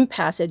complete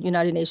impasse at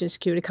United Nations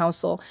Security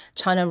Council.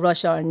 China and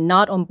Russia are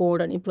not on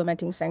board on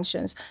implementing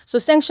sanctions. So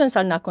sanctions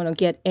are not going to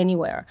get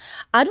anywhere.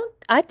 I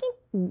think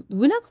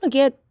we're not going to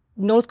get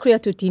North Korea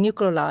to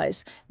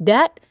denuclearize.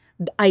 That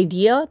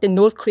idea that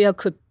North Korea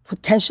could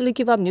potentially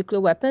give up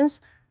nuclear weapons,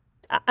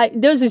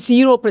 there's a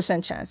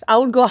 0% chance. I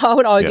would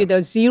argue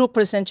there's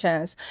 0%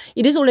 chance.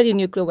 It is already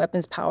nuclear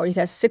weapons power. It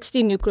has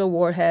 60 nuclear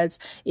warheads.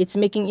 It's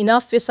making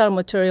enough fissile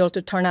material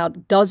to turn out a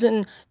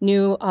dozen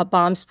new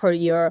bombs per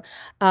year.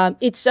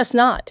 It's just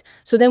not.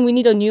 So then we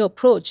need a new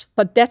approach.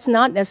 But that's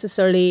not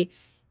necessarily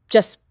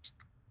just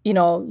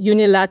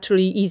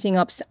unilaterally easing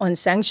up on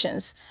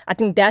sanctions. I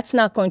think that's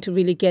not going to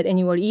really get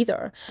anywhere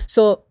either.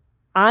 So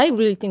I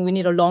really think we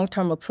need a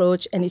long-term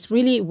approach, and it's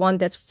really one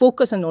that's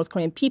focused on North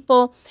Korean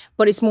people,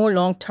 but it's more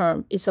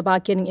long-term. It's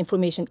about getting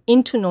information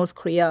into North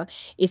Korea.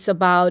 It's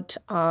about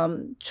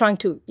trying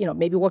to,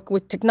 maybe work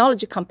with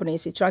technology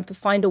companies. It's trying to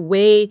find a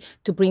way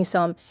to bring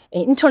some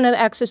internet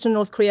access to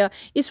North Korea.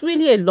 It's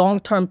really a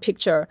long-term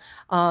picture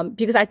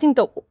because I think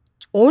the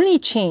only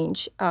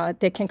change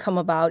that can come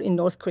about in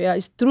North Korea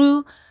is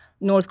through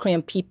North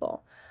Korean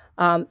people.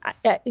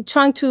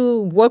 Trying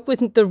to work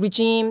with the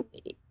regime,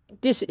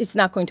 this is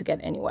not going to get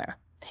anywhere.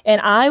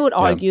 And I would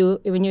argue,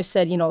 when you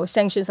said,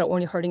 sanctions are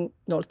only hurting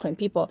North Korean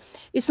people,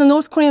 it's the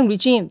North Korean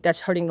regime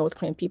that's hurting North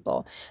Korean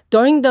people.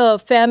 During the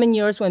famine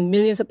years when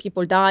millions of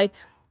people died,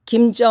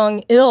 Kim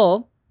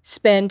Jong-il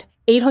spent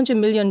 $800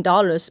 million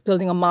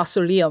building a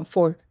mausoleum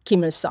for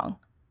Kim Il-sung,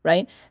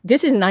 right?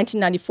 This is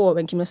 1994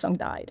 when Kim Il-sung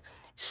died.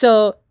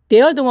 So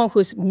they are the one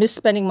who's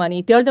misspending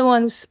money. They're the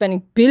one who's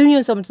spending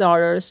billions of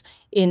dollars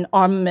in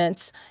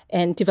armaments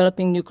and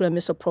developing nuclear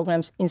missile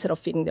programs instead of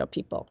feeding their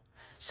people.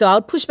 So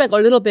I'll push back a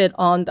little bit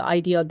on the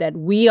idea that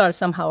we are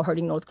somehow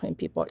hurting North Korean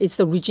people. It's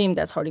the regime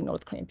that's hurting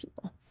North Korean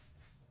people.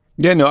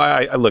 Yeah, no,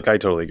 I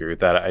totally agree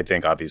with that. I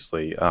think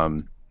obviously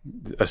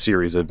a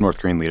series of North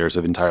Korean leaders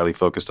have entirely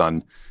focused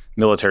on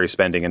military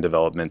spending and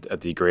development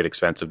at the great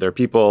expense of their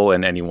people,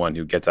 and anyone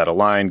who gets out of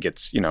line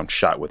gets,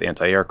 shot with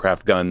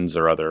anti-aircraft guns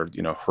or other,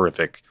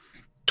 horrific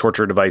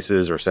torture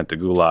devices or sent to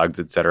gulags,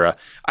 et cetera.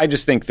 I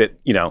just think that,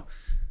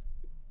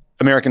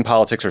 American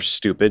politics are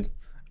stupid.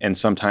 And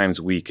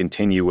sometimes we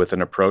continue with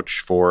an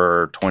approach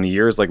for 20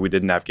 years like we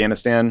did in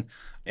Afghanistan.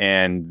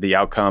 And the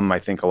outcome, I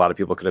think a lot of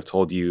people could have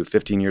told you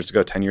 15 years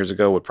ago, 10 years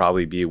ago would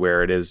probably be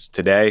where it is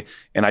today.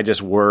 And I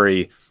just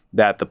worry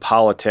that the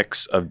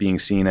politics of being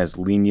seen as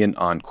lenient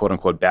on quote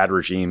unquote bad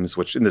regimes,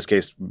 which in this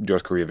case,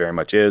 North Korea very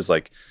much is,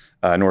 like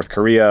North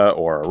Korea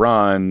or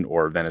Iran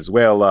or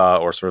Venezuela,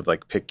 or sort of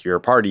like pick your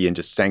party and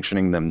just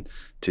sanctioning them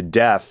to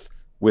death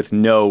with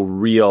no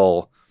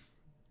real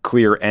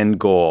clear end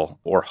goal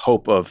or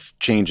hope of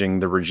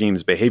changing the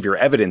regime's behavior,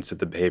 evidence that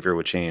the behavior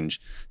would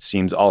change,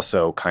 seems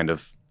also kind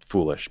of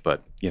foolish.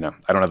 But, I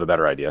don't have a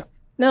better idea.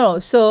 No.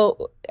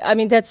 So,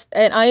 and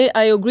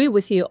I agree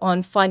with you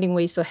on finding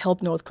ways to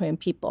help North Korean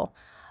people.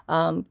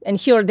 And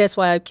here, that's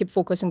why I keep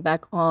focusing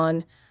back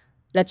on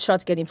let's try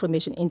to get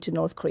information into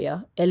North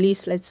Korea. At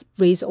least let's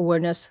raise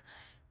awareness,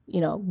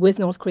 with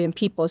North Korean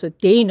people so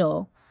they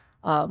know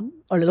a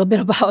little bit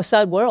about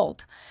outside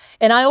world.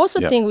 And I also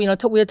think, we are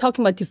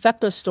talking about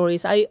defector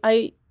stories.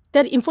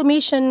 That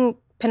information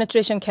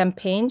penetration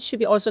campaign should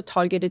be also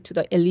targeted to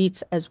the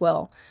elites as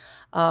well.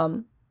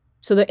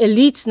 So the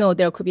elites know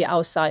there could be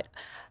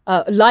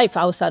life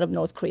outside of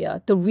North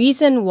Korea. The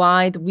reason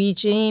why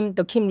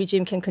the Kim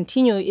regime can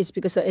continue is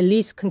because the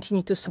elites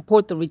continue to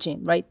support the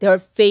regime, right? Their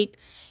fate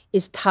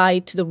is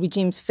tied to the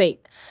regime's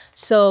fate.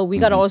 So we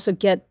got to also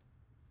get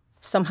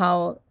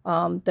somehow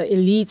the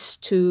elites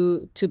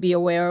to be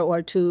aware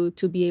or to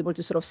be able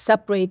to sort of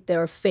separate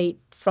their fate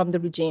from the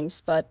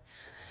regimes. But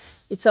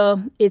it's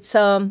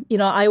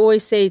I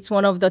always say it's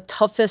one of the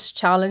toughest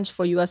challenge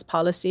for U.S.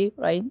 policy,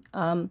 right?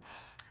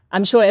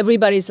 I'm sure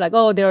everybody's like,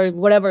 they're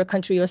whatever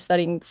country you're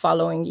studying,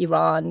 following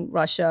Iran,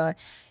 Russia.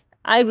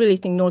 I really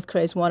think North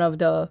Korea is one of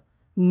the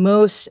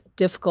most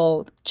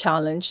difficult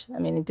challenge. I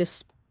mean,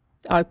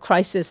 our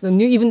crisis,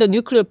 even the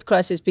nuclear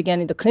crisis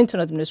began in the Clinton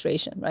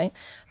administration, right?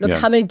 Look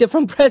how many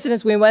different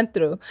presidents we went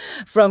through,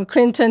 from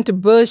Clinton to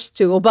Bush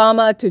to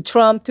Obama to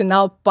Trump to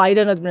now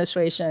Biden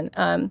administration.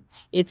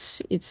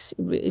 It's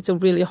a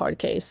really hard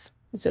case.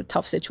 It's a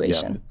tough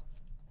situation. Yeah.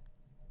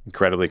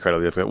 Incredibly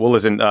difficult. Well,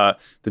 listen, the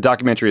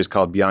documentary is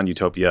called Beyond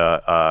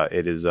Utopia.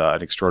 It is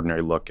an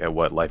extraordinary look at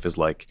what life is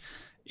like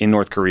in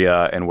North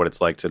Korea and what it's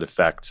like to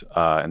defect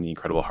and the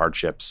incredible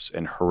hardships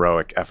and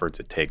heroic efforts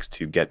it takes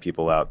to get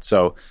people out.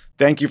 So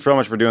thank you so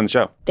much for doing the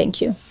show.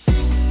 Thank you.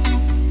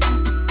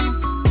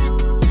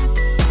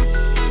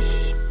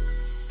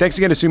 Thanks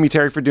again to Sue Mi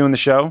Terry for doing the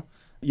show.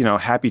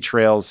 Happy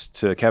trails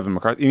to Kevin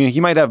McCarthy. He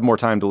might have more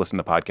time to listen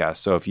to podcasts.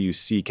 So if you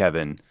see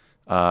Kevin,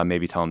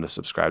 maybe tell him to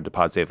subscribe to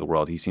Pod Save the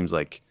World. He seems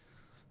like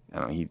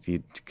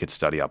he could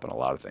study up on a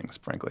lot of things,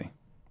 frankly.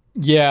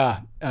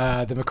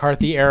 The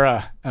McCarthy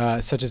era,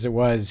 such as it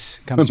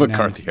was, comes to an end.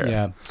 McCarthy era.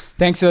 Yeah.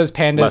 Thanks to those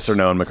pandas. Lesser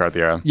known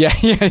McCarthy era.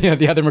 Yeah,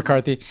 the other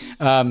McCarthy.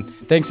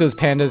 Thanks to those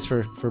pandas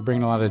for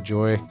bringing a lot of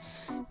joy.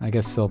 I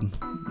guess they'll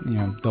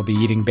be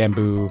eating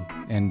bamboo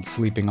and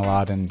sleeping a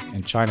lot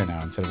in China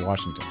now instead of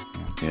Washington.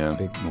 Yeah,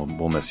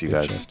 we'll miss you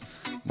guys. Shift.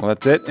 Well,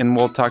 that's it, and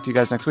we'll talk to you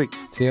guys next week.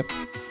 See ya.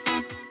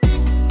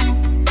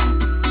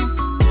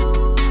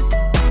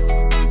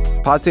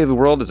 Pod Save the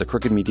World is a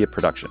Crooked Media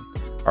production.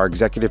 Our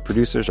executive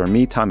producers are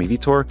me, Tommy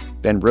Vitor,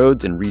 Ben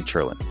Rhodes, and Reed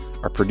Cherlin.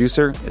 Our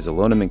producer is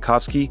Ilona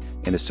Minkowski,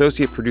 and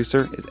associate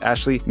producer is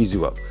Ashley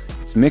Mizuo.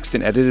 It's mixed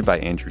and edited by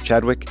Andrew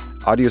Chadwick.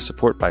 Audio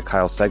support by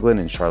Kyle Seglin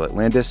and Charlotte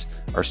Landis.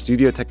 Our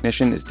studio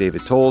technician is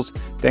David Tolles.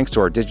 Thanks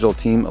to our digital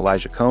team,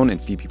 Elijah Cohn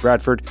and Phoebe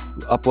Bradford,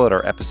 who upload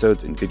our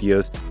episodes and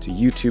videos to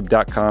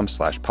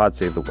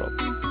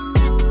youtube.com/podsavetheworld.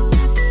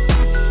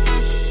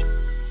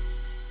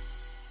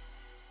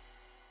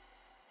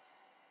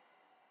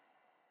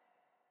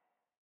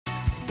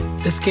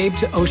 Escape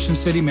to Ocean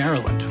City,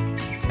 Maryland,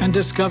 and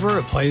discover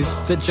a place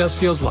that just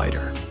feels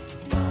lighter,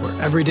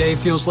 where every day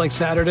feels like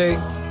Saturday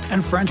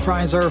and French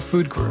fries are a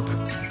food group,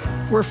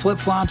 where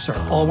flip-flops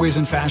are always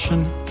in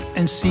fashion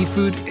and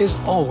seafood is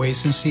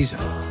always in season,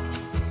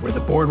 where the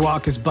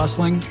boardwalk is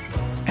bustling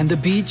and the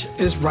beach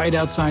is right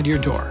outside your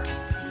door,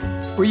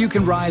 where you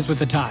can rise with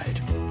the tide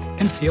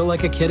and feel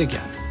like a kid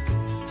again.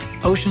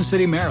 Ocean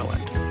City,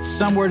 Maryland,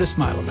 somewhere to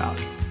smile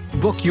about.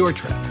 Book your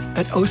trip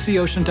at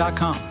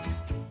OCOcean.com.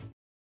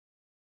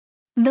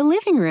 The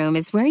living room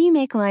is where you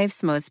make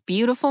life's most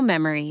beautiful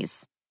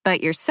memories.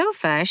 But your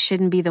sofa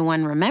shouldn't be the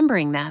one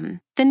remembering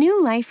them. The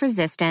new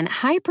life-resistant,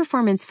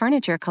 high-performance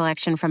furniture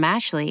collection from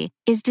Ashley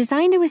is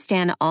designed to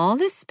withstand all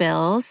the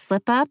spills,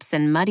 slip-ups,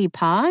 and muddy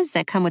paws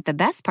that come with the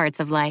best parts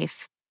of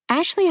life.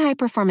 Ashley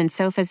high-performance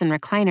sofas and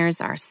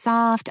recliners are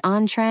soft,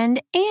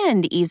 on-trend,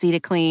 and easy to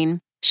clean.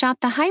 Shop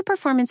the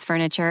high-performance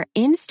furniture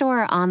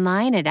in-store or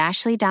online at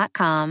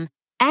ashley.com.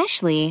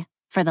 Ashley,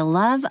 for the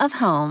love of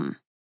home.